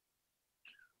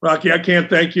 Rocky, I can't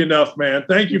thank you enough, man.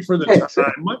 Thank you for the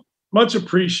time. Much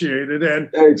appreciated.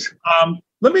 And thanks. Are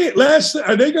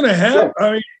they going to have,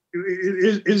 I mean,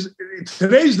 is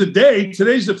today's the day,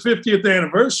 today's the 50th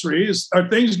anniversary. Are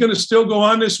things going to still go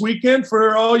on this weekend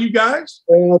for all you guys?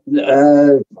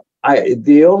 The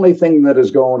only thing that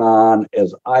is going on,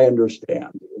 as I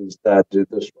understand, is that the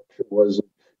structure was,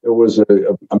 there was a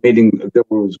meeting, there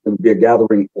was going to be a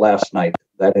gathering last night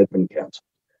that had been canceled.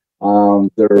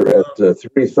 There at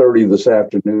 3:30 this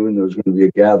afternoon, there's going to be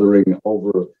a gathering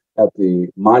over at the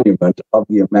monument of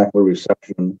the Immaculate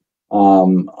Reception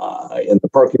in the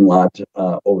parking lot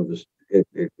over this at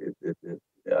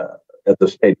the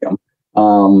stadium.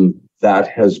 That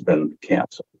has been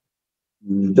canceled.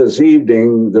 This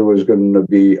evening, there was going to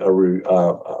be a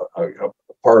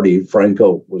party.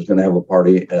 Franco was going to have a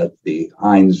party at the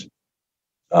Heinz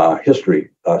History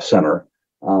Center,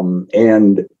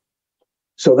 and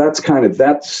so that's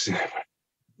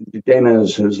Dana,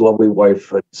 his lovely wife,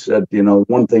 had said,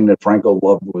 one thing that Franco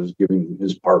loved was giving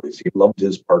his parties. He loved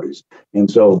his parties. And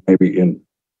so maybe in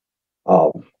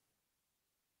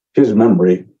his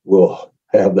memory, we'll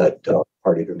have that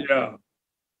party tonight. Yeah.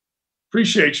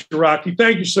 Appreciate you, Rocky.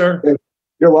 Thank you, sir.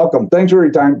 You're welcome. Thanks for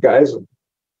your time, guys.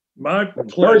 My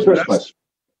pleasure. Merry Christmas.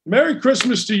 Merry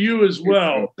Christmas to you as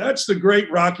well. That's the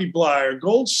great Rocky Bleier,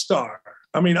 Gold Star.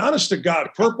 I mean, honest to God,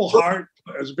 Purple Heart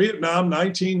as Vietnam,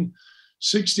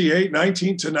 1968,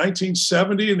 19 to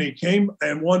 1970, and he came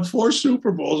and won 4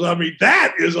 Super Bowls. I mean,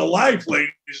 that is a life,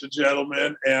 ladies and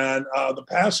gentlemen. And the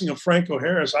passing of Franco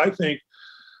Harris, I think,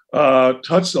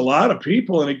 touched a lot of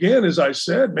people. And again, as I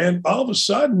said, man, all of a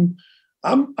sudden,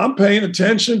 I'm paying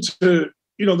attention to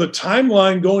the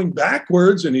timeline going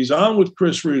backwards, and he's on with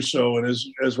Chris Russo. And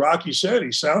as Rocky said,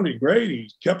 he sounded great. He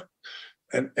kept.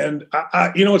 And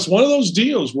I it's one of those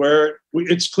deals where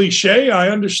it's cliche. I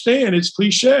understand it's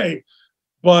cliche,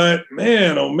 but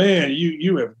man, oh man,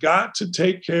 you have got to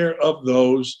take care of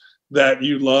those that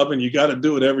you love, and you got to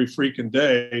do it every freaking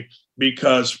day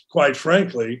because, quite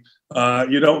frankly,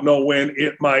 you don't know when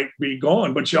it might be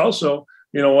gone. But you also,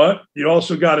 you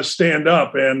also got to stand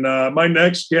up. And my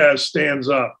next guest stands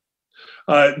up.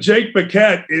 Jake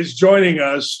Paquette is joining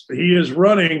us. He is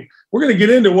running. We're going to get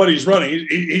into what he's running.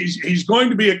 He's going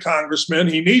to be a congressman.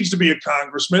 He needs to be a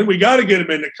congressman. We got to get him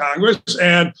into Congress,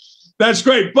 and that's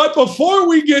great. But before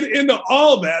we get into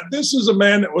all that, this is a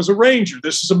man that was a Ranger.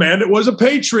 This is a man that was a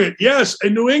Patriot. Yes, a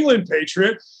New England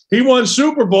Patriot. He won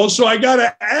Super Bowls. So I got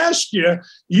to ask you,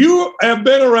 you have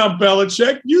been around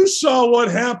Belichick. You saw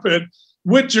what happened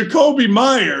with Jacoby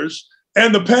Myers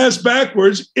and the pass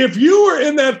backwards. If you were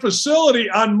in that facility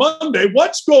on Monday,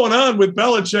 what's going on with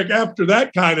Belichick after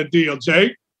that kind of deal,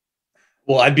 Jake?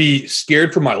 Well, I'd be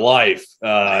scared for my life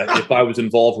if I was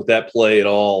involved with that play at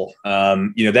all.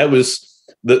 That was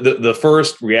the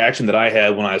first reaction that I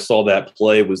had when I saw that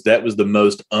play was that was the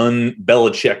most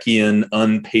un-Belichickian,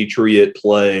 un-Patriot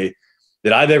play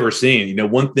that I've ever seen.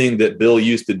 One thing that Bill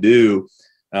used to do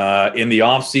in the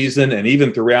off season and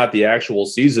even throughout the actual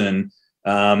season.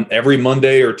 Every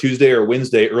Monday or Tuesday or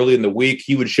Wednesday early in the week,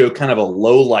 he would show kind of a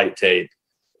low light tape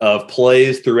of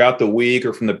plays throughout the week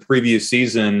or from the previous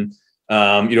season,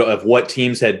 of what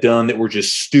teams had done that were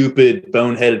just stupid,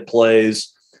 boneheaded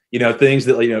plays, things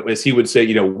that, as he would say,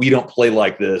 we don't play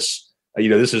like this.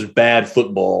 This is bad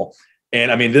football.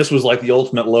 And I mean, this was like the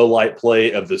ultimate low light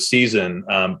play of the season,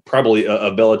 probably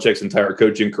of Belichick's entire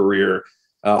coaching career.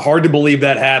 Hard to believe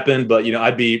that happened, but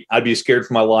I'd be scared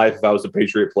for my life if I was a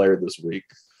Patriot player this week.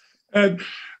 And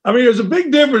I mean, there's a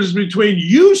big difference between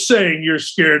you saying you're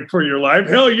scared for your life.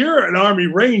 Hell, you're an Army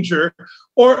Ranger,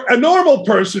 or a normal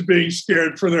person being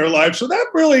scared for their life. So that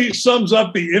really sums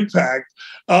up the impact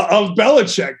of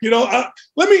Belichick.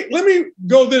 Let me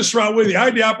go this route with you. I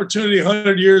had the opportunity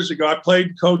 100 years ago. I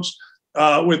played coach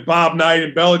with Bob Knight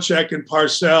and Belichick and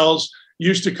Parcells.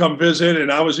 Used to come visit,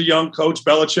 and I was a young coach.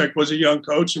 Belichick was a young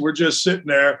coach, and we're just sitting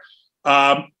there.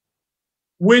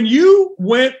 When you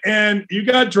went and you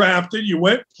got drafted, you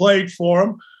went played for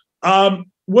him.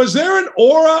 Was there an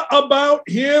aura about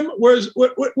him? Was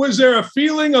there a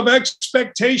feeling of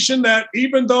expectation that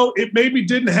even though it maybe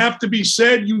didn't have to be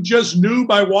said, you just knew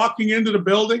by walking into the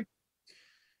building?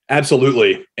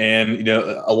 Absolutely. And,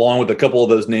 along with a couple of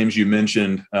those names you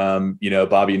mentioned,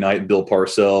 Bobby Knight and Bill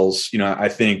Parcells, I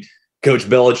think Coach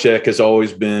Belichick has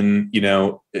always been,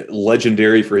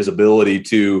 legendary for his ability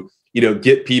to,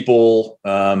 get people,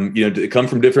 to come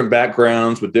from different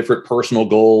backgrounds with different personal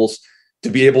goals, to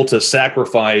be able to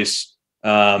sacrifice,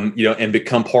 and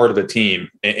become part of a team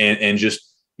and just,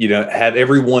 have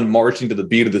everyone marching to the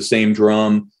beat of the same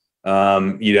drum,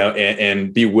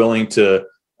 and be willing to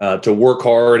work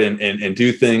hard and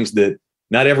do things that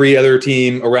not every other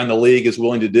team around the league is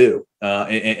willing to do,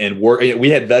 and work. We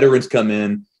had veterans come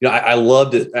in. I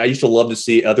loved it. I used to love to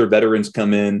see other veterans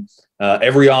come in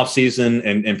every offseason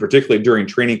and particularly during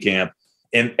training camp.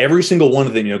 And every single one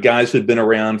of them, guys who had been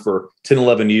around for 10,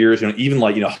 11 years, even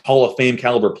Hall of Fame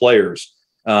caliber players,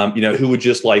 who would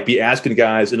just be asking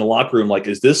guys in the locker room,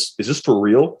 is this for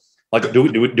real?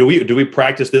 Do we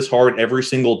practice this hard every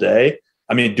single day?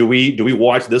 I mean, do we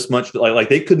watch this much? Like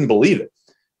they couldn't believe it,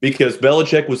 because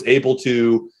Belichick was able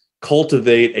to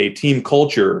cultivate a team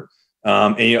culture.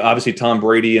 And obviously Tom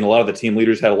Brady and a lot of the team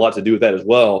leaders had a lot to do with that as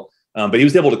well. But he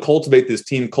was able to cultivate this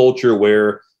team culture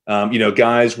where,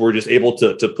 guys were just able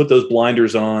to put those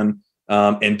blinders on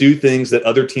and do things that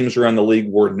other teams around the league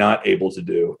were not able to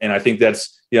do. And I think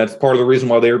that's part of the reason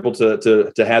why they were able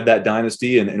to have that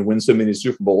dynasty and win so many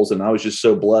Super Bowls. And I was just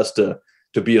so blessed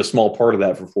to be a small part of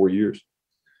that for 4 years.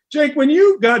 Jake, when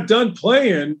you got done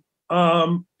playing,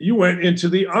 you went into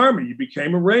the Army. You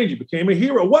became a Ranger. You became a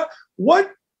hero. What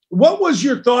was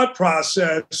your thought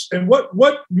process, and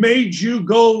what made you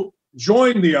go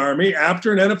join the Army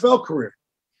after an NFL career?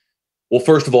 Well,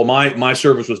 first of all, my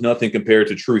service was nothing compared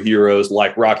to true heroes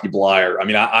like Rocky Bleier. I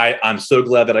mean, I'm so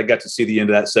glad that I got to see the end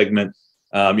of that segment.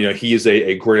 He is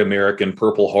a great American,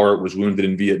 Purple Heart, was wounded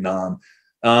in Vietnam.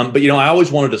 But I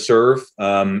always wanted to serve.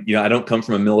 I don't come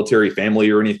from a military family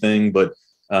or anything, but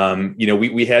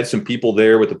we had some people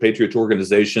there with the Patriots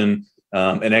organization,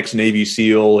 an ex-Navy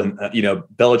SEAL, and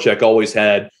Belichick always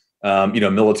had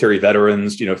military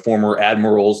veterans, former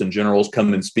admirals and generals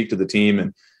come and speak to the team,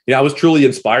 and I was truly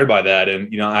inspired by that,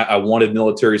 and I wanted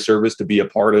military service to be a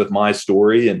part of my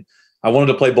story, and I wanted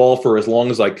to play ball for as long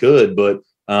as I could. But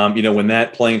when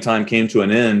that playing time came to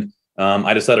an end,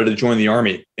 I decided to join the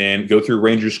Army and go through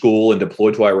Ranger School and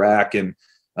deploy to Iraq and,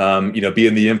 be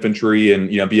in the infantry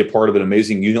and, be a part of an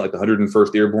amazing unit like the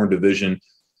 101st Airborne Division.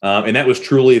 And that was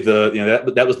truly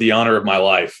that was the honor of my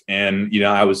life. And,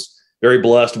 I was very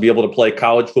blessed to be able to play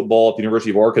college football at the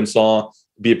University of Arkansas,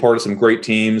 be a part of some great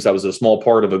teams. I was a small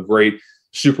part of a great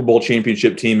Super Bowl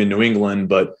championship team in New England,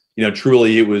 but,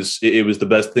 truly it was the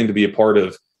best thing to be a part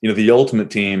of, the ultimate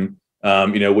team,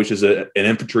 which is an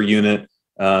infantry unit,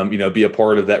 be a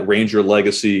part of that Ranger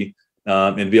legacy,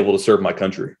 and be able to serve my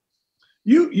country.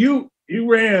 You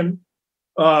ran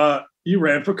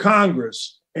for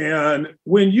Congress. And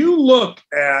when you look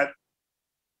at,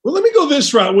 let me go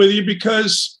this route with you,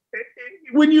 because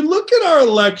when you look at our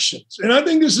elections, and I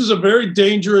think this is a very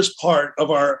dangerous part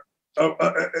of our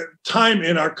time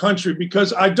in our country,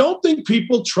 because I don't think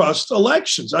people trust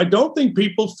elections. I don't think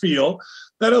people feel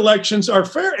that elections are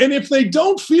fair. And if they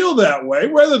don't feel that way,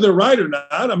 whether they're right or not,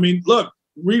 I mean, look,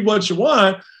 read what you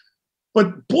want,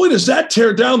 but boy, does that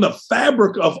tear down the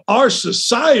fabric of our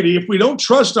society if we don't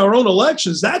trust our own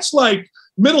elections. That's like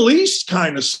Middle East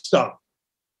kind of stuff.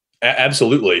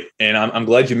 Absolutely. And I'm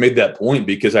glad you made that point,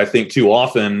 because I think too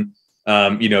often,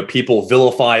 people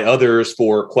vilify others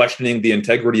for questioning the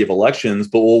integrity of elections.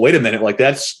 But well, wait a minute, like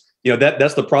that's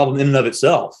the problem in and of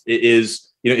itself. It is,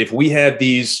 if we have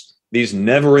these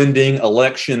never-ending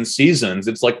election seasons,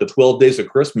 it's like the 12 days of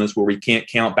Christmas where we can't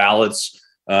count ballots.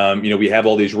 We have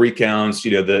all these recounts,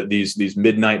 these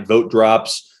midnight vote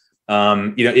drops.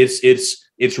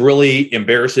 It's really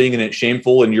embarrassing and it's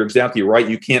shameful. And you're exactly right.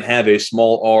 You can't have a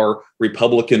small r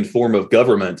Republican form of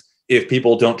government if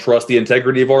people don't trust the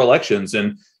integrity of our elections.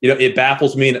 And, it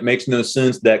baffles me and it makes no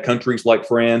sense that countries like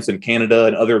France and Canada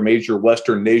and other major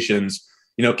Western nations,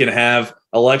 can have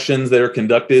elections that are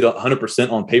conducted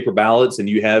 100% on paper ballots, and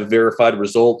you have verified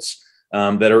results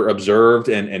that are observed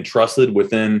and trusted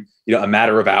within a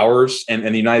matter of hours. And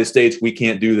in the United States, we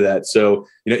can't do that. So,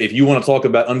 if you want to talk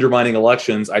about undermining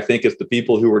elections, I think it's the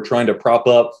people who are trying to prop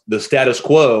up the status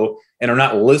quo and are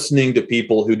not listening to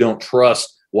people who don't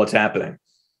trust what's happening.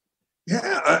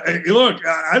 Yeah, look,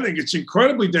 I think it's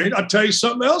incredibly dangerous. I'll tell you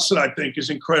something else that I think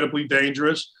is incredibly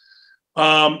dangerous.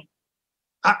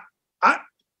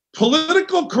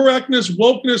 Political correctness,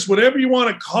 wokeness, whatever you want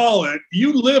to call it,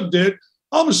 you lived it.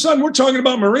 All of a sudden, we're talking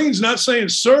about Marines not saying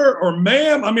sir or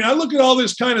ma'am. I mean, I look at all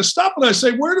this kind of stuff and I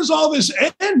say, where does all this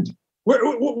end? What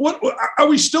are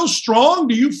we still strong?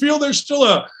 Do you feel there's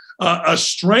still a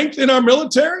strength in our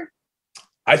military?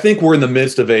 I think we're in the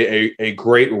midst of a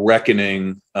great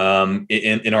reckoning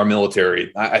in our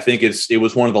military. I think it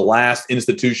was one of the last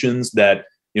institutions that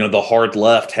the hard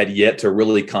left had yet to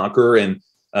really conquer, and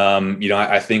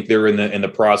I think they're in the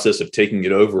process of taking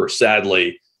it over,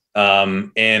 sadly.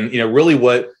 Really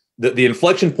what the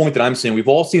inflection point that I'm seeing, we've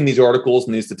all seen these articles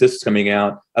and these statistics coming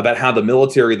out about how the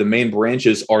military, the main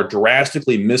branches, are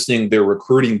drastically missing their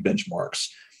recruiting benchmarks.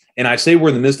 And I say we're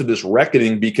in the midst of this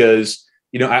reckoning because,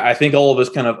 I think all of us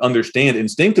kind of understand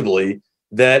instinctively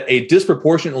that a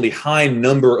disproportionately high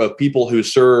number of people who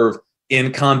serve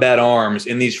in combat arms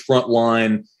in these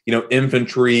frontline,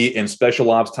 infantry and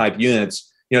special ops type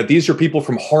units, these are people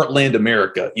from heartland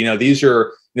America. These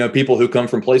are, people who come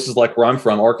from places like where I'm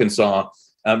from, Arkansas,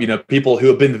 people who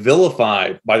have been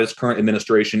vilified by this current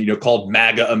administration, called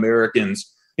MAGA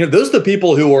Americans. Those are the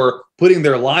people who are putting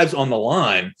their lives on the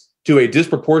line to a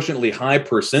disproportionately high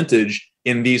percentage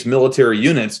in these military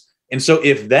units. And so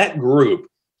if that group,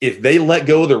 if they let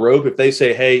go of the rope, if they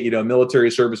say, hey, military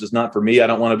service is not for me, I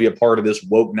don't want to be a part of this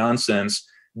woke nonsense,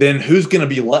 then who's going to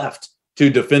be left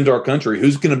to defend our country?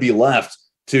 Who's going to be left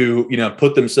to,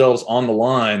 put themselves on the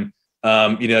line,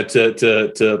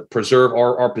 to preserve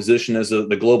our position as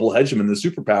the global hegemon, the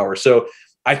superpower? So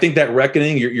I think that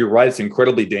reckoning, you're right, it's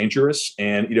incredibly dangerous.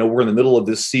 And, we're in the middle of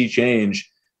this sea change.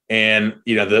 And,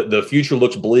 the future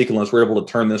looks bleak unless we're able to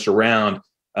turn this around.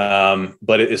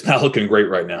 But it's not looking great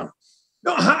right now.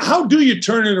 No, how do you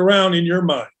turn it around in your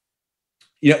mind?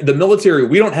 The military,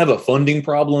 we don't have a funding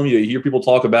problem. You hear people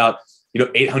talk about,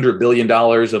 $800 billion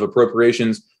of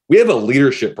appropriations. We have a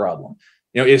leadership problem.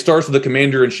 It starts with the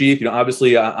commander in chief.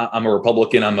 Obviously, I'm a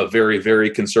Republican. I'm a very, very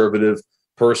conservative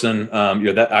person.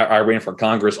 That I ran for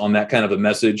Congress on that kind of a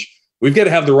message. We've got to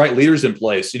have the right leaders in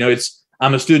place.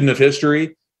 I'm a student of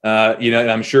history. And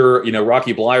I'm sure,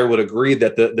 Rocky Bleier would agree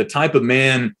that the type of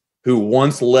man who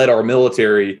once led our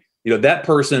military, that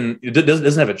person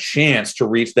doesn't have a chance to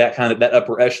reach that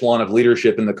upper echelon of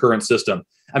leadership in the current system.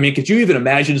 I mean, could you even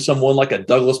imagine someone like a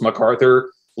Douglas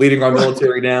MacArthur leading our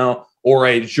military now, or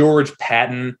a George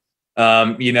Patton?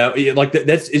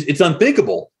 It's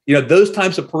unthinkable. Those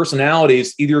types of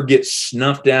personalities either get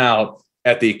snuffed out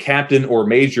at the captain or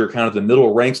major, kind of the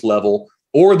middle ranks level,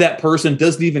 or that person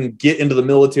doesn't even get into the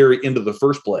military into the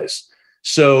first place.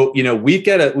 So, we've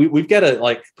got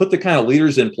to put the kind of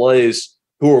leaders in place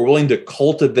who are willing to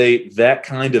cultivate that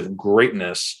kind of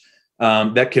greatness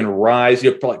that can rise,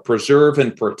 preserve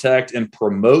and protect and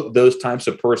promote those types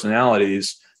of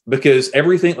personalities. Because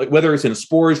everything, like whether it's in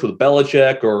sports with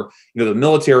Belichick or the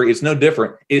military, it's no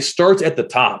different. It starts at the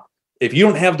top. If you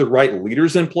don't have the right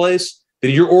leaders in place,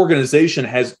 then your organization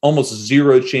has almost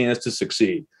zero chance to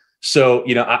succeed. So,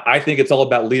 I think it's all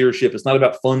about leadership. It's not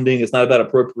about funding. It's not about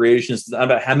appropriations. It's not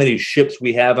about how many ships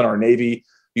we have in our Navy.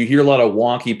 You hear a lot of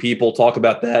wonky people talk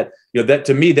about that. That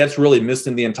to me, that's really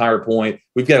missing the entire point.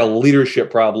 We've got a leadership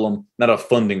problem, not a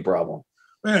funding problem.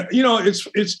 Man,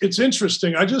 it's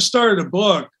interesting. I just started a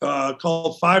book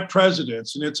called 5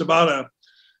 Presidents, and it's about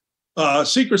a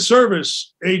Secret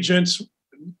Service agent's,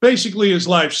 basically his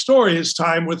life story, his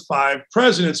time with 5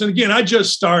 presidents. And again, I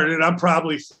just started. I'm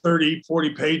probably 30, 40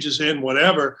 pages in,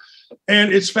 whatever.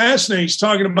 And it's fascinating. He's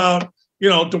talking about,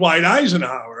 Dwight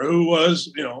Eisenhower, who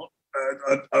was,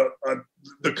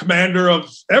 the commander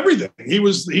of everything. He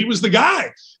was the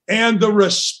guy. And the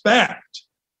respect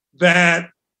that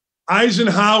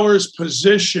Eisenhower's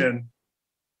position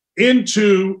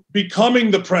into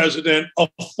becoming the president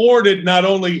afforded not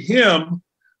only him,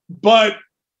 but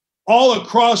all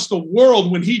across the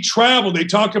world. When he traveled, they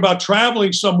talk about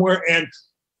traveling somewhere and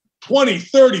 20,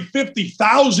 30,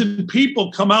 50,000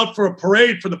 people come out for a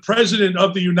parade for the president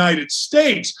of the United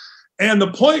States. And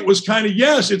the point was kind of,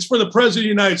 yes, it's for the president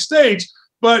of the United States,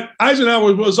 but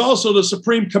Eisenhower was also the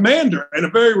supreme commander and a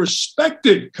very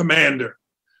respected commander.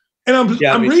 And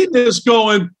I'm reading this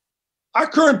going, our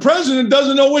current president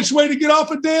doesn't know which way to get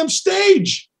off a damn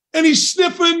stage. And he's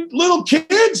sniffing little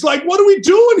kids. Like, what are we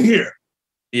doing here?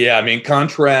 Yeah, I mean,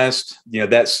 contrast,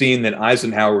 that scene that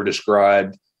Eisenhower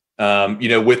described,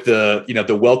 with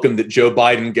the welcome that Joe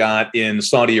Biden got in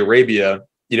Saudi Arabia,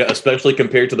 especially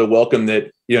compared to the welcome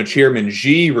that, Chairman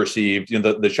Xi received,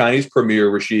 the Chinese premier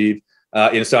received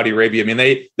in Saudi Arabia. I mean,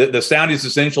 the Saudis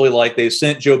essentially like they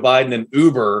sent Joe Biden an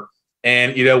Uber.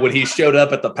 And, when he showed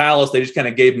up at the palace, they just kind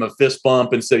of gave him a fist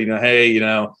bump and said, hey,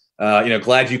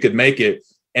 glad you could make it.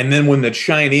 And then when the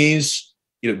Chinese,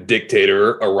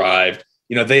 dictator arrived,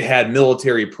 they had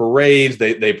military parades.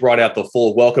 They brought out the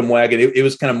full welcome wagon. It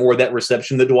was kind of more of that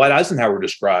reception that Dwight Eisenhower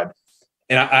described.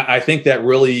 And I think that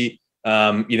really,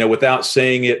 without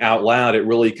saying it out loud, it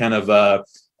really kind of,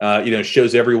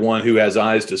 shows everyone who has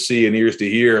eyes to see and ears to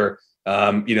hear,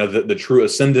 the true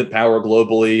ascendant power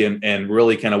globally and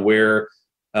really kind of where,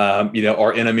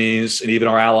 our enemies and even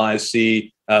our allies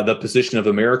see the position of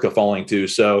America falling to.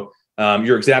 So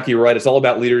you're exactly right. It's all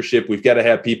about leadership. We've got to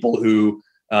have people who,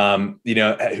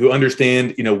 who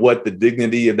understand, what the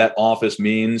dignity of that office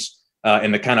means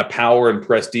and the kind of power and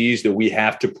prestige that we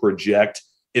have to project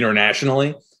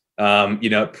internationally.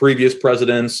 Previous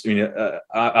presidents,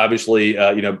 obviously,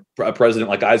 a president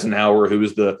like Eisenhower, who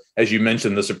was as you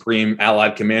mentioned, the supreme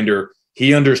allied commander,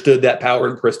 he understood that power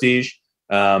and prestige.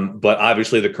 But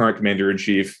obviously the current commander in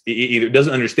chief either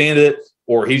doesn't understand it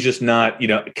or he's just not,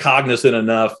 cognizant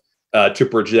enough to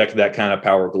project that kind of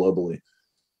power globally.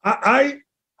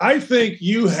 I think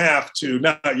you have to,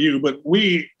 not you, but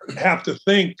we have to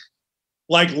think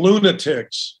like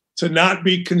lunatics to not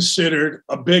be considered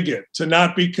a bigot, to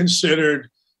not be considered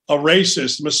a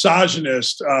racist,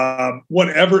 misogynist,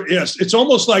 whatever it is. It's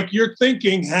almost like your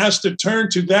thinking has to turn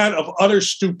to that of utter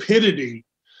stupidity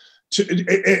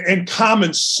and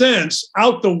common sense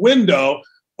out the window,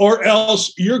 or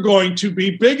else you're going to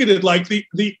be bigoted. Like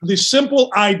the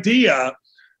simple idea.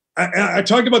 I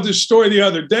talked about this story the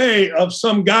other day of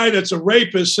some guy that's a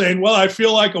rapist saying, well, I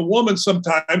feel like a woman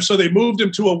sometimes, so they moved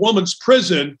him to a woman's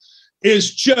prison,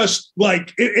 is just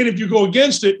like, and if you go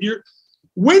against it,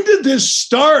 when did this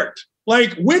start?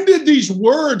 Like, when did these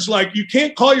words, like, you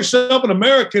can't call yourself an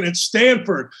American at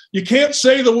Stanford. You can't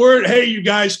say the word, hey, you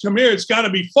guys come here. It's got to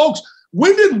be folks.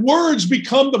 When did words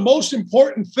become the most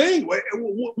important thing?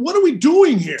 What are we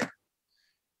doing here?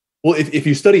 Well, if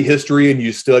you study history and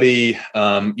you study,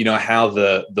 how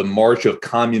the march of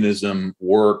communism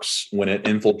works when it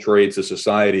infiltrates a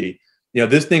society,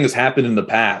 this thing has happened in the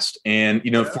past. And,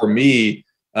 for me,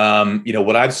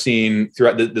 what I've seen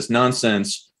throughout this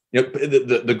nonsense,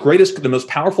 the most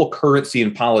powerful currency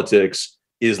in politics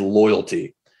is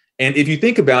loyalty. And if you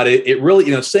think about it, it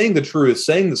really, saying the truth,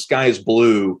 saying the sky is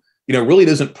blue, really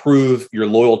doesn't prove your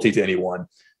loyalty to anyone.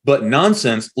 But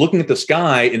nonsense, looking at the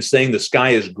sky and saying the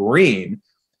sky is green,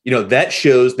 that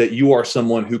shows that you are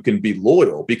someone who can be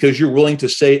loyal because you're willing to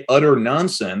say utter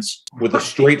nonsense with a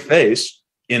straight face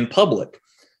in public.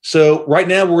 So right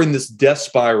now we're in this death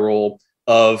spiral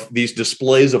of these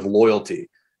displays of loyalty.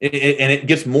 And it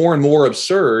gets more and more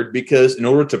absurd because in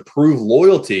order to prove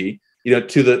loyalty,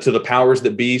 to the powers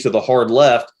that be, to the hard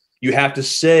left, you have to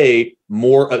say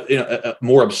more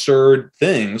absurd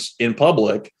things in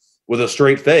public with a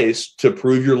straight face to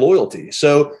prove your loyalty.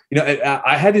 So,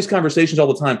 I had these conversations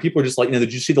all the time. People are just like,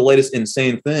 did you see the latest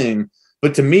insane thing?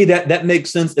 But to me, that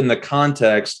makes sense in the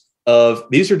context of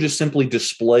these are just simply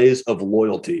displays of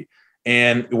loyalty.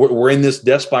 And we're in this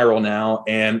death spiral now.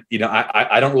 And,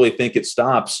 I don't really think it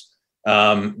stops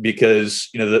because,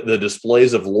 the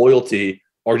displays of loyalty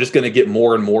are just going to get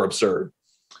more and more absurd.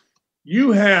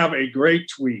 You have a great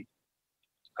tweet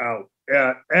out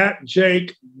at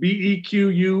Jake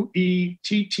BEQUETTE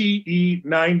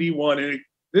 91. And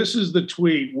this is the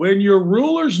tweet. When your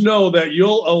rulers know that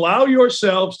you'll allow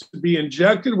yourselves to be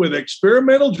injected with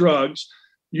experimental drugs,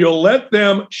 you'll let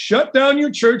them shut down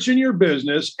your church and your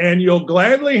business, and you'll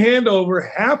gladly hand over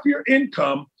half your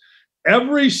income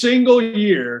every single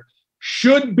year.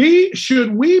 Should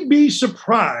we be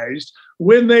surprised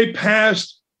when they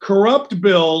passed corrupt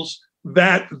bills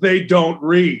that they don't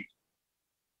read?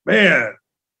 Man,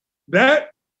 that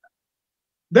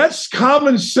that's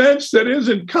common sense that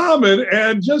isn't common.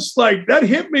 And just like that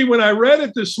hit me when I read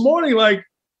it this morning, like,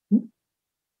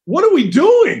 what are we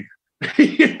doing?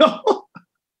 You know?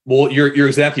 Well, you're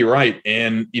exactly right,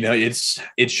 and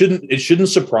it shouldn't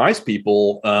surprise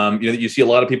people. That you see a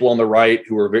lot of people on the right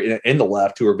who are and the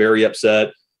left who are very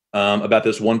upset about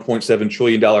this $1.7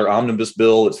 trillion omnibus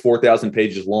bill. It's 4,000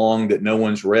 pages long that no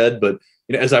one's read. But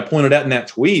as I pointed out in that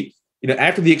tweet,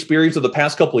 after the experience of the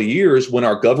past couple of years, when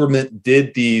our government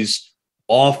did these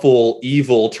awful,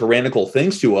 evil, tyrannical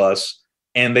things to us,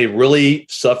 and they really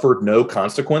suffered no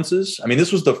consequences. I mean,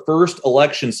 this was the first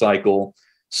election cycle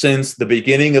since the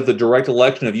beginning of the direct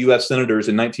election of U.S. senators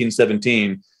in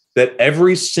 1917 that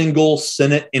every single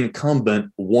Senate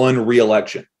incumbent won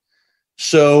re-election.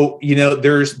 So,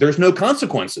 there's no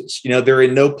consequences. They're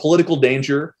in no political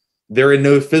danger. They're in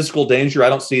no physical danger. I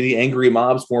don't see any angry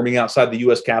mobs forming outside the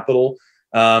U.S. Capitol.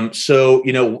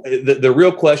 The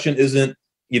real question isn't,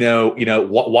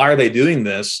 why are they doing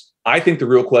this? I think the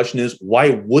real question is, why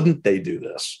wouldn't they do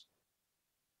this?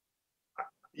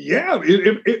 Yeah,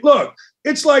 look,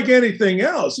 it's like anything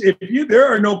else. There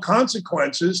are no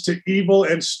consequences to evil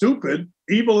and stupid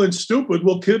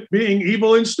will keep being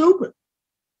evil and stupid.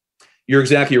 You're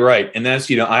exactly right. And that's,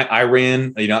 I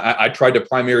ran, I tried to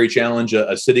primary challenge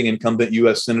a sitting incumbent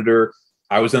U.S. senator.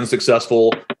 I was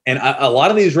unsuccessful. And a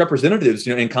lot of these representatives,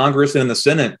 in Congress and in the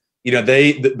Senate,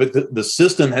 the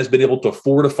system has been able to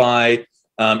fortify,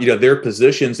 their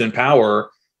positions in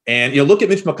power. And, look at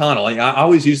Mitch McConnell. I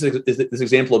always use this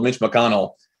example of Mitch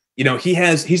McConnell.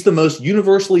 He's the most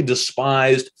universally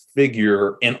despised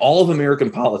figure in all of American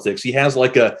politics. He has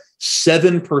like a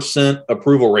 7%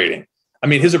 approval rating. I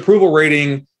mean, his approval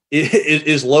rating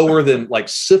is lower than like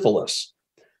syphilis,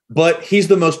 but he's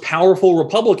the most powerful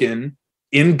Republican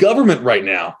in government right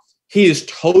now. He is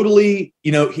totally,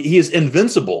 he is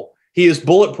invincible. He is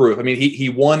bulletproof. I mean, he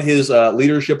won his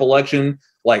leadership election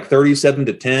like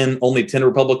 37-10. Only 10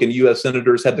 Republican U.S.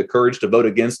 senators had the courage to vote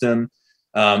against him.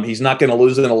 He's not going to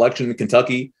lose an election in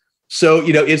Kentucky. So,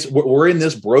 we're in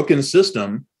this broken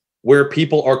system where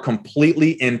people are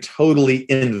completely and totally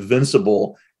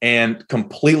invincible and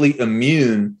completely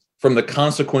immune from the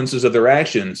consequences of their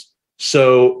actions.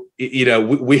 So,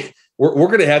 we're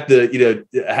going to have to,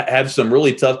 have some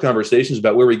really tough conversations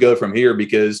about where we go from here,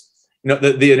 because,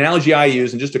 the analogy I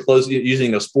use, and just to close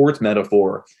using a sports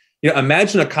metaphor,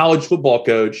 imagine a college football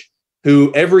coach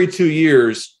who every 2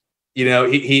 years,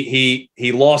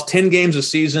 he lost 10 games a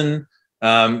season.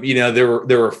 There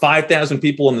were 5,000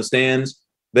 people in the stands,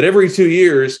 but every 2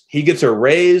 years he gets a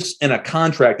raise and a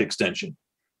contract extension.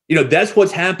 That's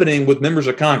what's happening with members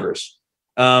of Congress,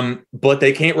 but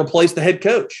they can't replace the head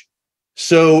coach.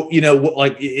 So,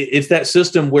 it's that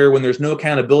system where when there's no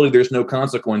accountability, there's no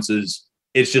consequences.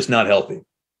 It's just not healthy.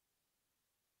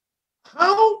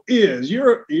 How is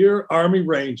your Army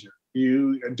Ranger?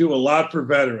 You do a lot for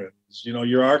veterans.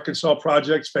 Your Arkansas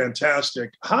project's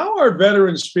fantastic. How are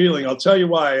veterans feeling? I'll tell you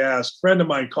why I asked. A friend of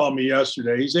mine called me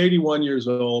yesterday. He's 81 years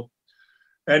old,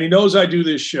 and he knows I do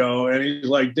this show. And he's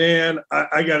like, Dan,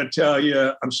 I got to tell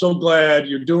you, I'm so glad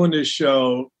you're doing this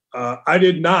show. I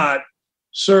did not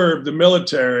serve the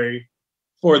military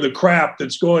for the crap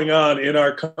that's going on in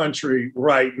our country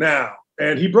right now.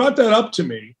 And he brought that up to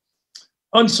me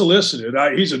unsolicited.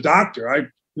 He's a doctor. I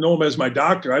know him as my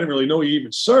doctor. I didn't really know he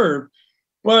even served.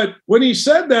 But when he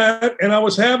said that, and I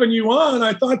was having you on,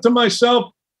 I thought to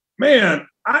myself, man,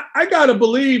 I got to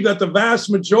believe that the vast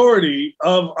majority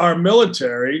of our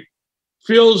military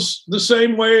feels the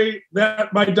same way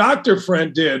that my doctor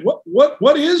friend did.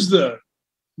 What is the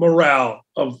morale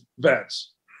of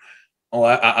vets?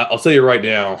 Well, I'll tell you right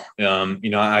now,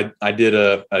 I did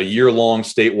a year-long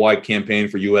statewide campaign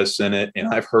for U.S. Senate, and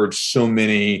I've heard so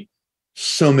many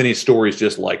stories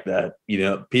just like that.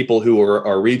 People who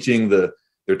are reaching their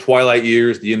twilight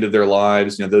years, the end of their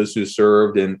lives, those who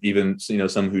served, and even,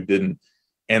 some who didn't.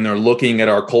 And they're looking at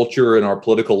our culture and our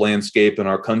political landscape and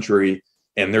our country,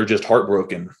 and they're just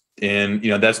heartbroken. And,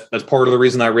 that's part of the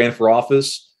reason I ran for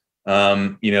office.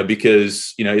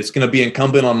 Because, it's going to be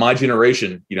incumbent on my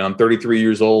generation. I'm 33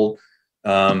 years old.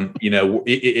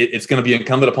 It's going to be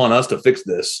incumbent upon us to fix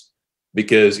this,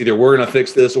 because either we're going to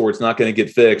fix this or it's not going to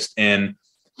get fixed. And,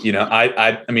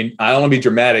 I don't want to be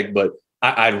dramatic, but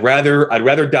I'd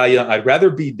rather die young. I'd rather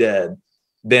be dead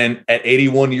than at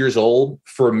 81 years old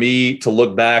for me to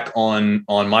look back on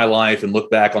my life and look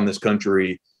back on this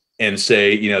country and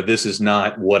say, this is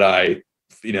not what I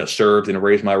served and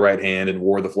raised my right hand and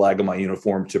wore the flag of my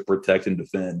uniform to protect and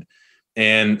defend.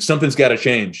 And something's got to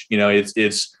change.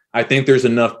 I think there's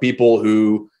enough people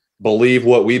who believe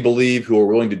what we believe, who are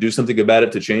willing to do something about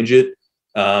it to change it.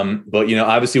 But, you know,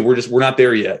 obviously we're not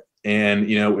there yet. And,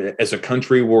 you know, as a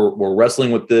country, we're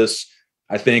wrestling with this.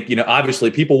 I think, you know, obviously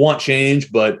people want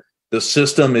change, but the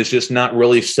system is just not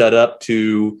really set up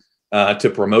to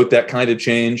promote that kind of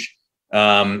change.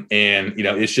 And, you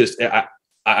know, it's just,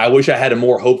 I wish I had a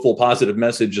more hopeful, positive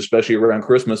message, especially around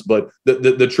Christmas. But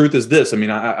the truth is this. I mean,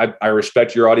 I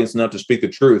respect your audience enough to speak the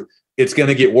truth. It's going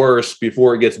to get worse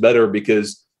before it gets better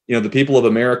because, you know, the people of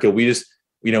America, we just,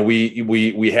 you know,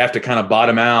 we have to kind of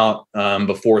bottom out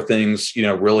before things, you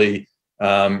know, really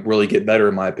get better,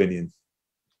 in my opinion.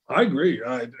 I agree.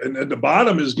 And the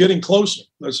bottom is getting closer.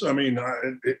 It's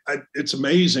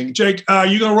amazing. Jake,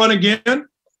 you going to run again?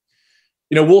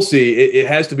 You know, we'll see. It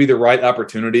has to be the right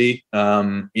opportunity.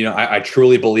 You know, I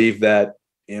truly believe that,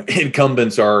 you know,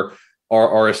 incumbents are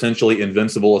essentially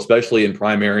invincible, especially in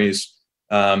primaries.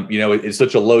 You know, it's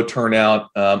such a low turnout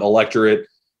electorate.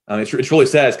 It's really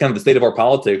sad. It's kind of the state of our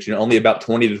politics. You know, only about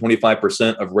 20 to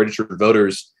 25% of registered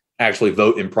voters actually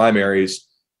vote in primaries.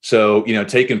 So, you know,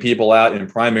 taking people out in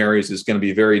primaries is going to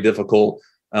be very difficult.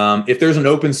 If there's an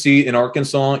open seat in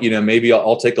Arkansas, you know, maybe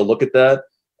I'll take a look at that.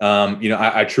 You know,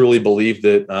 I truly believe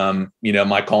that, you know,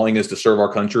 my calling is to serve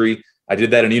our country. I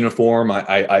did that in uniform.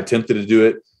 I attempted to do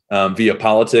it via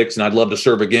politics, and I'd love to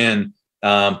serve again.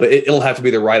 But it'll have to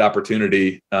be the right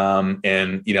opportunity.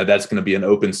 And, you know, that's going to be an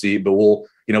open seat, but we'll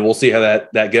see how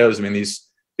that goes. I mean,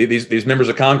 these members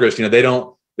of Congress, you know, they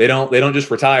don't just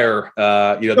retire.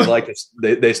 You know,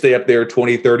 they stay up there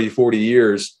 20, 30, 40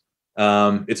 years.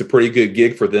 It's a pretty good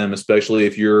gig for them, especially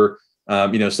if you're,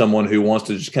 you know, someone who wants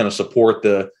to just kind of support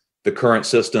the current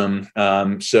system.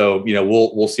 So, you know,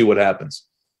 we'll see what happens.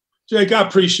 Jake, I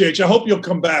appreciate you. I hope you'll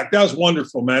come back. That was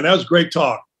wonderful, man. That was great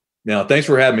talk. No, thanks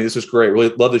for having me. This is great. Really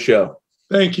love the show.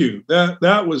 Thank you.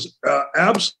 That was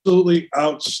absolutely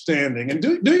outstanding. And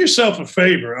do yourself a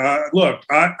favor. Look,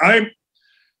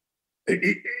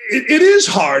 it is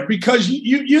hard because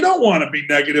you don't want to be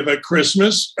negative at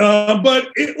Christmas. But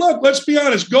look, let's be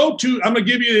honest. I'm going to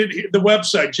give you the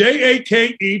website,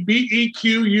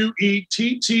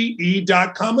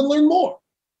 JAKEBEQUETTE.com, and learn more.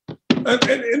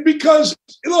 And because,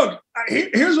 look,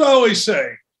 here's what I always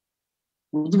say.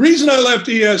 The reason I left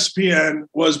ESPN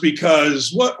was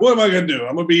because what am I going to do?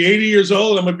 I'm going to be 80 years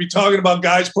old. I'm going to be talking about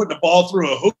guys putting a ball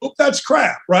through a hoop. That's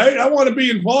crap, right? I want to be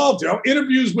involved. You know,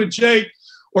 interviews with Jake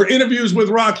or interviews with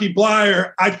Rocky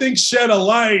Bleier, I think, shed a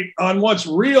light on what's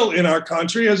real in our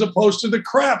country as opposed to the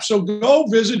crap. So go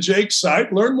visit Jake's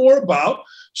site, learn more about,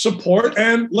 support,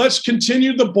 and let's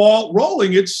continue the ball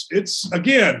rolling. It's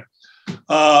again,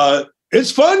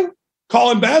 it's fun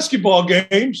calling basketball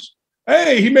games.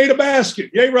 Hey, he made a basket.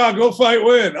 Yay, Rock, go fight,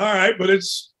 win. All right, but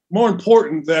it's more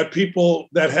important that people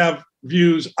that have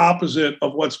views opposite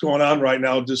of what's going on right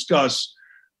now discuss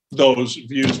those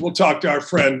views. We'll talk to our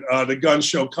friend, the Gun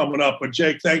Show, coming up. But,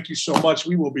 Jake, thank you so much.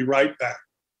 We will be right back.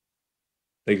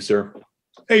 Thank you, sir.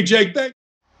 Hey, Jake, thank you.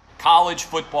 College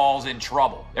football's in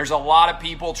trouble. There's a lot of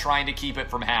people trying to keep it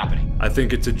from happening. I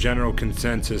think it's a general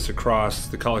consensus across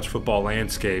the college football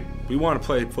landscape. We want to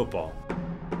play football.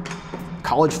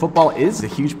 College football is a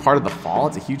huge part of the fall.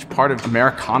 It's a huge part of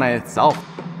Americana itself.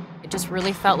 It just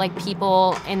really felt like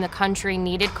people in the country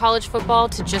needed college football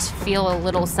to just feel a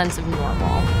little sense of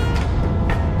normal.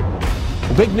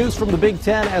 Big news from the Big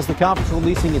Ten as the conference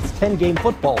releasing its 10-game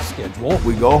football schedule.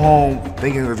 We go home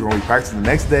thinking there's going to be practice the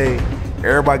next day.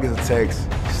 Everybody gets a text,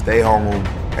 stay home,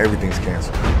 everything's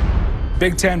canceled.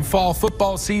 Big Ten fall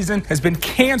football season has been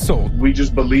canceled. We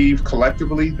just believe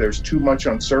collectively there's too much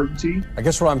uncertainty. I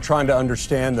guess what I'm trying to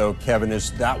understand, though, Kevin,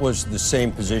 is that was the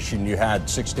same position you had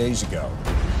 6 days ago.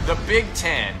 The Big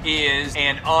Ten is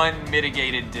an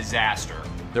unmitigated disaster.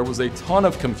 There was a ton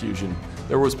of confusion.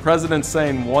 There was presidents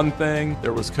saying one thing,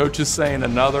 there was coaches saying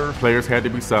another. Players had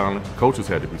to be silent, coaches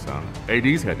had to be silent,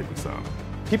 ADs had to be silent.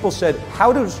 People said,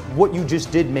 how does what you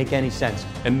just did make any sense?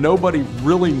 And nobody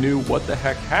really knew what the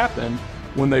heck happened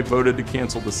when they voted to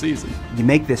cancel the season. You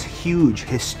make this huge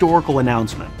historical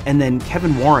announcement, and then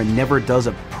Kevin Warren never does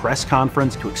a press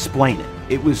conference to explain it.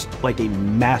 It was like a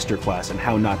masterclass in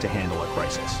how not to handle a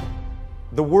crisis.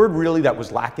 The word really that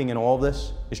was lacking in all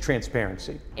this is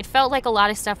transparency. It felt like a lot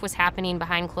of stuff was happening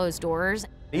behind closed doors.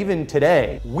 Even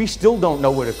today, we still don't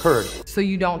know what occurred. So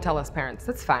you don't tell us parents,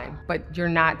 that's fine, but you're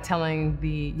not telling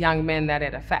the young men that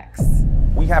it affects.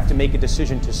 We have to make a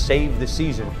decision to save the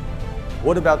season.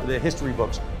 What about the history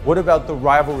books? What about the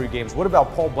rivalry games? What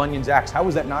about Paul Bunyan's axe? How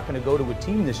is that not going to go to a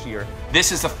team this year?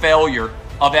 This is a failure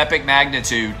of epic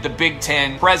magnitude. The Big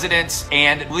Ten presidents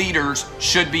and leaders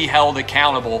should be held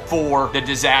accountable for the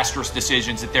disastrous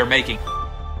decisions that they're making.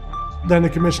 Then the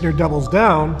commissioner doubles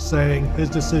down, saying his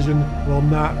decision will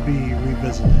not be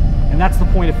revisited. And that's the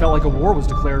point it felt like a war was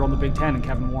declared on the Big Ten and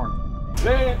Kevin Warren.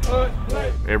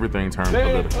 Everything turned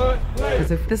political.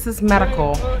 Because if this is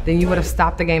medical, then you would have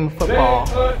stopped the game of football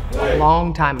a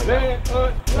long time ago.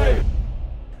 I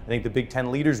think the Big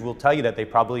Ten leaders will tell you that they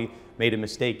probably made a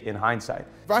mistake in hindsight.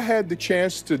 If I had the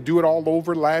chance to do it all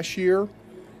over last year,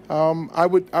 I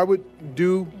would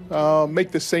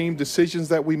make the same decisions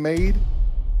that we made.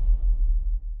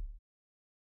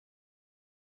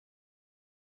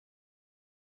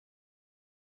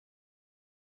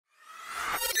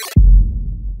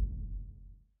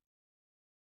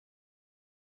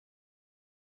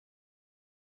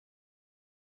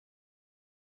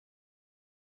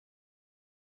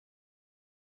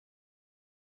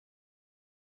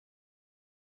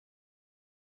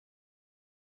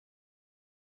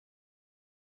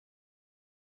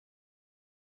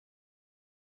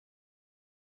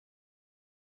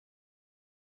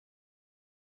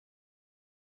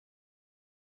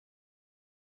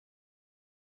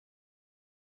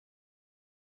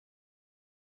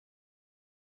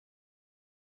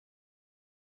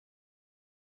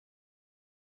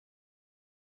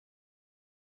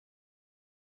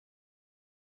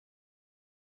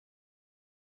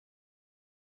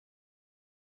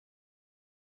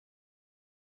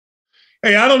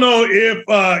 Hey, I don't know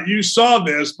if you saw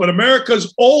this, but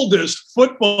America's oldest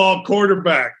football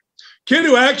quarterback, kid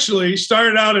who actually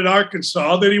started out in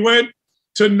Arkansas, then he went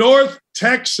to North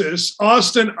Texas,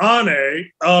 Austin Aune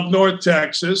of North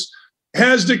Texas,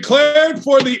 has declared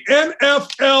for the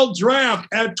NFL draft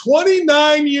at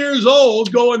 29 years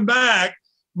old going back.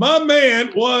 My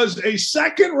man was a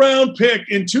second-round pick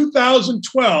in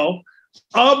 2012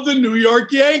 of the New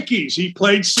York Yankees. He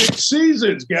played 6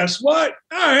 seasons. Guess what?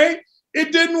 All right.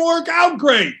 It didn't work out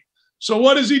great. So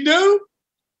what does he do?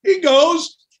 He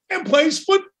goes and plays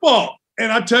football.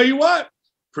 And I tell you what,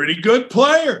 pretty good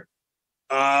player.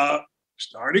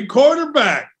 Starting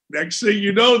quarterback. Next thing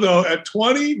you know, though, at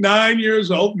 29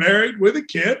 years old, married with a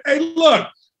kid. Hey, look,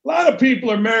 a lot of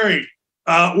people are married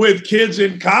with kids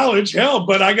in college. Hell,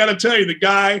 but I got to tell you, the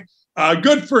guy,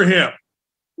 good for him.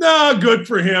 No, good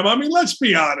for him. I mean, let's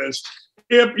be honest.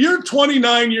 If you're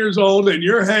 29 years old and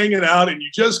you're hanging out and you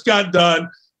just got done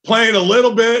playing a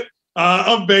little bit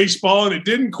of baseball and it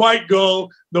didn't quite go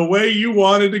the way you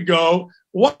wanted to go,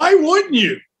 why wouldn't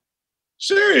you?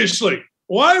 Seriously,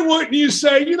 why wouldn't you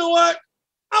say, you know what?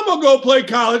 I'm going to go play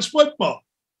college football.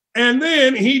 And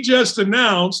then he just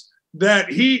announced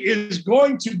that he is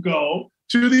going to go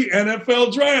to the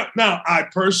NFL draft. Now, I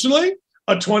personally,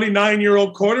 a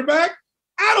 29-year-old quarterback,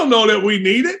 I don't know that we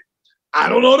need it. I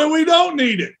don't know that we don't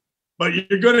need it, but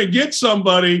you're going to get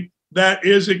somebody that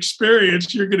is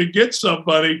experienced. You're going to get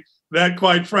somebody that,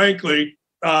 quite frankly,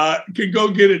 can go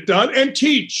get it done and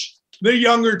teach the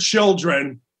younger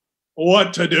children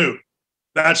what to do.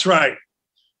 That's right.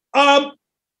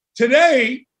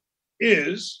 Today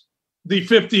is the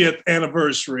 50th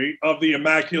anniversary of the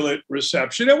Immaculate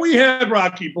Reception, and we had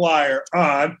Rocky Bleier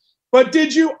on. But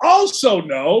did you also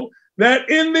know that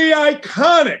in the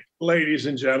iconic, ladies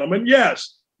and gentlemen,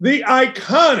 yes, the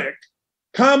iconic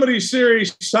comedy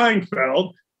series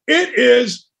Seinfeld, it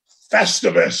is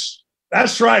Festivus.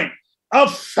 That's right, a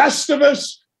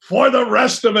Festivus for the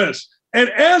rest of us. And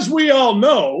as we all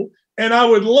know, and I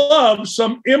would love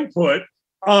some input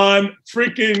on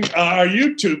freaking our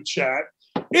YouTube chat,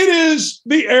 it is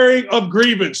the airing of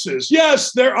grievances.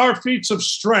 Yes, there are feats of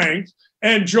strength,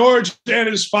 and George and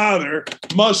his father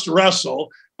must wrestle,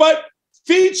 but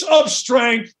feats of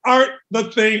strength aren't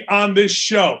the thing on this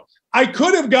show. I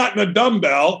could have gotten a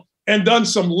dumbbell and done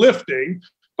some lifting,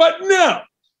 but no,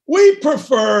 we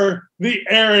prefer the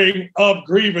airing of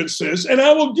grievances. And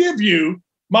I will give you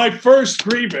my first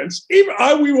grievance.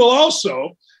 We will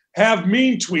also have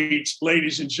mean tweets,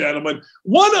 ladies and gentlemen.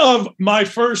 One of my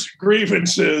first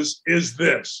grievances is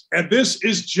this, and this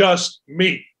is just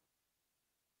me.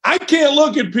 I can't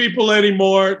look at people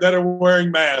anymore that are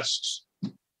wearing masks.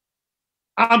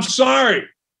 I'm sorry.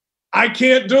 I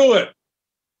can't do it.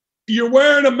 You're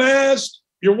wearing a mask.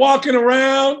 You're walking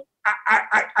around.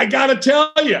 I got to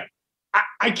tell you,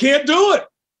 I can't do it.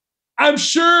 I'm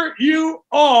sure you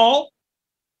all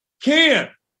can.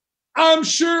 I'm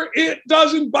sure it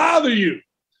doesn't bother you.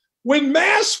 When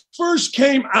masks first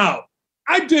came out,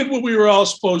 I did what we were all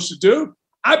supposed to do.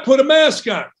 I put a mask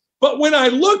on. But when I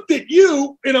looked at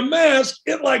you in a mask,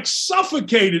 it like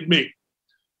suffocated me.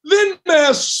 Then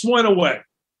masks went away.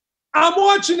 I'm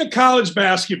watching a college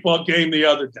basketball game the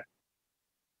other day.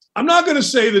 I'm not going to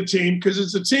say the team because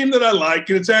it's a team that I like,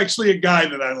 and it's actually a guy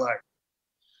that I like.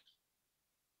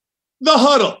 The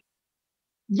huddle.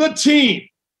 the team.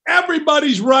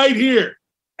 Everybody's right here.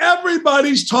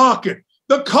 Everybody's talking.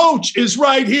 The coach is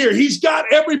right here. He's got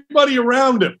everybody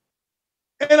around him.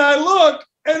 And I look,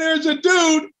 and there's a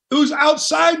dude who's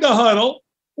outside the huddle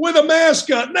with a mask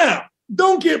on. Now,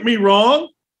 don't get me wrong.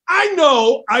 I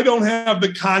know I don't have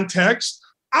the context.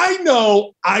 I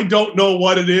know I don't know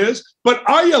what it is, but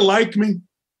are you like me?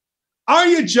 Are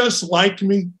you just like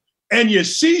me? And you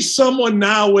see someone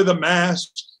now with a mask,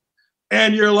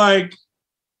 and you're like,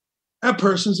 that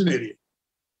person's an idiot.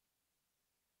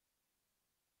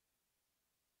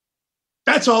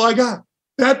 That's all I got.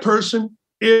 That person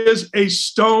is a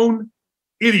stone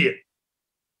idiot.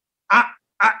 I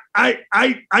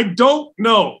don't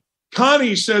know.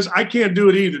 Connie says, I can't do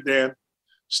it either, Dan.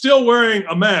 Still wearing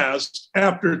a mask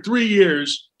after 3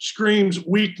 years screams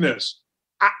weakness.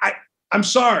 I'm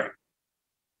sorry.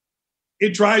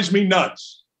 It drives me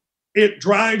nuts. It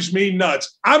drives me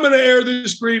nuts. I'm going to air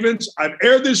this grievance. I've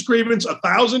aired this grievance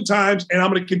 1,000 times, and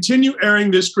I'm going to continue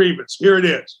airing this grievance. Here it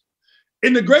is.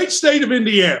 In the great state of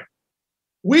Indiana,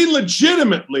 we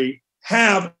legitimately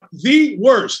have the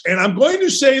worst, and I'm going to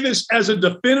say this as a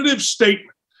definitive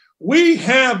statement. We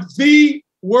have the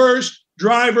worst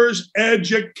driver's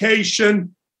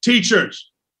education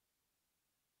teachers.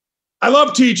 I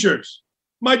love teachers.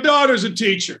 My daughter's a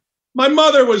teacher. My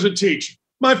mother was a teacher.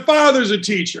 My father's a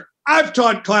teacher. I've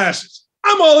taught classes.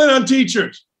 I'm all in on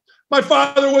teachers. My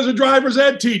father was a driver's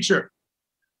ed teacher.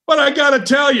 But I got to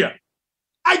tell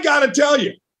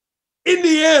you,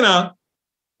 Indiana,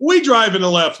 we drive in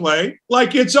the left lane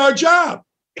like it's our job.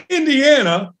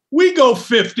 Indiana, we go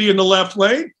 50 in the left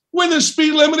lane when the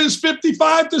speed limit is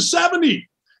 55 to 70.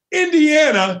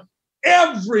 Indiana,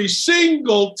 every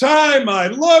single time I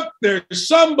look, there's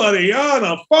somebody on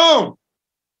a phone.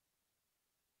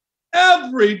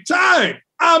 Every time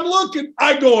I'm looking,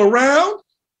 I go around,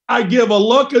 I give a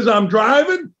look as I'm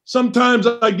driving. Sometimes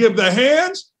I give the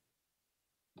hands.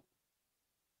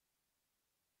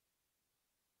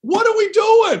 What are we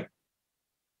doing?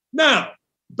 Now,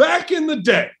 back in the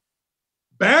day,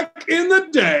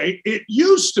 it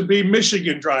used to be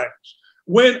Michigan drivers.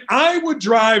 When I would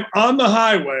drive on the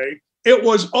highway, it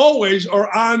was always,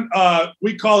 or on,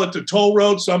 we call it the toll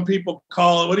road. Some people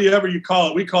call it, whatever you call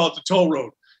it, we call it the toll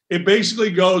road. It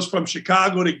basically goes from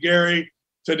Chicago to Gary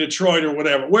to Detroit or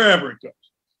whatever, wherever it goes.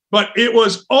 But it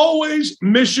was always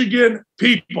Michigan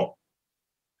people.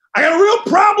 I got a real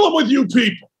problem with you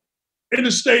people in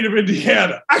the state of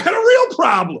Indiana. I got a real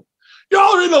problem.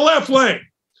 Y'all are in the left lane.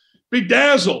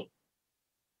 Bedazzled.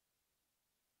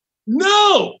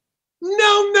 No.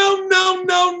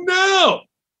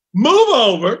 Move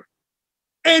over.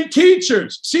 And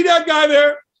teachers, see that guy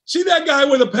there? See that guy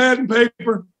with a pad and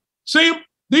paper? See him?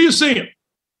 Do you see him?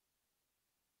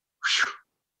 Whew.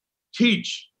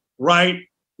 Teach right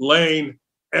lane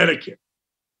etiquette.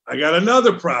 I got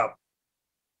another problem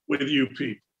with you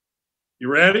people. You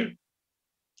ready?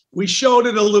 We showed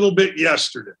it a little bit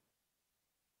yesterday.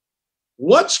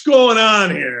 What's going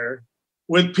on here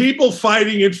with people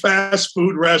fighting in fast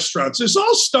food restaurants? This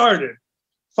all started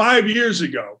 5 years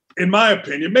ago, in my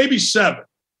opinion, maybe 7,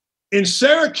 in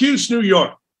Syracuse, New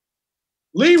York.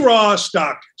 Lee Ross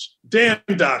Dakich, Dan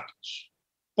Dakich,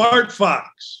 Bart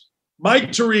Fox,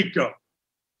 Mike Tirico,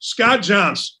 Scott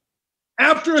Johnson.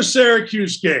 After a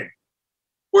Syracuse game,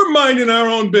 we're minding our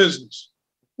own business.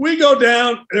 We go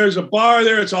down, there's a bar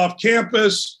there, it's off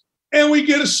campus, and we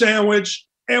get a sandwich,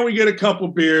 and we get a couple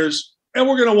beers, and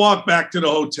we're going to walk back to the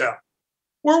hotel.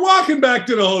 We're walking back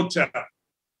to the hotel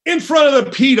in front of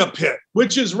the pita pit,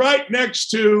 which is right next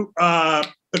to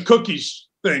the cookies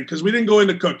thing, because we didn't go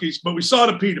into cookies, but we saw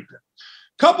the pita pit.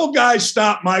 A couple guys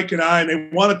stopped Mike and I, and they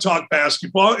want to talk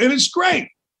basketball, and it's great.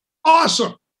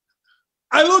 Awesome.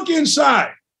 I look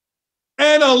inside,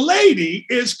 and a lady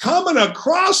is coming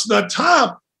across the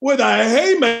top with a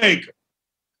haymaker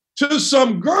to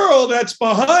some girl that's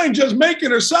behind just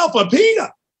making herself a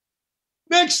pita.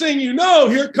 Next thing you know,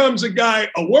 here comes a guy,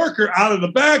 a worker out of the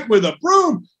back with a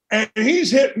broom, and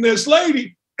he's hitting this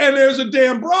lady, and there's a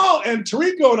damn brawl. And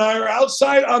Tirico and I are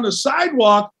outside on the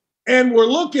sidewalk, and we're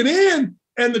looking in,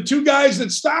 and the two guys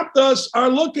that stopped us are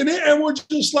looking in, and we're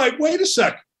just like, wait a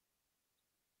second.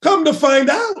 Come to find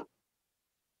out,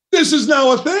 this is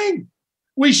now a thing.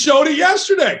 We showed it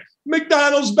yesterday.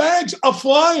 McDonald's bags are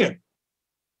flying.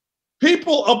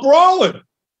 People are brawling.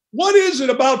 What is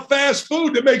it about fast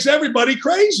food that makes everybody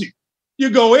crazy? You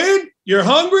go in, you're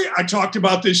hungry. I talked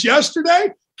about this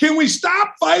yesterday. Can we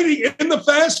stop fighting in the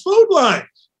fast food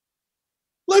lines?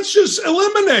 Let's just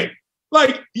eliminate.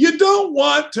 Like, you don't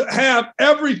want to have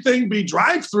everything be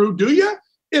drive-through, do you?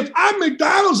 If I'm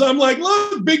McDonald's, I'm like,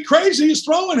 look, Big Crazy is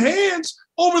throwing hands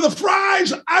over the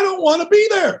fries. I don't want to be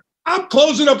there. I'm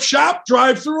closing up shop,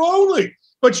 drive-through only.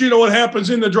 But you know what happens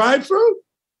in the drive-through?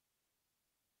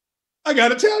 I got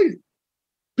to tell you,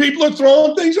 people are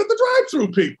throwing things at the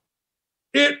drive-through people.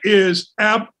 It is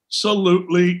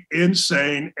absolutely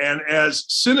insane. And as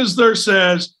Sinister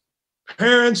says,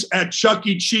 parents at Chuck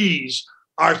E. Cheese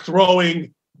are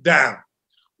throwing down.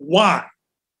 Why?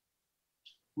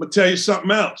 I'm going to tell you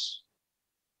something else.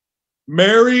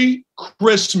 Merry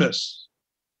Christmas.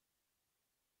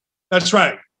 That's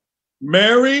right.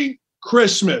 Merry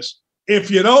Christmas.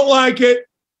 If you don't like it,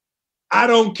 I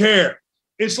don't care.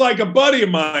 It's like a buddy of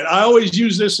mine. I always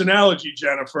use this analogy,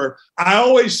 Jennifer. I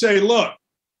always say, look,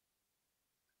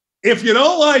 if you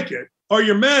don't like it or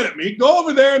you're mad at me, go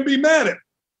over there and be mad at me.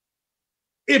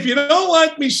 If you don't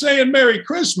like me saying Merry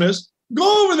Christmas,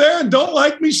 go over there and don't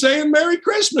like me saying Merry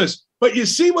Christmas. But you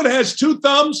see what has two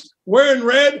thumbs, wearing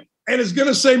red, and is going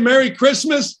to say Merry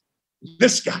Christmas?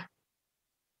 This guy.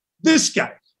 This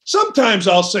guy. Sometimes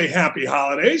I'll say Happy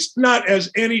Holidays, not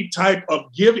as any type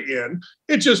of give-in.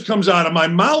 It just comes out of my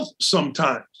mouth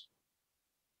sometimes.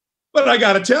 But I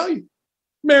got to tell you,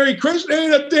 Merry Christmas,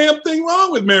 ain't a damn thing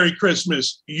wrong with Merry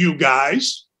Christmas, you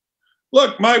guys.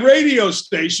 Look, my radio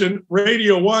station,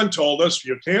 Radio 1, told us,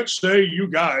 you can't say you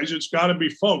guys, it's got to be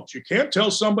folks. You can't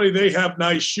tell somebody they have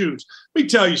nice shoes. Let me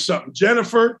tell you something.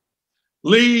 Jennifer,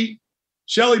 Lee,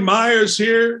 Shelly Myers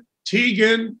here,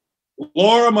 Tegan,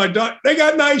 Laura, my daughter, they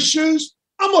got nice shoes.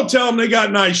 I'm going to tell them they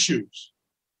got nice shoes.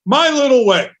 My little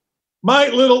way, my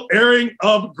little airing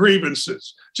of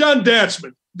grievances. John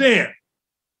Datsman, Dan,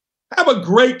 have a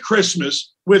great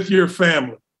Christmas with your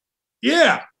family.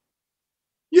 Yeah,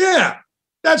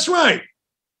 that's right.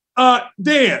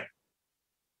 Dan,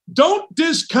 don't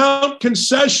discount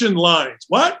concession lines.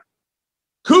 What?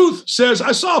 Kuth says,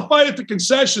 I saw a fight at the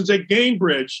concessions at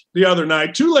Gainbridge the other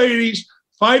night. Two ladies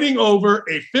fighting over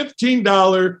a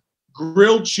 $15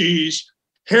 grilled cheese.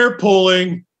 Hair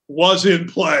pulling was in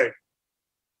play.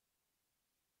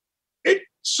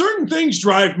 Certain things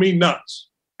drive me nuts.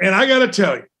 And I got to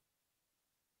tell you,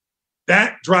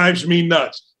 that drives me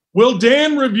nuts. Will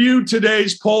Dan review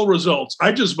today's poll results?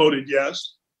 I just voted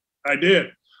yes. I did.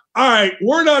 All right.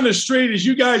 Word on the street is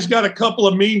you guys got a couple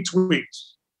of mean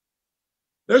tweets.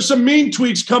 There's some mean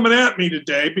tweets coming at me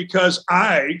today because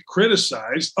I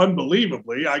criticized,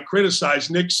 unbelievably, I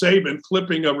criticized Nick Saban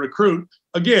flipping a recruit.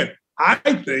 Again, I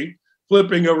think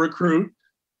flipping a recruit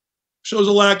shows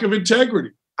a lack of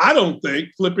integrity. I don't think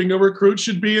flipping a recruit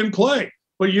should be in play.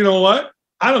 But you know what?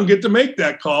 I don't get to make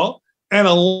that call. And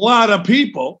a lot of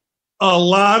people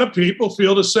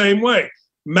feel the same way.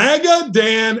 MAGA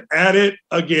Dan at it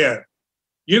again.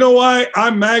 You know why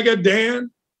I'm MAGA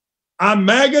Dan? I'm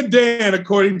MAGA Dan,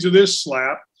 according to this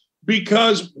slap,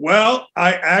 because, well,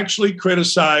 I actually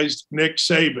criticized Nick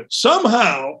Saban.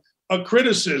 Somehow, a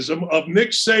criticism of Nick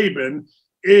Saban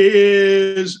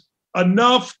is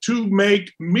enough to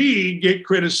make me get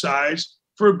criticized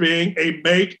for being a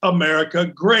Make America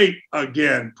Great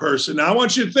Again person. Now, I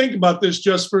want you to think about this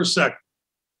just for a second.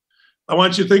 I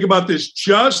want you to think about this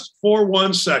just for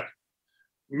 1 second.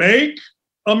 Make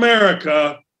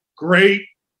America Great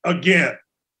Again.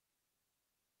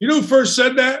 You know who first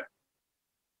said that?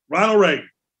 Ronald Reagan.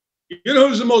 You know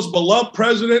who's the most beloved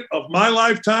president of my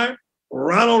lifetime?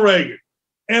 Ronald Reagan.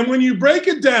 And when you break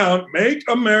it down, Make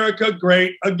America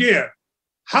Great Again,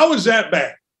 how is that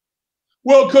bad?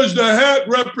 Well, because the hat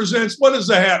represents, what does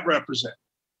the hat represent?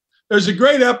 There's a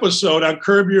great episode on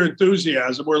Curb Your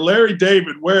Enthusiasm where Larry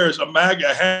David wears a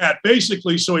MAGA hat,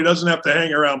 basically so he doesn't have to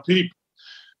hang around people.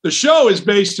 The show is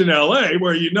based in LA,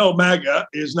 where you know MAGA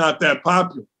is not that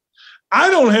popular. I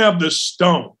don't have the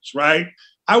stones, right?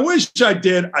 I wish I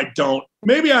did. I don't.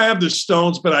 Maybe I have the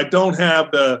stones, but I don't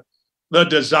have the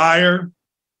desire,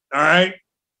 all right?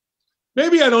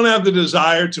 Maybe I don't have the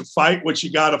desire to fight what you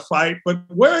got to fight, but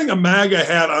wearing a MAGA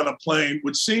hat on a plane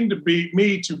would seem to be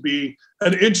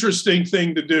an interesting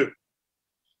thing to do.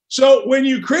 So when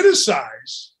you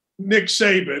criticize Nick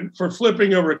Saban for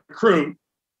flipping a recruit,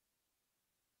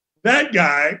 that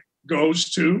guy goes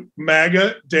to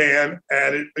MAGA Dan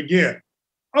at it again.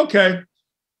 Okay,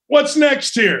 what's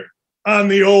next here on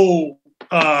the old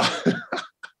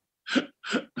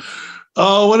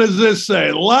what does this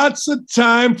say? Lots of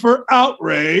time for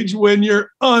outrage when you're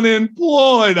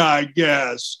unemployed, I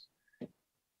guess.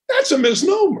 That's a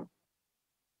misnomer.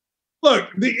 Look,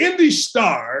 the Indy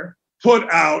Star put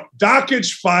out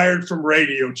Dakich fired from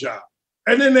radio job,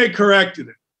 and then they corrected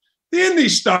it. The Indy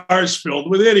Star is filled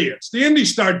with idiots. The Indy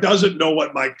Star doesn't know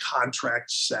what my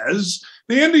contract says.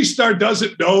 The Indy Star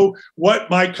doesn't know what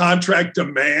my contract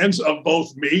demands of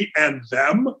both me and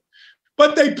them.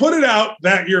 But they put it out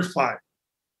that you're fired.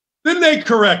 Then they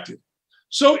corrected.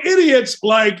 So idiots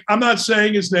like, I'm not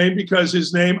saying his name because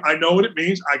his name, I know what it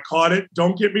means. I caught it.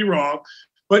 Don't get me wrong.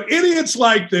 But idiots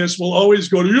like this will always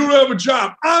go, you don't have a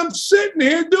job. I'm sitting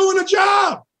here doing a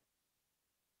job.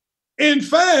 In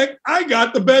fact, I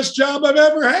got the best job I've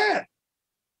ever had.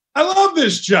 I love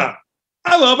this job.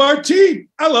 I love our team.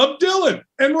 I love Dylan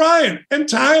and Ryan and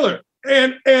Tyler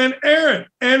and Aaron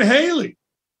and Haley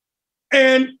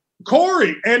and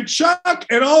Corey and Chuck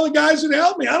and all the guys that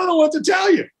helped me. I don't know what to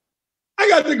tell you. I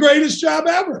got the greatest job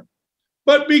ever.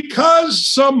 But because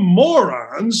some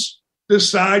morons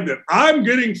decide that I'm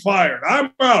getting fired,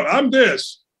 I'm out, I'm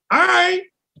this, all right.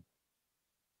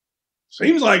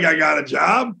 Seems like I got a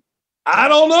job. I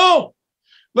don't know.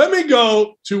 Let me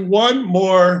go to one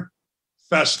more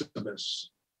Festivus.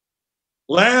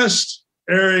 Last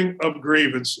airing of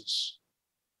grievances.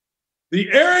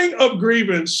 The airing of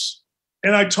grievance,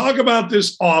 and I talk about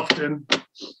this often,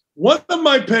 one of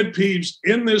my pet peeves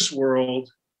in this world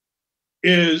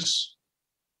is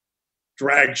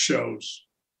drag shows.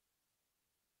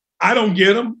 I don't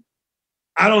get them.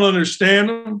 I don't understand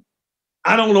them.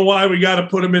 I don't know why we got to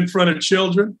put them in front of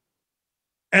children.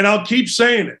 And I'll keep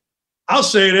saying it. I'll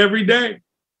say it every day.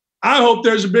 I hope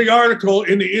there's a big article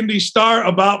in the Indy Star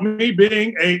about me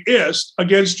being a ist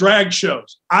against drag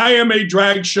shows. I am a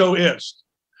drag show-ist.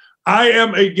 I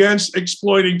am against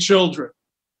exploiting children.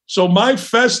 So my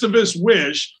Festivus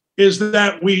wish is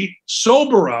that we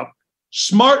sober up,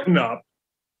 smarten up,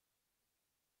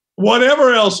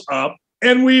 whatever else up,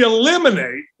 and we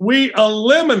eliminate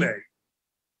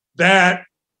that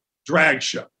drag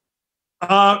show.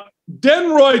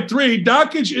 Denroy 3,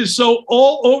 Dakich is so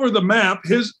all over the map,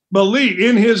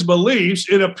 in his beliefs,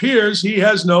 it appears he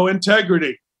has no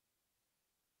integrity.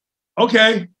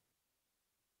 Okay.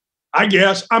 I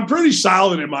guess I'm pretty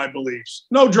solid in my beliefs.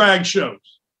 No drag shows.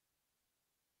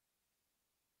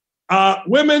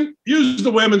 Women, use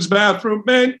the women's bathroom.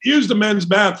 Men, use the men's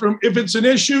bathroom. If it's an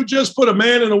issue, just put a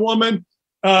man and a woman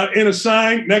in a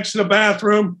sign next to the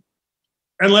bathroom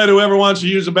and let whoever wants to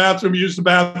use the bathroom use the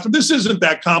bathroom. This isn't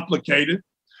that complicated.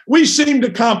 We seem to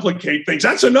complicate things.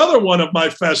 That's another one of my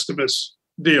Festivus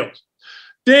deals.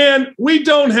 Dan, we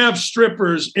don't have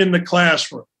strippers in the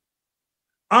classroom.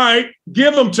 All right,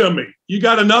 give them to me. You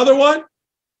got another one?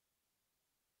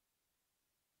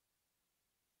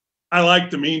 I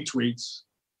like the mean tweets.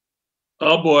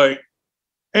 Oh, boy.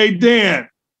 Hey, Dan,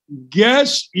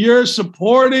 guess you're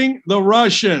supporting the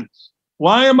Russians.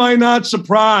 Why am I not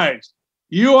surprised?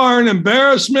 You are an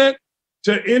embarrassment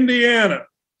to Indiana.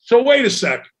 So wait a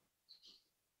second.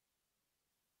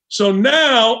 So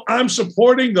now I'm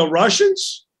supporting the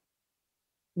Russians?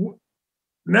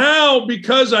 Now,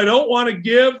 because I don't want to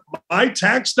give my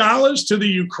tax dollars to the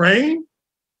Ukrainian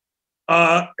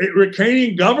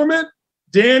government,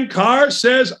 Dan Carr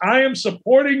says I am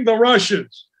supporting the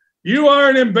Russians. You are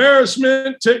an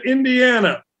embarrassment to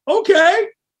Indiana. Okay,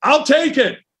 I'll take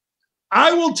it.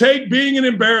 I will take being an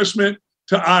embarrassment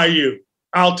to IU.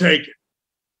 I'll take it.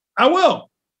 I will.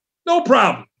 No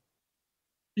problem.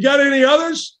 You got any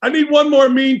others? I need one more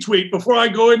mean tweet before I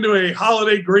go into a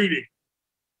holiday greeting.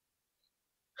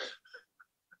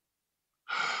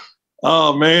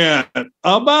 Oh, man.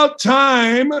 About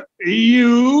time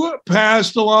you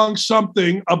passed along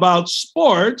something about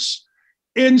sports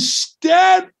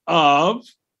instead of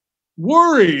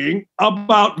worrying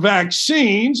about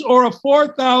vaccines or a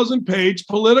 4,000-page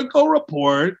political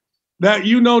report that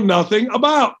you know nothing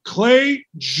about. Clay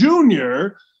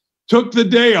Jr. took the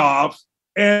day off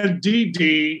and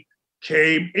DD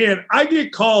came in. I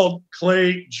get called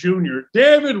Clay Jr.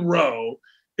 David Rowe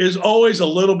is always a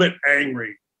little bit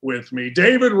angry with me.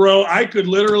 David Rowe, I could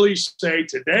literally say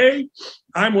today,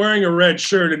 I'm wearing a red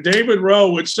shirt, and David Rowe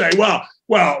would say, well,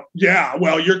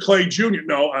 you're Clay Jr.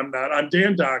 No, I'm not. I'm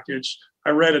Dan Dakich.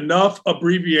 I read enough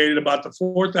abbreviated about the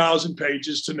 4,000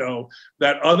 pages to know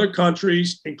that other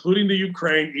countries, including the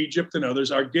Ukraine, Egypt, and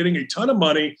others, are getting a ton of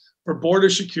money for border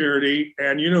security,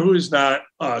 and you know who is not?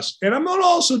 Us. And I'm going to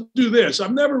also do this.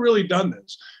 I've never really done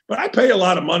this, but I pay a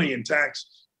lot of money in taxes.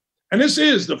 And this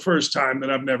is the first time that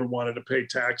I've never wanted to pay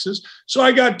taxes. So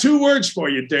I got two words for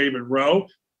you, David Rowe.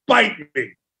 Bite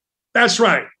me. That's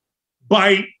right.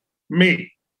 Bite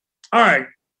me. All right.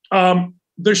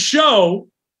 The show,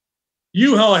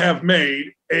 you all have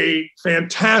made a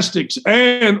fantastic,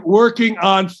 and working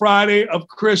on Friday of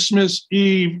Christmas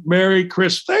Eve. Merry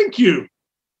Christmas. Thank you.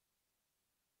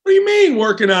 What do you mean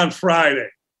working on Friday?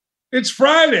 It's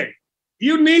Friday.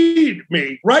 You need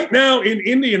me right now in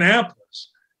Indianapolis.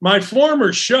 My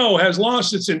former show has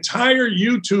lost its entire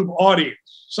YouTube audience.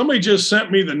 Somebody just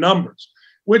sent me the numbers,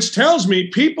 which tells me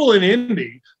people in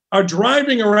Indy are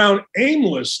driving around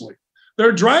aimlessly.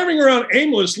 They're driving around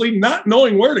aimlessly, not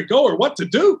knowing where to go or what to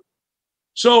do.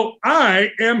 So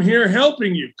I am here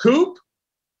helping you. Coop,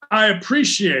 I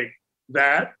appreciate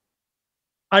that.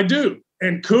 I do.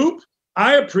 And Coop,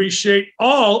 I appreciate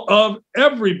all of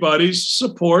everybody's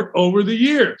support over the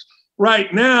years.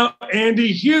 Right now,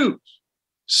 Andy Hughes,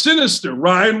 Sinister,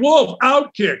 Ryan Wolf,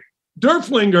 Outkick,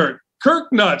 Durflinger,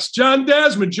 Kirk Nuts, John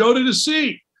Desmond, Joe to the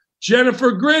Sea,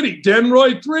 Jennifer Gritty,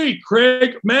 Denroy 3,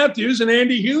 Craig Matthews, and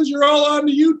Andy Hughes. You're all on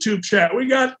the YouTube chat. We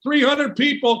got 300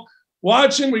 people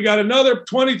watching. We got another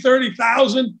 20,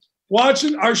 30,000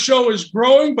 watching. Our show is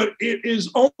growing, but it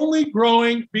is only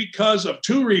growing because of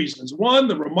two reasons. One,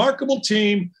 the remarkable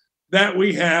team that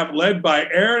we have led by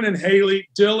Aaron and Haley,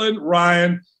 Dylan,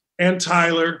 Ryan, and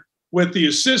Tyler, with the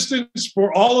assistance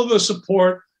for all of the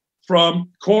support from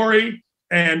Corey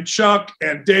and Chuck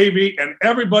and Davey and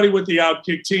everybody with the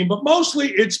Outkick team. But mostly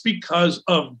it's because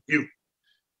of you.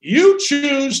 You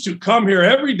choose to come here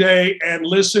every day and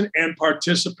listen and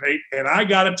participate. And I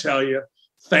got to tell you,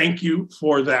 thank you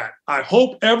for that. I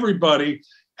hope everybody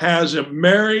has a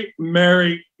Merry,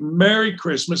 Merry, Merry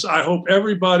Christmas. I hope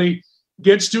everybody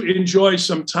gets to enjoy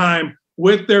some time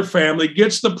with their family,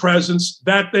 gets the presents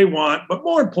that they want, but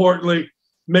more importantly,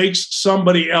 makes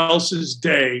somebody else's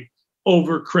day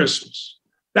over Christmas.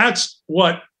 That's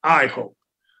what I hope.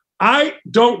 I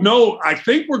don't know. I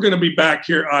think we're going to be back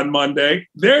here on Monday.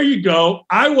 There you go.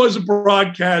 I was a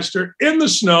broadcaster in the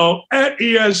snow at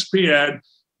ESPN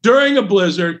during a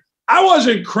blizzard. I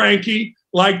wasn't cranky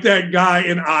like that guy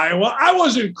in Iowa. I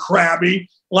wasn't crabby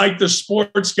like the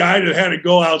sports guy that had to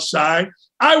go outside.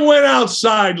 I went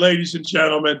outside, ladies and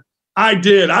gentlemen. I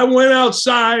did. I went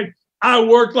outside. I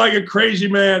worked like a crazy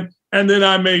man, and then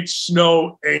I made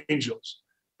snow angels.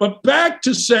 But back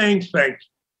to saying thank you.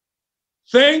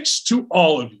 Thanks to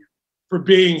all of you for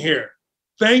being here.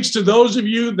 Thanks to those of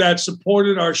you that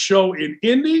supported our show in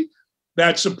Indy,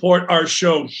 that support our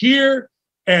show here,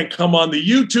 and come on the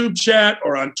YouTube chat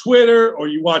or on Twitter, or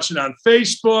you watch it on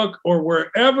Facebook or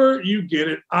wherever you get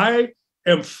it. I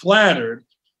am flattered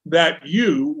that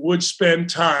you would spend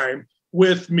time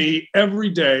with me every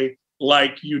day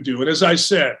like you do. And as I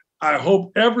said, I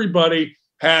hope everybody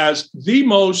has the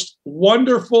most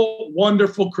wonderful,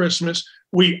 wonderful Christmas.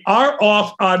 We are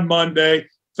off on Monday.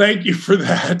 Thank you for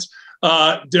that,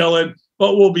 Dylan.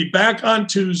 But we'll be back on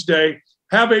Tuesday.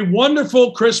 Have a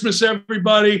wonderful Christmas,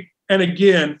 everybody. And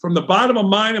again, from the bottom of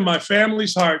mine and my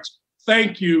family's hearts,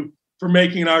 thank you for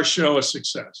making our show a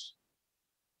success.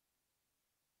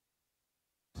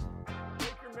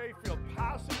 Baker Mayfield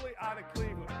possibly out of Cleveland.